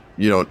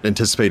you don't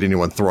anticipate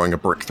anyone throwing a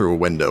brick through a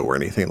window or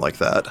anything like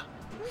that.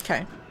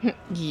 Okay.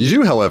 You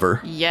do, however,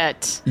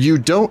 Yet. you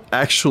don't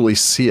actually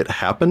see it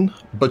happen,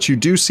 but you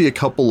do see a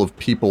couple of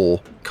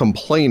people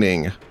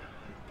complaining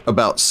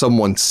about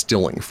someone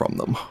stealing from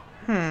them.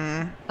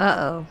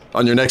 Uh-oh.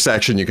 On your next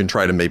action, you can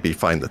try to maybe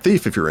find the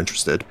thief if you're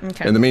interested.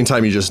 Okay. In the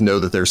meantime, you just know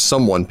that there's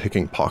someone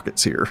picking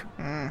pockets here.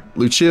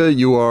 Lucia,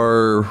 you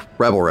are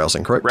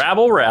rabble-rousing, correct?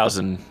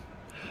 Rabble-rousing.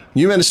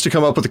 You managed to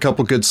come up with a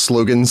couple good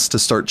slogans to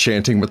start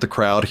chanting with the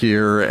crowd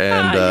here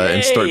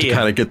and start to yay.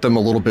 kind of get them a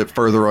little bit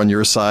further on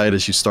your side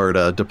as you start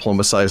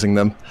diplomatizing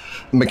them.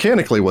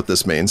 Mechanically, what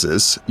this means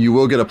is you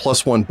will get a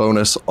 +1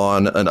 bonus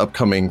on an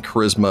upcoming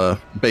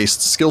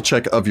charisma-based skill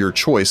check of your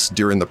choice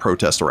during the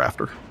protest or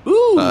after.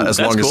 Ooh, As that's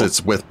long as cool.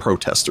 it's with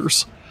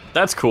protesters.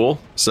 That's cool.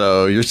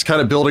 So you're just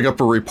kind of building up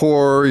a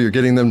rapport, you're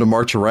getting them to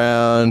march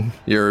around,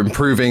 you're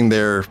improving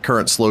their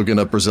current slogan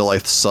of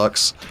Brazilife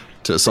sucks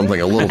to something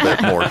a little bit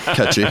more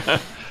catchy. I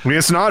mean,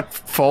 it's not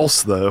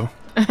false, though.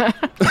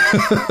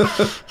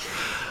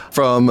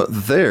 From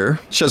there,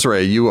 Cesare,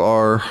 you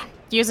are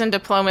Using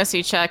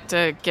diplomacy check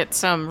to get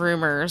some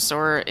rumors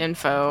or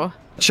info.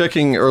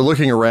 checking or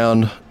looking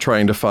around,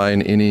 trying to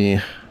find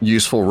any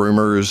useful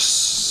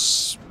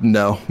rumors.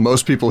 No,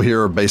 most people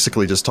here are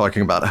basically just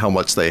talking about how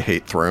much they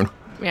hate Throne.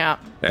 Yeah.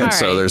 And All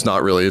so right. there's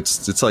not really,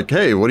 it's like,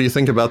 hey, what do you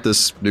think about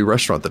this new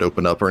restaurant that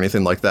opened up or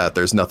anything like that?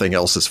 There's nothing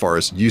else as far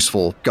as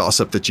useful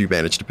gossip that you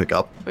managed to pick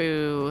up.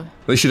 Boo.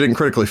 At least you didn't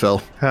critically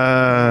fail.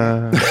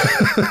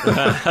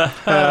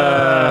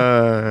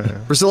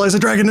 Brazil is a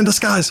dragon in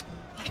disguise.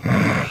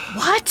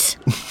 What?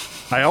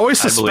 I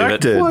always I believe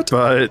it. suspected, What?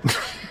 but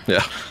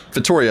Yeah.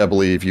 Vittoria, I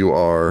believe you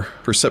are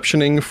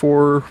perceptioning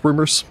for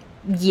rumors.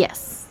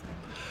 Yes.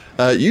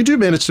 You do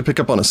manage to pick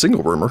up on a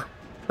single rumor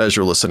as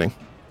you're listening.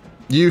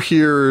 You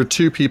hear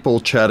two people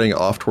chatting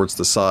off towards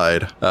the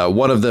side,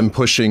 one of them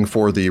pushing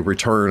for the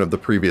return of the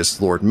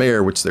previous Lord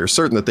Mayor, which they're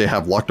certain that they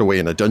have locked away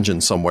in a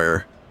dungeon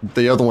somewhere.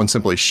 The other one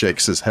simply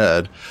shakes his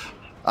head.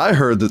 I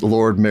heard that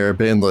Lord Mayor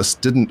Banless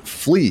didn't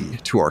flee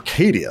to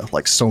Arcadia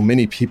like so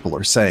many people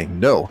are saying.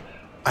 No,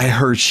 I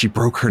heard she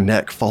broke her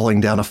neck falling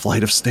down a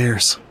flight of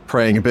stairs,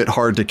 praying a bit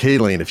hard to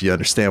Kayleen, if you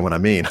understand what I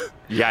mean.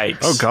 Yikes.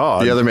 oh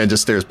god. The other man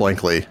just stares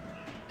blankly,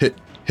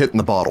 hitting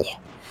the bottle.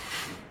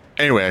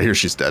 Anyway, I hear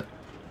she's dead.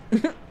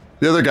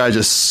 The other guy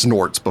just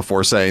snorts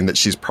before saying that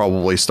she's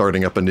probably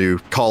starting up a new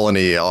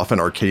colony off in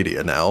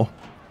Arcadia now.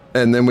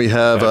 And then we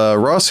have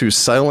Ross, who's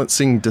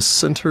silencing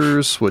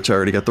dissenters, which I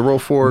already got the roll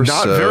for.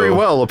 Not so- very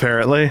well,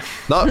 apparently.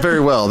 Not very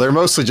well. They're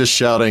mostly just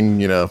shouting,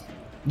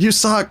 you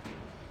suck,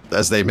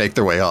 as they make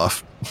their way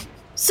off.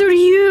 So do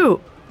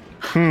you.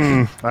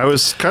 I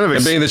was kind of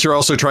And being that you're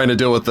also trying to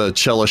deal with the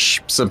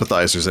Chelish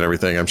sympathizers and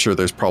everything, I'm sure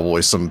there's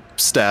probably some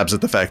stabs at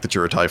the fact that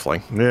you're a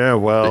tiefling. yeah,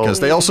 well, Because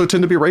they also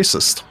tend to be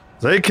racist.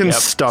 they can Yep,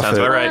 stuff sounds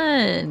it. about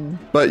right. Fun.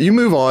 But you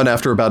move on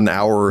after about an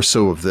hour or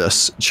so of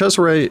this.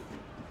 Cesare,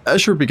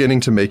 as you're beginning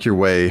to make your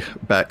way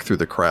back through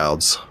the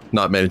crowds,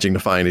 not managing to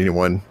find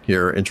anyone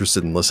here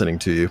interested in listening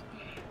to you,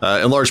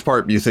 in large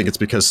part, you think it's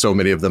because so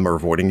many of them are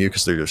avoiding you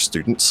because they're your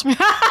students. And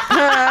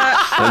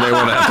they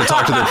want to have to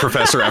talk to their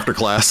professor after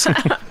class.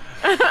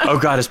 Oh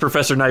god, it's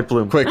Professor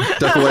Nightbloom. Quick,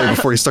 duck away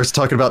before he starts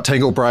talking about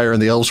Tanglebriar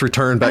and the elves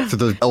return back to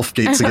the elf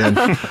gates again.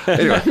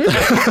 Anyway,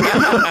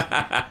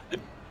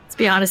 Let's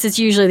be honest, it's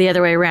usually the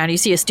other way around. You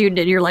see a student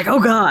and you're like, oh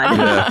god.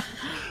 yeah.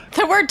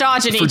 We're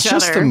dodging For each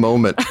just other. a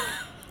moment.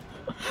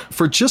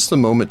 For just a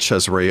moment,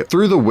 Cesare,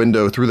 through the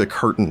window, through the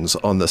curtains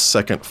on the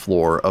second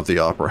floor of the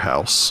Opera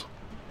House,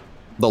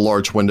 the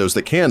large windows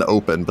that can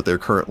open, but they're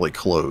currently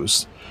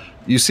closed,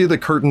 you see the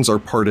curtains are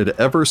parted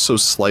ever so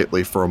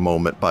slightly for a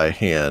moment by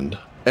hand,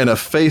 and a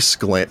face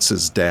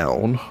glances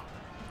down.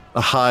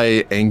 A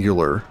high,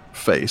 angular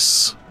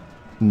face,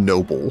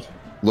 noble,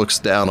 looks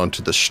down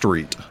onto the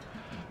street.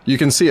 You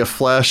can see a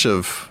flash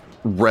of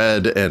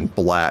red and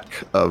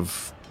black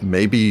of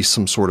maybe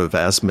some sort of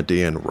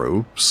Asmodean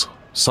robes.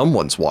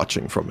 Someone's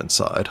watching from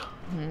inside.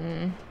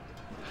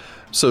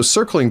 So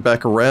circling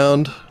back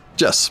around,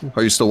 Jess,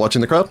 are you still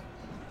watching the crowd?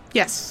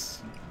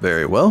 Yes.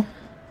 Very well.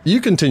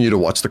 You continue to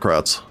watch the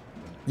crowds.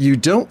 You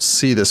don't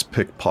see this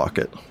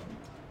pickpocket.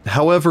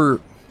 However,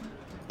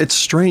 it's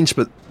strange,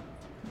 but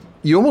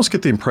you almost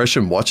get the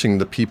impression watching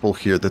the people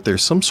here that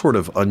there's some sort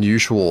of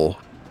unusual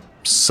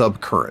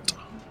subcurrent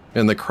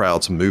in the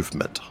crowd's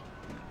movement,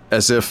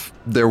 as if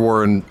there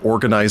were an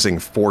organizing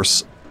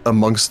force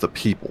amongst the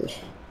people.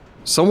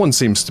 Someone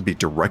seems to be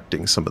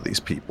directing some of these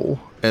people,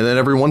 and then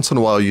every once in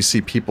a while you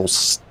see people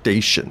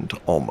stationed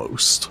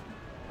almost,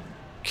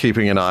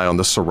 keeping an eye on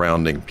the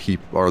surrounding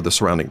people or the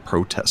surrounding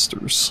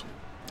protesters.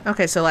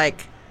 Okay, so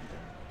like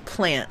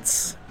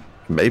plants.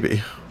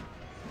 Maybe.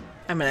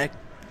 I'm going to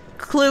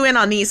clue in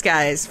on these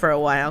guys for a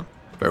while.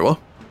 Very well.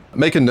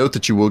 Make a note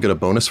that you will get a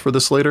bonus for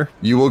this later.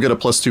 You will get a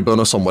 +2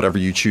 bonus on whatever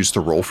you choose to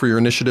roll for your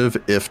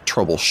initiative if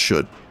trouble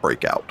should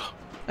break out.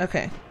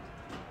 Okay.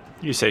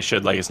 You say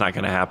should like it's not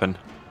going to happen.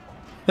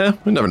 Yeah,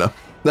 we never know.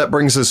 That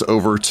brings us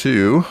over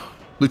to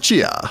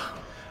Lucia.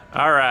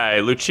 All right,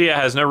 Lucia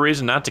has no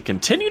reason not to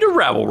continue to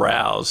rabble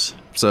rouse.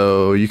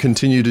 So you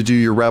continue to do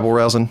your rabble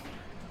rousing.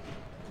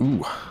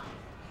 Ooh. I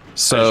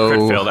just So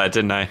crit failed that,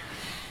 didn't I?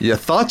 you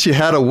thought you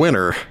had a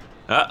winner,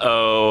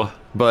 Uh-oh.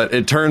 but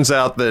it turns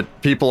out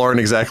that people aren't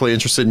exactly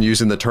interested in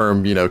using the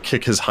term,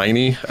 kick his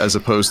hiney, as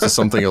opposed to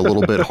something a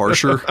little bit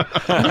harsher.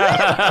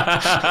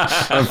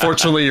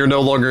 Unfortunately, you're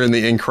no longer in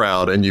the in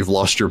crowd, and you've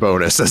lost your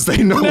bonus, as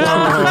they no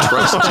longer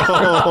trust you.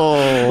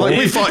 Like,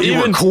 we thought you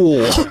were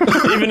cool.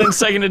 Even in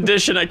second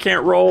edition, I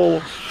can't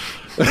roll.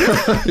 Even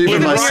my when you're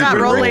not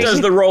secret rolling. Rick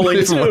does the rolling,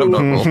 Even when I'm not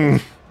too.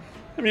 rolling.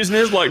 I'm using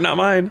his luck, not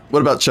mine.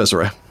 What about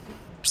Cesare?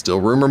 Still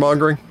rumor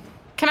mongering?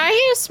 Can I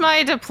use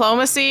my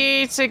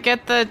diplomacy to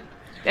get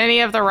any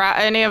of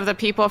the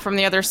people from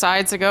the other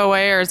side to go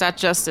away, or is that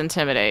just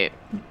intimidate?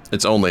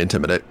 It's only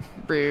intimidate.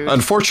 Rude.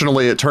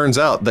 Unfortunately, it turns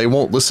out they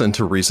won't listen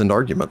to reasoned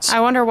arguments. I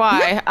wonder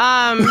why.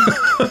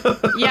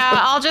 Yeah,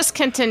 I'll just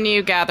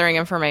continue gathering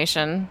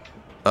information.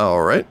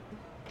 All right.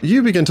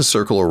 You begin to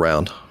circle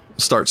around,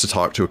 start to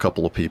talk to a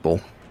couple of people.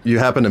 You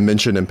happen to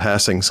mention in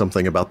passing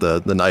something about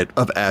the Night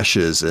of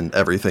Ashes and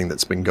everything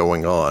that's been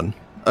going on.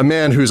 A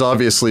man who's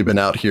obviously been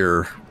out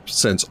here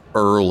since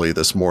early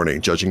this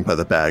morning, judging by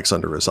the bags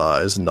under his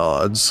eyes,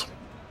 nods.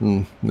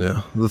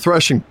 Yeah, the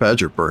Thrashing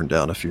Badger burned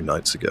down a few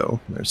nights ago.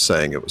 They're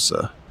saying it was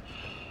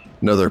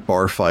another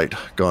bar fight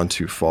gone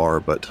too far,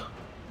 but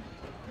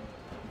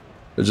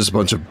they're just a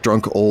bunch of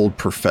drunk old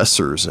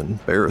professors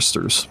and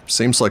barristers.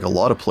 Seems like a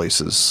lot of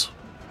places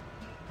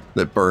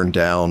that burned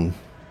down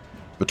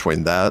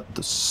between that,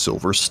 the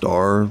Silver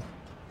Star,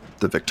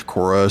 the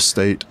Victocora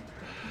estate.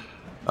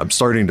 I'm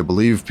starting to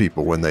believe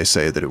people when they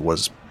say that it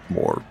was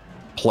more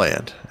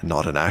planned and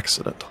not an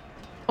accident.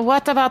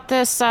 What about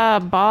this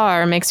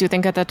bar makes you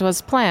think that it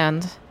was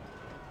planned?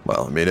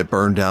 Well, I mean, it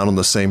burned down on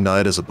the same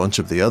night as a bunch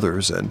of the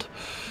others, and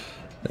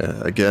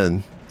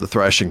again, the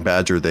Thrashing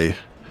Badger, they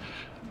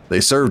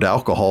served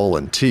alcohol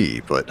and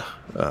tea, but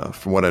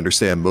from what I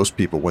understand, most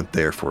people went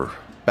there for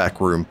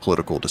backroom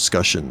political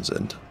discussions,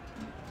 and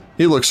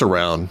he looks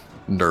around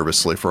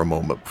nervously for a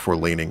moment before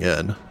leaning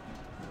in.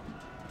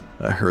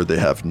 I heard they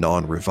have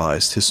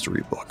non-revised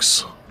history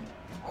books.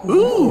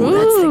 Ooh,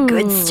 that's the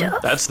good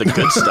stuff. That's the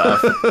good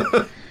stuff.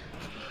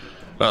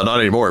 Well, not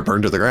anymore. It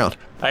burned to the ground.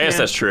 I guess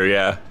that's true,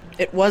 yeah.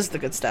 It was the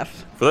good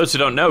stuff. For those who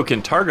don't know,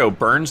 Kintargo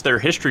burns their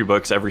history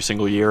books every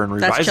single year and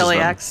That's revises them.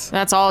 Chiliax.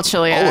 That's all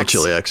Chiliax. All of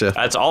Chiliax, yeah.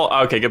 That's all.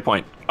 Okay, good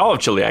point. All of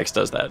Chiliax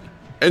does that.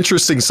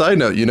 Interesting side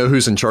note, you know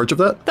who's in charge of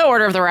that? The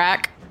Order of the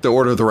Rack. The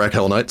Order of the Rack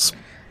Hell Knights.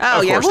 Oh,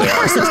 Of yeah. course Well, they of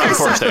course those are. Of guys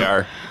course suck. they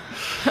are.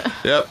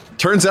 Yep.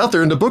 Turns out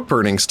they're into book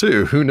burnings,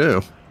 too. Who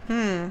knew?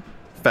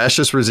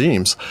 Fascist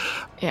regimes.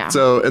 Yeah.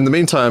 So, in the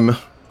meantime,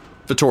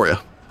 Victoria,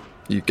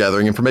 you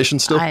gathering information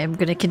still? I am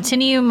going to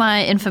continue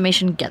my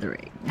information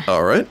gathering.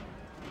 All right.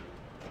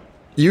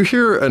 You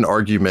hear an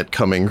argument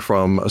coming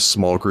from a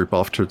small group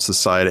off towards the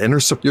side, and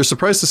you're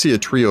surprised to see a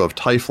trio of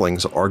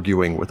tieflings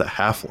arguing with a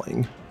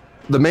halfling.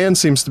 The man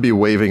seems to be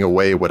waving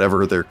away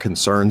whatever their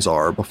concerns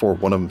are before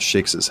one of them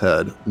shakes his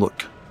head.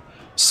 Look,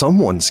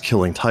 someone's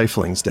killing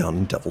tieflings down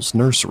in Devil's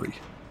Nursery.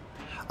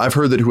 I've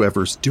heard that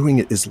whoever's doing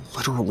it is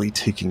literally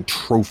taking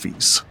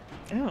trophies,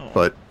 Oh.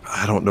 but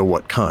I don't know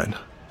what kind.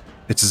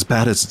 It's as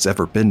bad as it's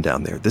ever been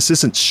down there. This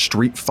isn't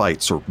street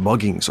fights or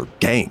muggings or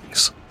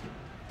gangs.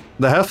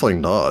 The halfling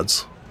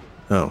nods.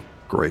 Oh,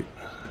 great.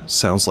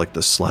 Sounds like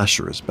the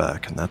slasher is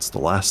back, and that's the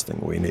last thing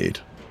we need.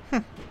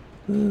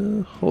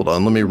 Hold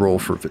on, let me roll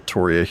for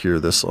Victoria here,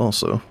 this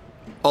also.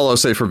 All I'll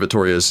say for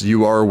Victoria is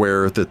you are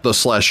aware that the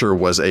slasher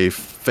was a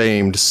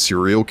famed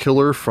serial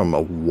killer from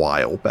a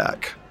while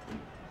back.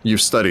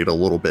 You've studied a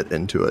little bit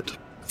into it.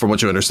 From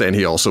what you understand,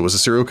 he also was a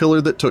serial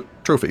killer that took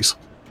trophies.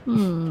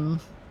 Sounds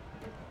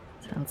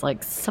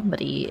like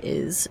somebody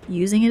is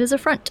using it as a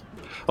front.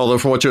 Although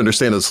from what you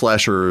understand, the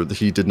slasher,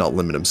 he did not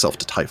limit himself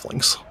to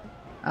tieflings.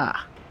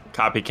 Ah.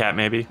 Copycat,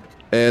 maybe?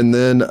 And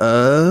then,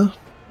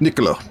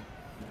 Niccolo.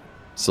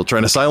 Still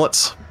trying to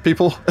silence?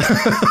 people?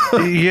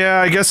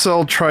 Yeah, I guess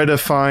I'll try to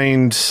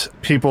find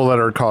people that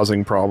are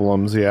causing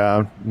problems.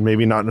 Yeah,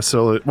 maybe not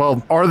necessarily.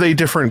 Well, are they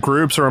different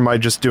groups or am I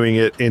just doing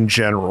it in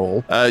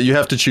general? You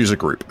have to choose a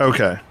group.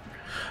 Okay.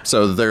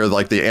 So they're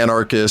like the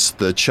anarchists,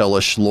 the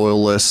Chelish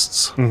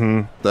loyalists,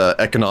 the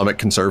economic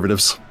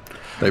conservatives.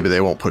 Maybe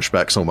they won't push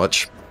back so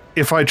much.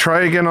 If I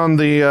try again on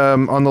the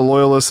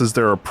loyalists, is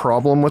there a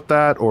problem with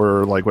that,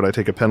 or like would I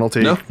take a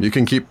penalty? No, you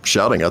can keep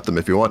shouting at them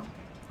if you want.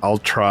 I'll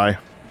try.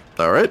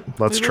 All right.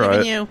 Let's We try believe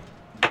it. in you.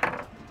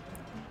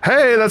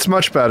 Hey, that's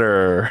much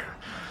better.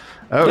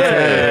 Okay.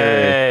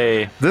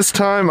 Hey. This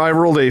time I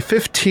rolled a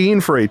 15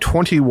 for a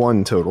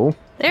 21 total.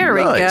 There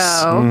we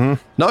Nice. go.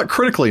 Not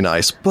critically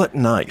nice, but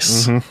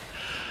nice.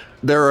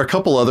 There are a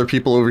couple other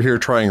people over here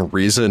trying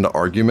reasoned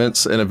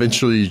arguments, and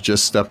eventually you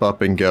just step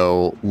up and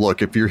go,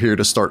 look, if you're here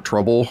to start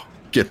trouble,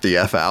 get the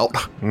F out.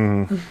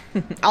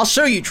 I'll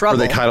show you Or trouble.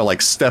 they kind of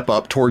like step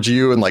up towards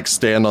you and like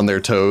stand on their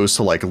toes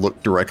to like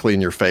look directly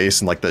in your face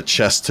and like the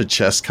chest to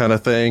chest kind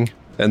of thing.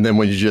 And then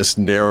when you just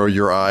narrow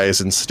your eyes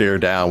and stare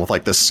down with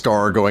like the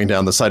scar going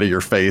down the side of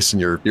your face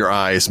and your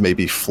eyes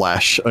maybe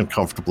flash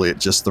uncomfortably at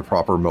just the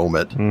proper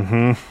moment,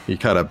 he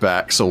kind of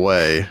backs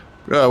away.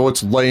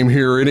 What's lame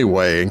here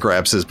anyway? And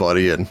grabs his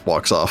buddy and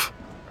walks off.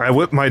 I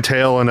whip my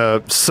tail in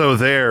a "so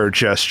there"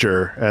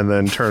 gesture and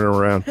then turn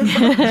around.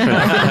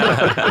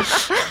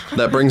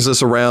 That brings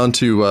us around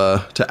to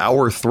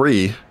hour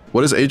 3.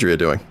 What is Adria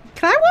doing?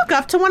 Can I walk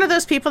up to one of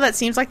those people that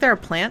seems like they're a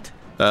plant?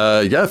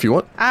 Yeah, if you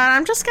want.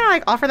 I'm just gonna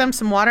like offer them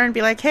some water and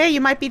be like, hey, you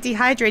might be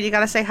dehydrated. You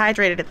gotta stay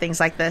hydrated at things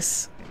like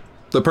this.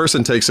 The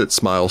person takes it,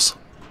 smiles.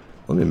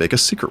 Let me make a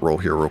secret roll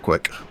here real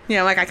quick.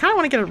 Yeah, like I kind of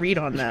want to get a read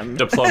on them.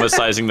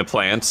 Diplomatizing the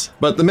plants.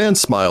 But the man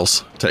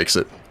smiles, takes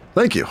it.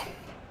 Thank you.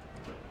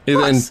 He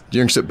then course.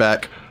 yanks it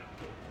back.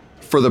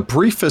 For the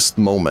briefest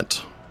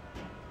moment,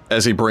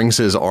 as he brings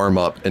his arm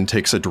up and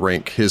takes a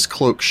drink, his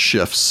cloak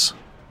shifts,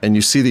 and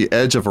you see the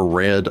edge of a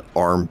red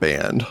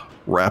armband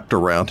wrapped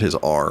around his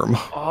arm.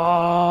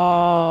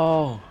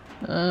 Oh.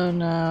 Oh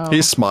no.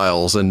 He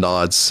smiles and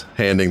nods,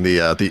 handing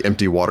the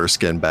empty water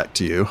skin back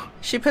to you.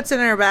 She puts it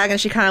in her bag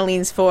and she kind of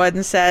leans forward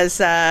and says,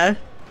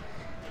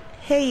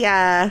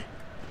 hey,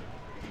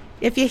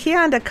 if you're here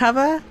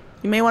undercover,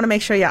 you may want to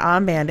make sure your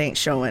armband ain't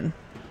showing.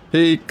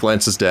 He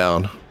glances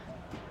down,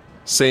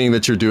 seeing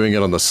that you're doing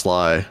it on the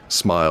sly,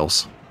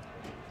 smiles.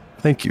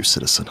 Thank you,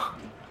 citizen.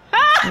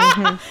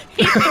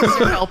 He thinks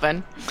you're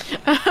helping.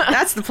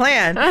 That's the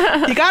plan.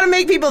 You gotta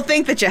make people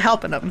think that you're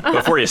helping them.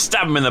 Before you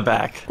stab him in the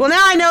back. Well, now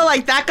I know,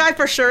 like, that guy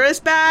for sure is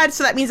bad,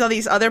 so that means all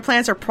these other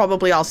plants are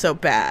probably also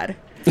bad.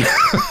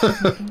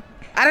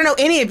 I don't know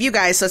any of you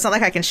guys, so it's not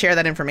like I can share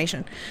that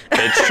information.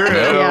 It's true.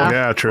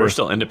 Yeah, true. We're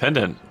still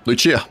independent.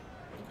 Lucia.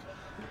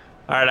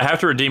 All right, I have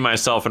to redeem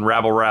myself and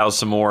rabble rouse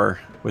some more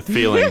with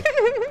feeling.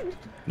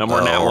 No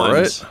more nat All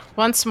ones. right.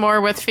 Once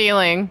more with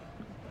feeling.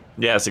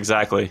 Yes,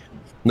 exactly.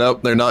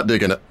 Nope, they're not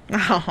digging it.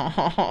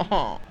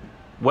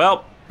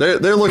 Well,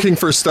 They're looking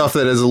for stuff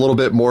that is a little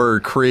bit more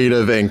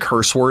creative and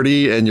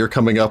curse-wordy, and you're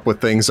coming up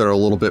with things that are a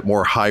little bit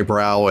more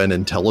highbrow and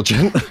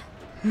intelligent.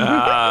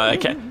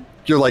 okay.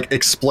 You're like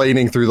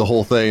explaining through the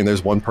whole thing.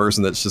 There's one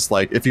person that's just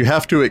like, if you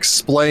have to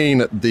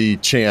explain the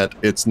chant,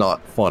 it's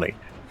not funny.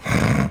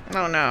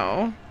 Oh,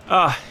 no.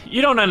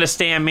 You don't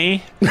understand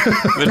me.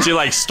 Then she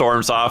like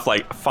storms off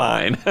like,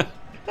 fine.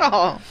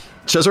 Oh.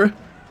 Cesare?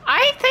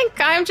 I think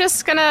I'm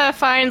just gonna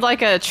find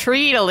like a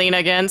tree to lean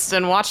against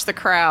and watch the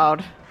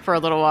crowd for a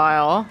little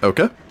while.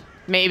 Okay.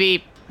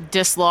 Maybe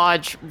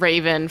dislodge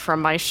Raven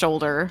from my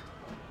shoulder.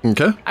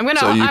 Okay. I'm gonna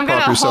so you I'm prop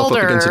gonna yourself hold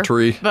up her, against a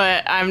tree.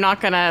 but I'm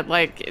not gonna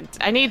like.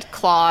 I need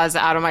claws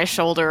out of my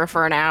shoulder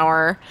for an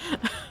hour.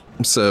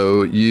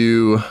 So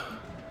you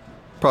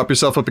prop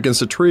yourself up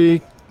against a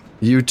tree.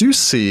 You do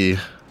see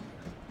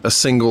a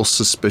single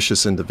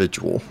suspicious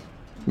individual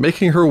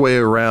making her way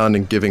around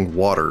and giving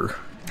water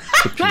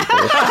to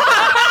people.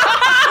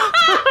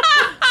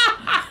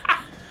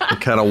 You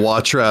kind of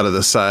watch her out of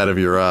the side of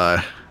your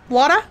eye.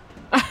 Water?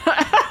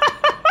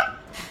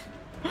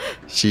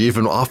 She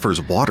even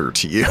offers water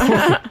to you.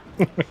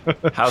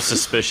 How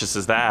suspicious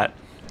is that?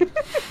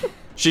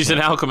 She's an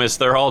alchemist.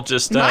 They're all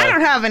just I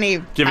don't have any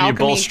giving you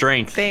bull alchemy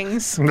strength.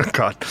 things. Oh,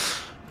 God.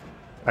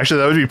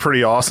 Actually, that would be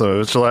pretty awesome.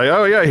 It's like,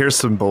 oh yeah, here's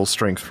some bull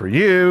strength for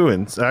you,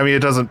 and I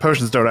mean,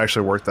 potions don't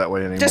actually work that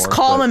way anymore. Just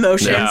calm but-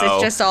 emotions. No.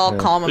 It's just all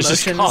calm It's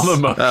emotions. just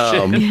calm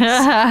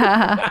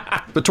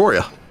emotion.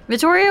 Victoria.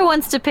 Victoria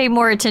wants to pay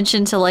more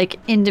attention to like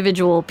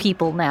individual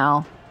people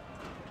now,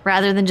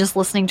 rather than just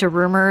listening to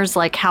rumors,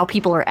 like how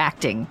people are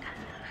acting.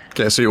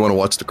 Okay, so you want to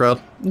watch the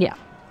crowd? Yeah.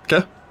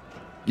 Okay.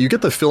 You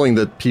get the feeling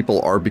that people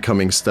are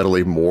becoming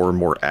steadily more and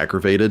more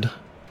aggravated.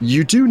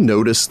 You do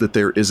notice that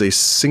there is a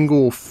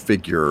single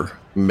figure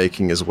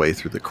making his way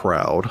through the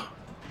crowd,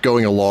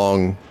 going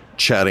along,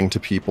 chatting to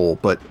people,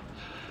 but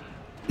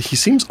he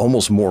seems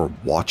almost more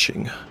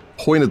watching,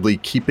 pointedly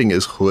keeping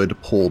his hood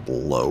pulled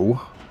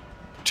low,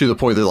 to the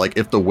point that, like,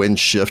 if the wind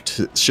shifts,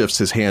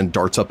 his hand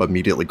darts up,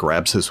 immediately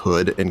grabs his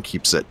hood and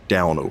keeps it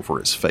down over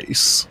his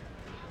face.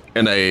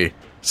 In a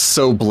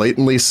so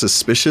blatantly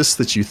suspicious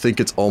that you think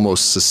it's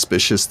almost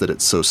suspicious that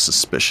it's so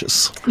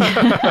suspicious.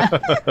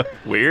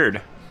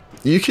 Weird.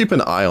 You keep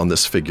an eye on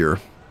this figure,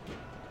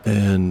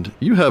 and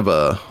you have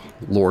a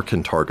lore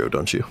Cantargo,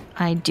 don't you?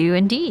 I do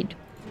indeed.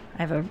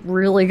 I have a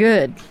really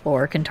good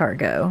lore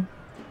Cantargo.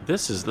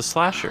 This is the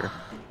slasher.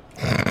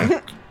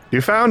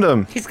 You found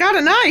him. He's got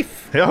a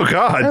knife. Oh,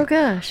 God. Oh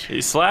gosh.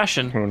 He's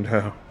slashing. Oh,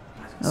 no.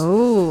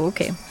 Oh,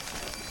 okay.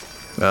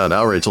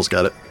 Now Rachel's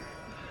got it.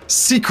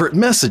 Secret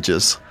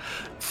messages.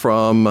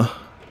 From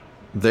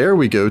there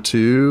we go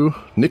to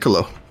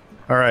Nicolo.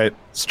 All right.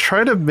 Let's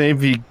try to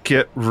maybe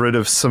get rid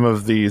of some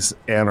of these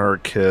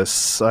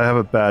anarchists. I have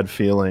a bad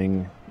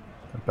feeling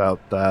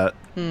about that.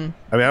 I mean,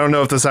 I don't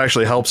know if this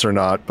actually helps or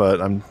not,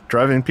 but I'm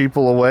driving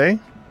people away.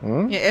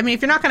 Yeah, I mean,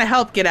 if you're not going to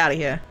help, get out of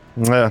here.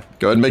 Yeah.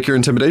 Go ahead and make your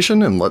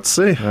intimidation, and let's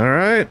see. All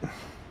right.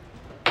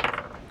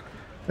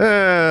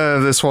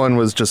 This one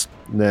was just,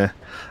 nah.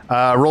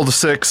 Rolled a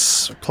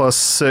 6, plus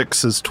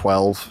 6 is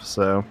 12,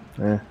 so,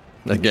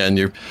 Again,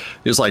 you're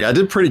just like, I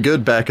did pretty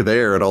good back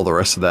there and all the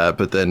rest of that,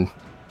 but then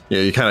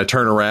you kind of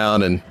turn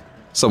around and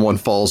someone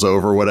falls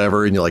over or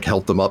whatever, and you like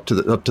help them up to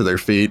their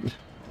feet,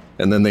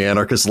 and then the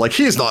anarchist is like,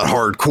 he's not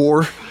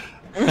hardcore,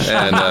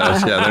 and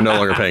they're no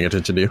longer paying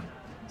attention to you.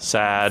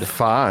 Sad.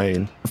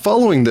 fine.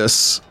 Following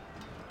this,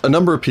 a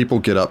number of people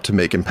get up to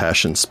make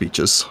impassioned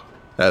speeches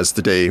as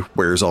the day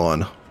wears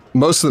on.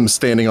 Most of them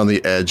standing on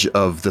the edge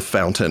of the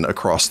fountain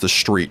across the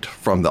street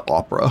from the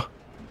opera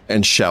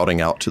and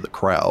shouting out to the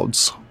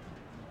crowds.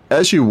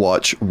 As you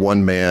watch,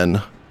 one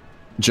man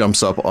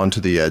jumps up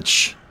onto the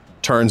edge,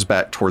 turns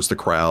back towards the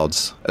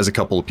crowds as a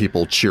couple of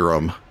people cheer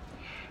him.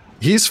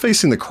 He's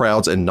facing the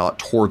crowds and not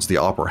towards the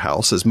opera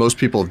house, as most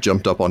people have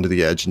jumped up onto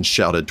the edge and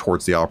shouted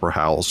towards the opera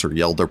house or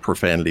yelled their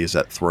profanities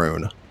at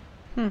Throne.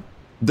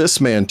 This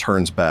man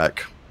turns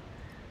back.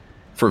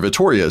 For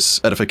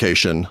Vittoria's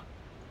edification,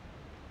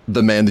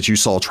 the man that you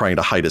saw trying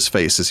to hide his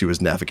face as he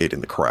was navigating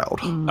the crowd.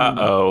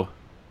 Uh-oh.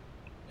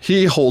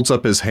 He holds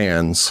up his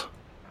hands.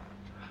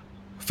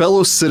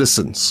 Fellow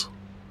citizens,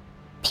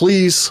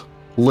 please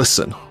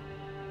listen.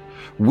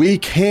 We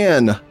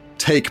can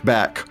take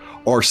back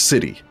our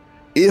city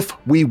if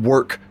we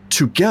work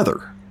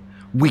together.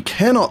 We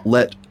cannot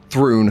let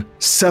Thrune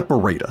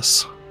separate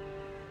us.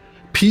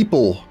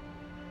 People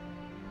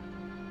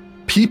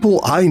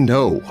I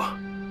know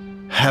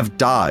have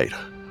died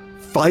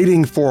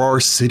fighting for our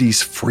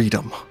city's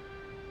freedom.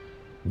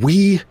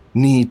 We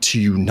need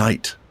to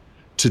unite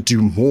to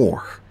do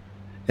more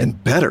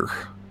and better.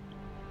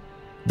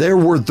 There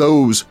were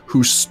those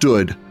who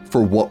stood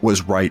for what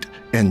was right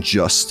and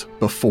just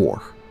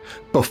before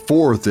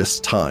this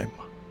time.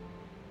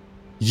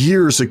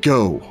 Years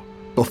ago,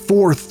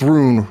 before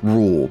Thrune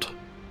ruled,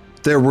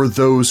 there were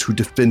those who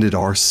defended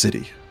our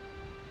city.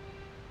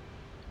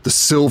 The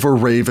Silver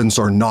Ravens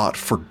are not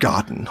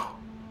forgotten.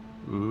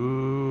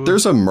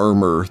 There's a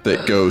murmur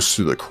that goes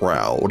through the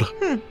crowd,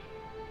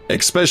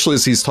 especially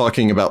as he's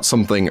talking about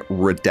something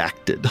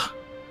redacted.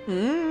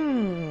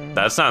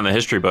 That's not in the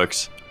history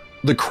books.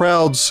 The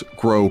crowds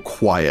grow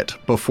quiet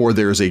before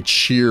there's a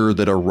cheer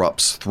that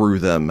erupts through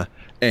them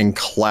and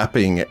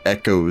clapping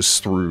echoes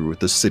through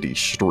the city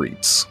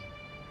streets.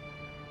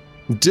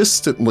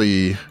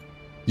 Distantly,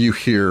 you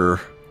hear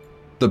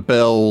the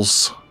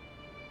bells,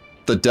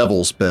 the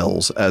devil's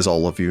bells, as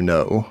all of you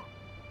know,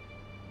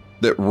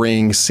 that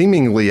ring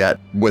seemingly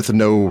with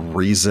no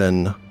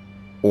reason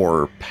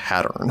or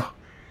pattern.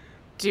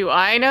 Do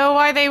I know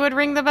why they would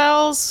ring the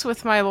bells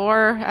with my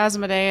lore,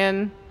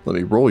 Asmodean? Let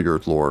me roll your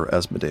lore,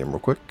 Asmodean, real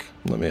quick.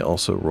 Let me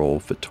also roll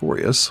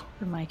Vittoria's.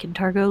 For my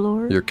Cantargo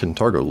lore. Your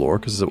Cantargo lore,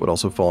 because it would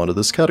also fall into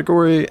this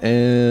category.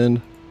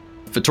 And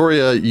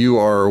Vittoria, you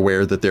are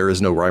aware that there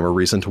is no rhyme or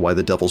reason to why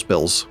the devil's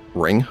bells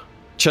ring.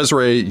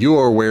 Cesare, you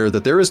are aware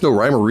that there is no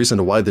rhyme or reason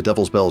to why the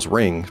devil's bells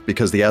ring,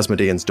 because the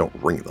Asmodeans don't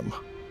ring them.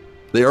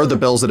 They are the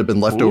bells that have been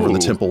left over in the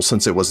temple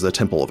since it was the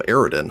Temple of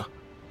Eridan,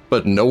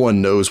 but no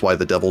one knows why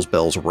the devil's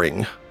bells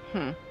ring.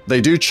 They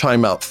do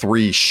chime out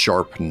 3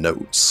 sharp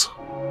notes.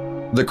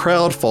 The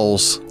crowd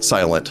falls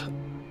silent,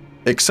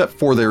 except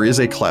for there is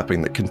a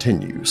clapping that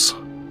continues.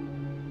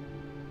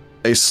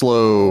 A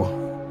slow...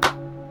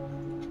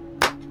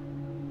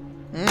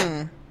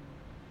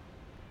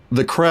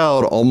 The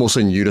crowd, almost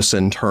in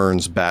unison,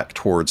 turns back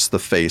towards the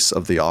face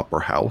of the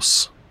opera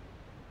house,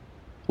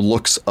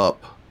 looks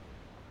up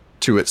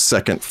to its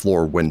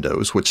second-floor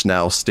windows, which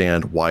now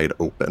stand wide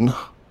open.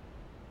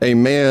 A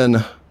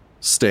man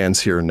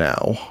stands here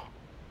now.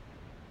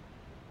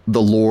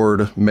 The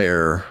Lord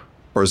Mayor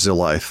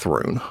Barzillai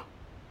Throne.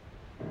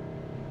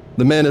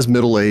 The man is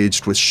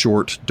middle-aged with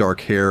short,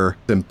 dark hair,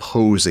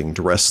 imposing,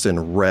 dressed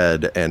in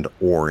red and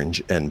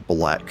orange and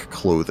black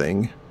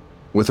clothing,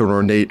 with an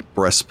ornate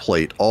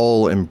breastplate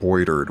all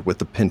embroidered with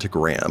the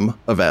pentagram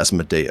of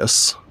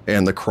Asmodeus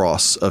and the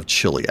cross of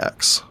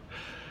Chiliax.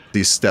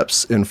 He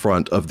steps in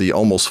front of the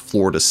almost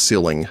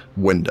floor-to-ceiling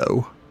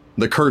window.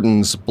 The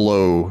curtains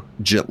blow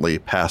gently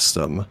past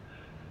him,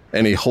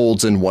 and he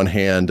holds in one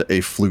hand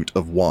a flute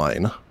of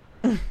wine.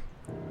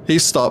 He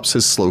stops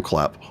his slow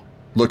clap,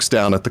 looks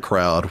down at the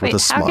crowd with Wait, a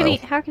smile.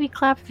 how can he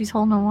clap if he's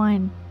holding a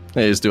wine?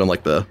 And he's doing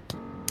like the...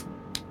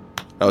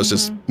 I was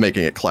just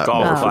making it clap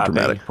Golf more for clapping.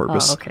 dramatic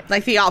purpose. Oh, okay.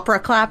 Like the opera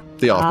clap.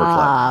 The opera clap.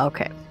 Ah,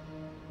 okay.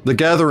 The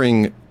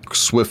gathering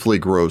swiftly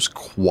grows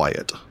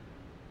quiet.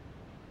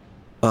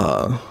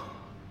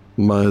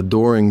 My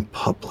adoring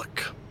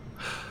public.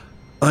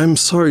 I'm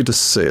sorry to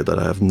say that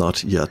I have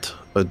not yet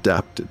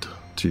adapted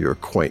to your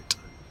quaint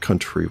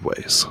country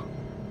ways,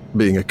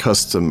 being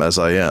accustomed as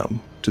I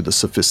am to the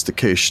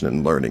sophistication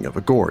and learning of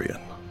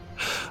Agorian.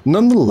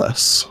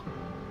 Nonetheless,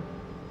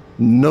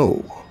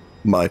 know,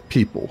 my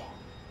people,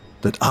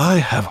 that I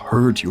have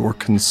heard your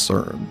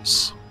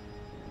concerns,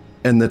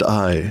 and that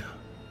I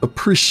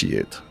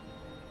appreciate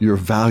your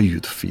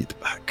valued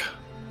feedback,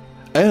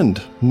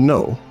 and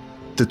know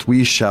that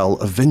we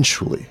shall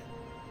eventually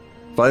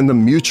find a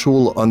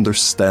mutual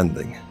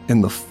understanding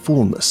in the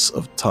fullness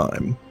of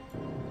time.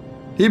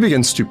 He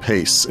begins to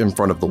pace in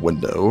front of the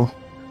window.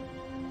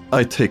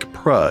 I take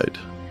pride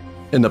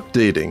in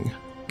updating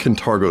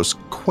Kintargo's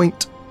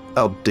quaint,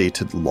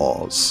 outdated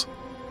laws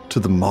to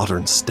the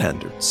modern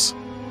standards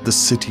the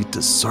city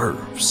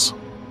deserves,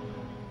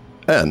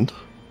 and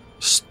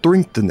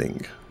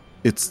strengthening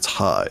its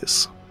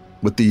ties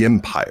with the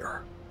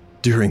Empire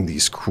during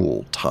these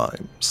cruel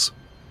times.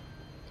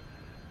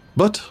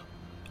 But,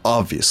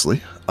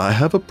 obviously, I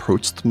have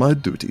approached my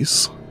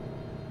duties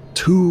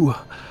too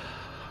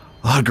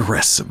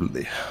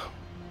aggressively.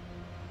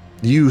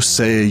 You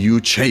say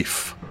you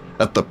chafe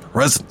at the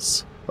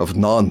presence of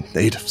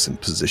non-natives in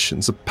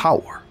positions of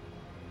power,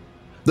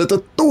 that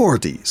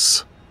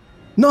authorities,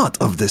 not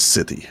of this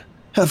city,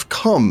 have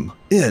come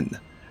in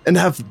and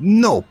have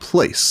no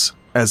place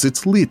as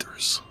its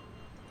leaders,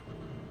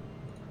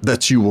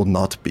 that you will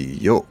not be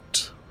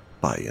yoked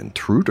by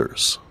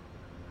intruders.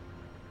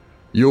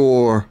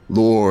 Your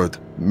Lord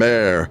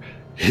Mayor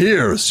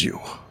hears you.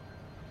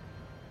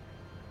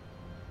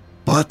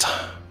 But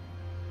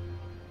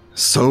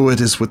so it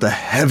is with a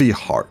heavy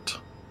heart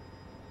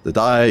that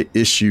I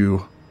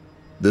issue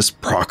this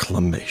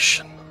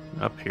proclamation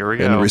Up here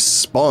we in go.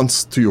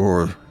 response to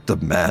your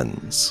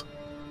demands.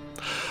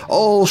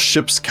 All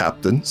ship's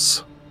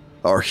captains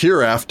are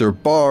hereafter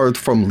barred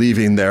from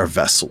leaving their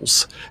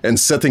vessels and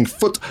setting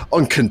foot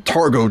on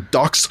Kintargo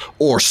docks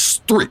or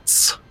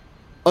streets,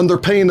 under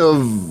pain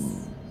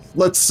of,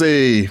 let's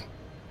say,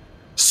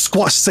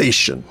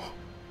 squashation.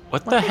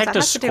 What the does heck that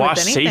does have to do with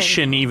anything?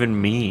 squashation even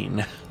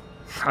mean?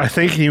 I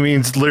think he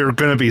means they're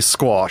going to be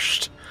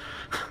squashed.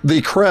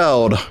 The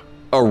crowd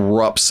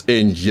erupts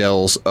in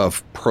yells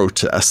of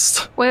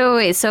protest.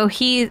 Wait. So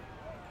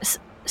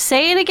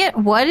say it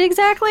again. What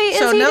exactly is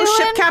So he no doing?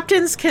 ship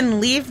captains can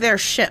leave their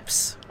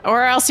ships.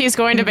 Or else he's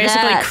going to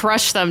basically That-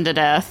 crush them to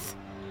death.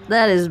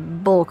 That is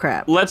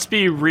bullcrap. Let's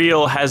be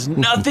real, has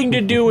nothing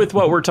to do with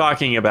what we're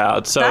talking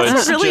about. So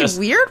That's it's a really just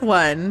weird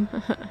one.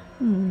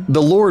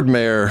 The Lord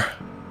Mayor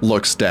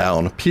looks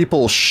down.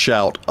 People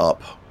shout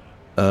up.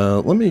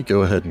 Let me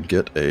go ahead and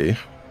get a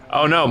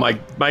oh no, my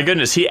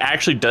goodness, he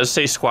actually does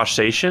say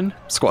squashation.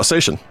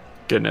 squashation.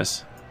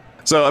 Goodness,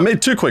 So I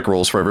made 2 quick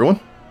rolls for everyone.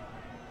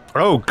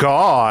 Oh,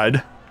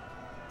 God.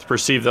 to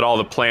perceive that all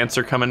the plants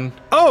are coming.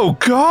 Oh,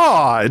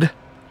 God.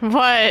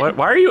 What?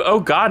 Why are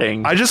you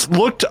godding? I just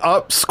looked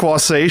up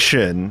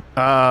squashation.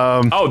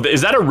 Oh,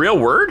 is that a real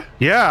word?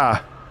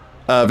 Yeah.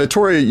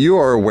 Victoria, you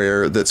are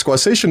aware that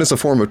squashation is a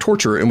form of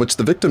torture in which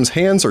the victim's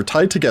hands are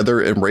tied together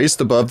and raised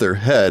above their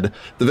head.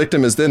 The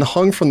victim is then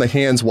hung from the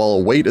hands while a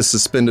weight is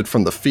suspended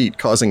from the feet,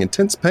 causing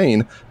intense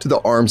pain to the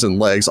arms and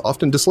legs,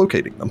 often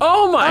dislocating them.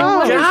 Oh my Oh,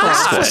 god!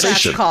 that's what that's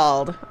Squashation.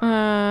 called.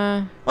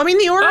 Well, I mean,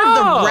 the order of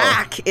Oh. the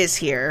rack is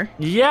here.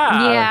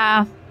 Yeah.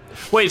 Yeah.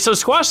 Wait, so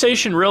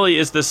squashation really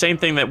is the same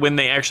thing that when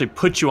they actually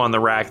put you on the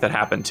rack that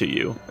happened to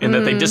you, and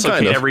that they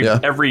dislocate Kind of, yeah.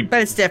 every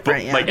But it's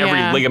different, yeah. like every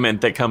Yeah.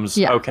 ligament that comes.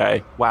 Yeah.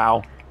 Okay,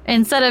 wow.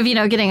 Instead of,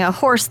 getting a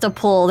horse to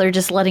pull, they're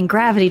just letting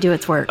gravity do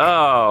its work.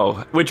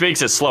 Oh, which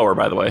makes it slower,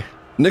 by the way.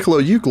 Niccolo,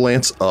 you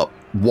glance up,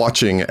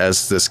 watching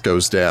as this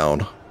goes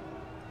down.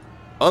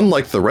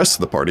 Unlike the rest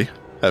of the party,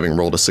 having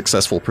rolled a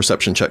successful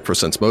perception check for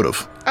sense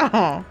motive,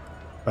 Oh.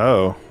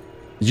 Oh.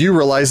 you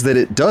realize that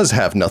it does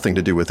have nothing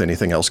to do with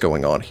anything else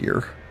going on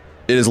here.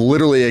 It is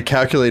literally a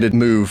calculated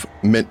move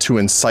meant to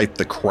incite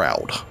the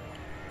crowd.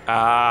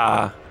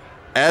 Ah,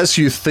 As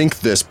you think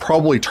this,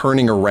 probably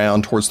turning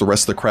around towards the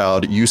rest of the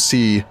crowd, you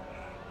see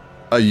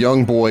a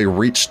young boy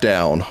reach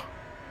down,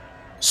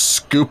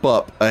 scoop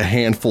up a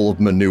handful of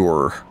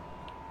manure,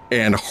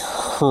 and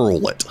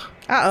hurl it.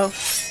 Uh-oh.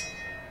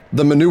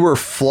 The manure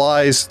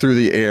flies through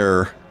the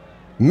air,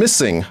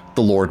 missing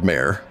the Lord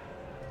Mayor,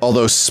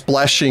 although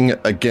splashing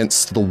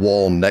against the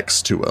wall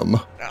next to him.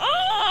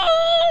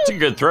 it's a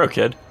good throw,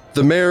 kid.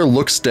 The mayor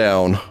looks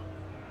down,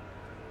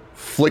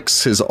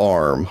 flicks his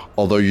arm,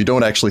 although you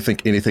don't actually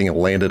think anything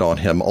landed on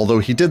him, although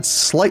he did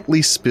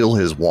slightly spill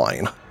his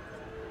wine.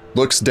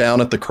 Looks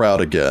down at the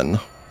crowd again.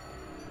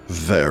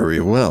 Very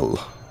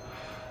well.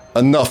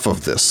 Enough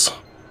of this.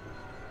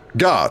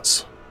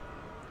 Guards,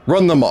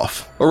 run them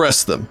off,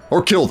 arrest them,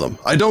 or kill them.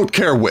 I don't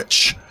care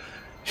which.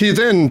 He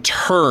then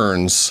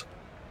turns,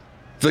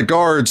 The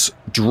guards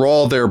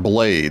draw their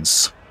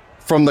blades.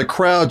 From the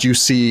crowd, you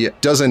see a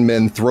dozen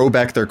men throw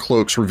back their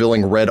cloaks,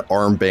 revealing red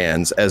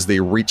armbands as they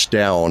reach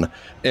down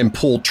and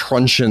pull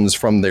truncheons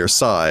from their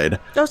side.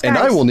 Those And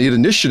I guys. will need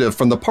initiative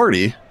from the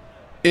party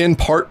in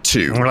part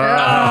 2.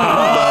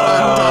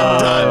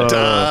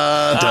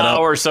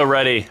 We're so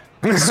ready.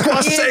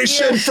 Squash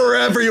station for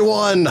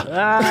everyone! So,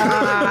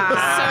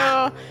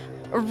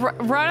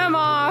 run them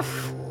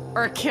off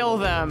or kill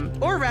them.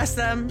 Or rest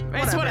them.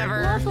 It's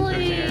whatever.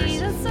 Lovely.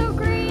 That's so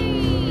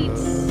great.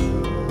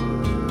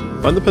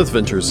 Find the Path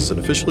Ventures is an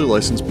officially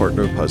licensed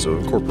partner of Paizo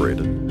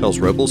Incorporated. Hell's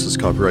Rebels is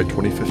copyright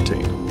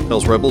 2015.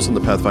 Hell's Rebels and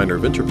the Pathfinder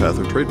Adventure Path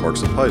are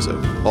trademarks of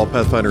Paizo. All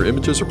Pathfinder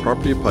images are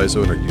property of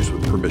Paizo and are used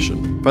with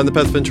permission. Find the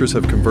Path Ventures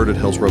have converted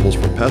Hell's Rebels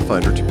from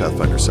Pathfinder to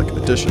Pathfinder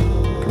 2nd Edition.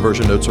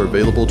 Conversion notes are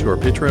available to our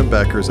Patreon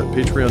backers at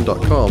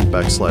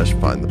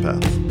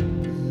patreon.com/findthepath.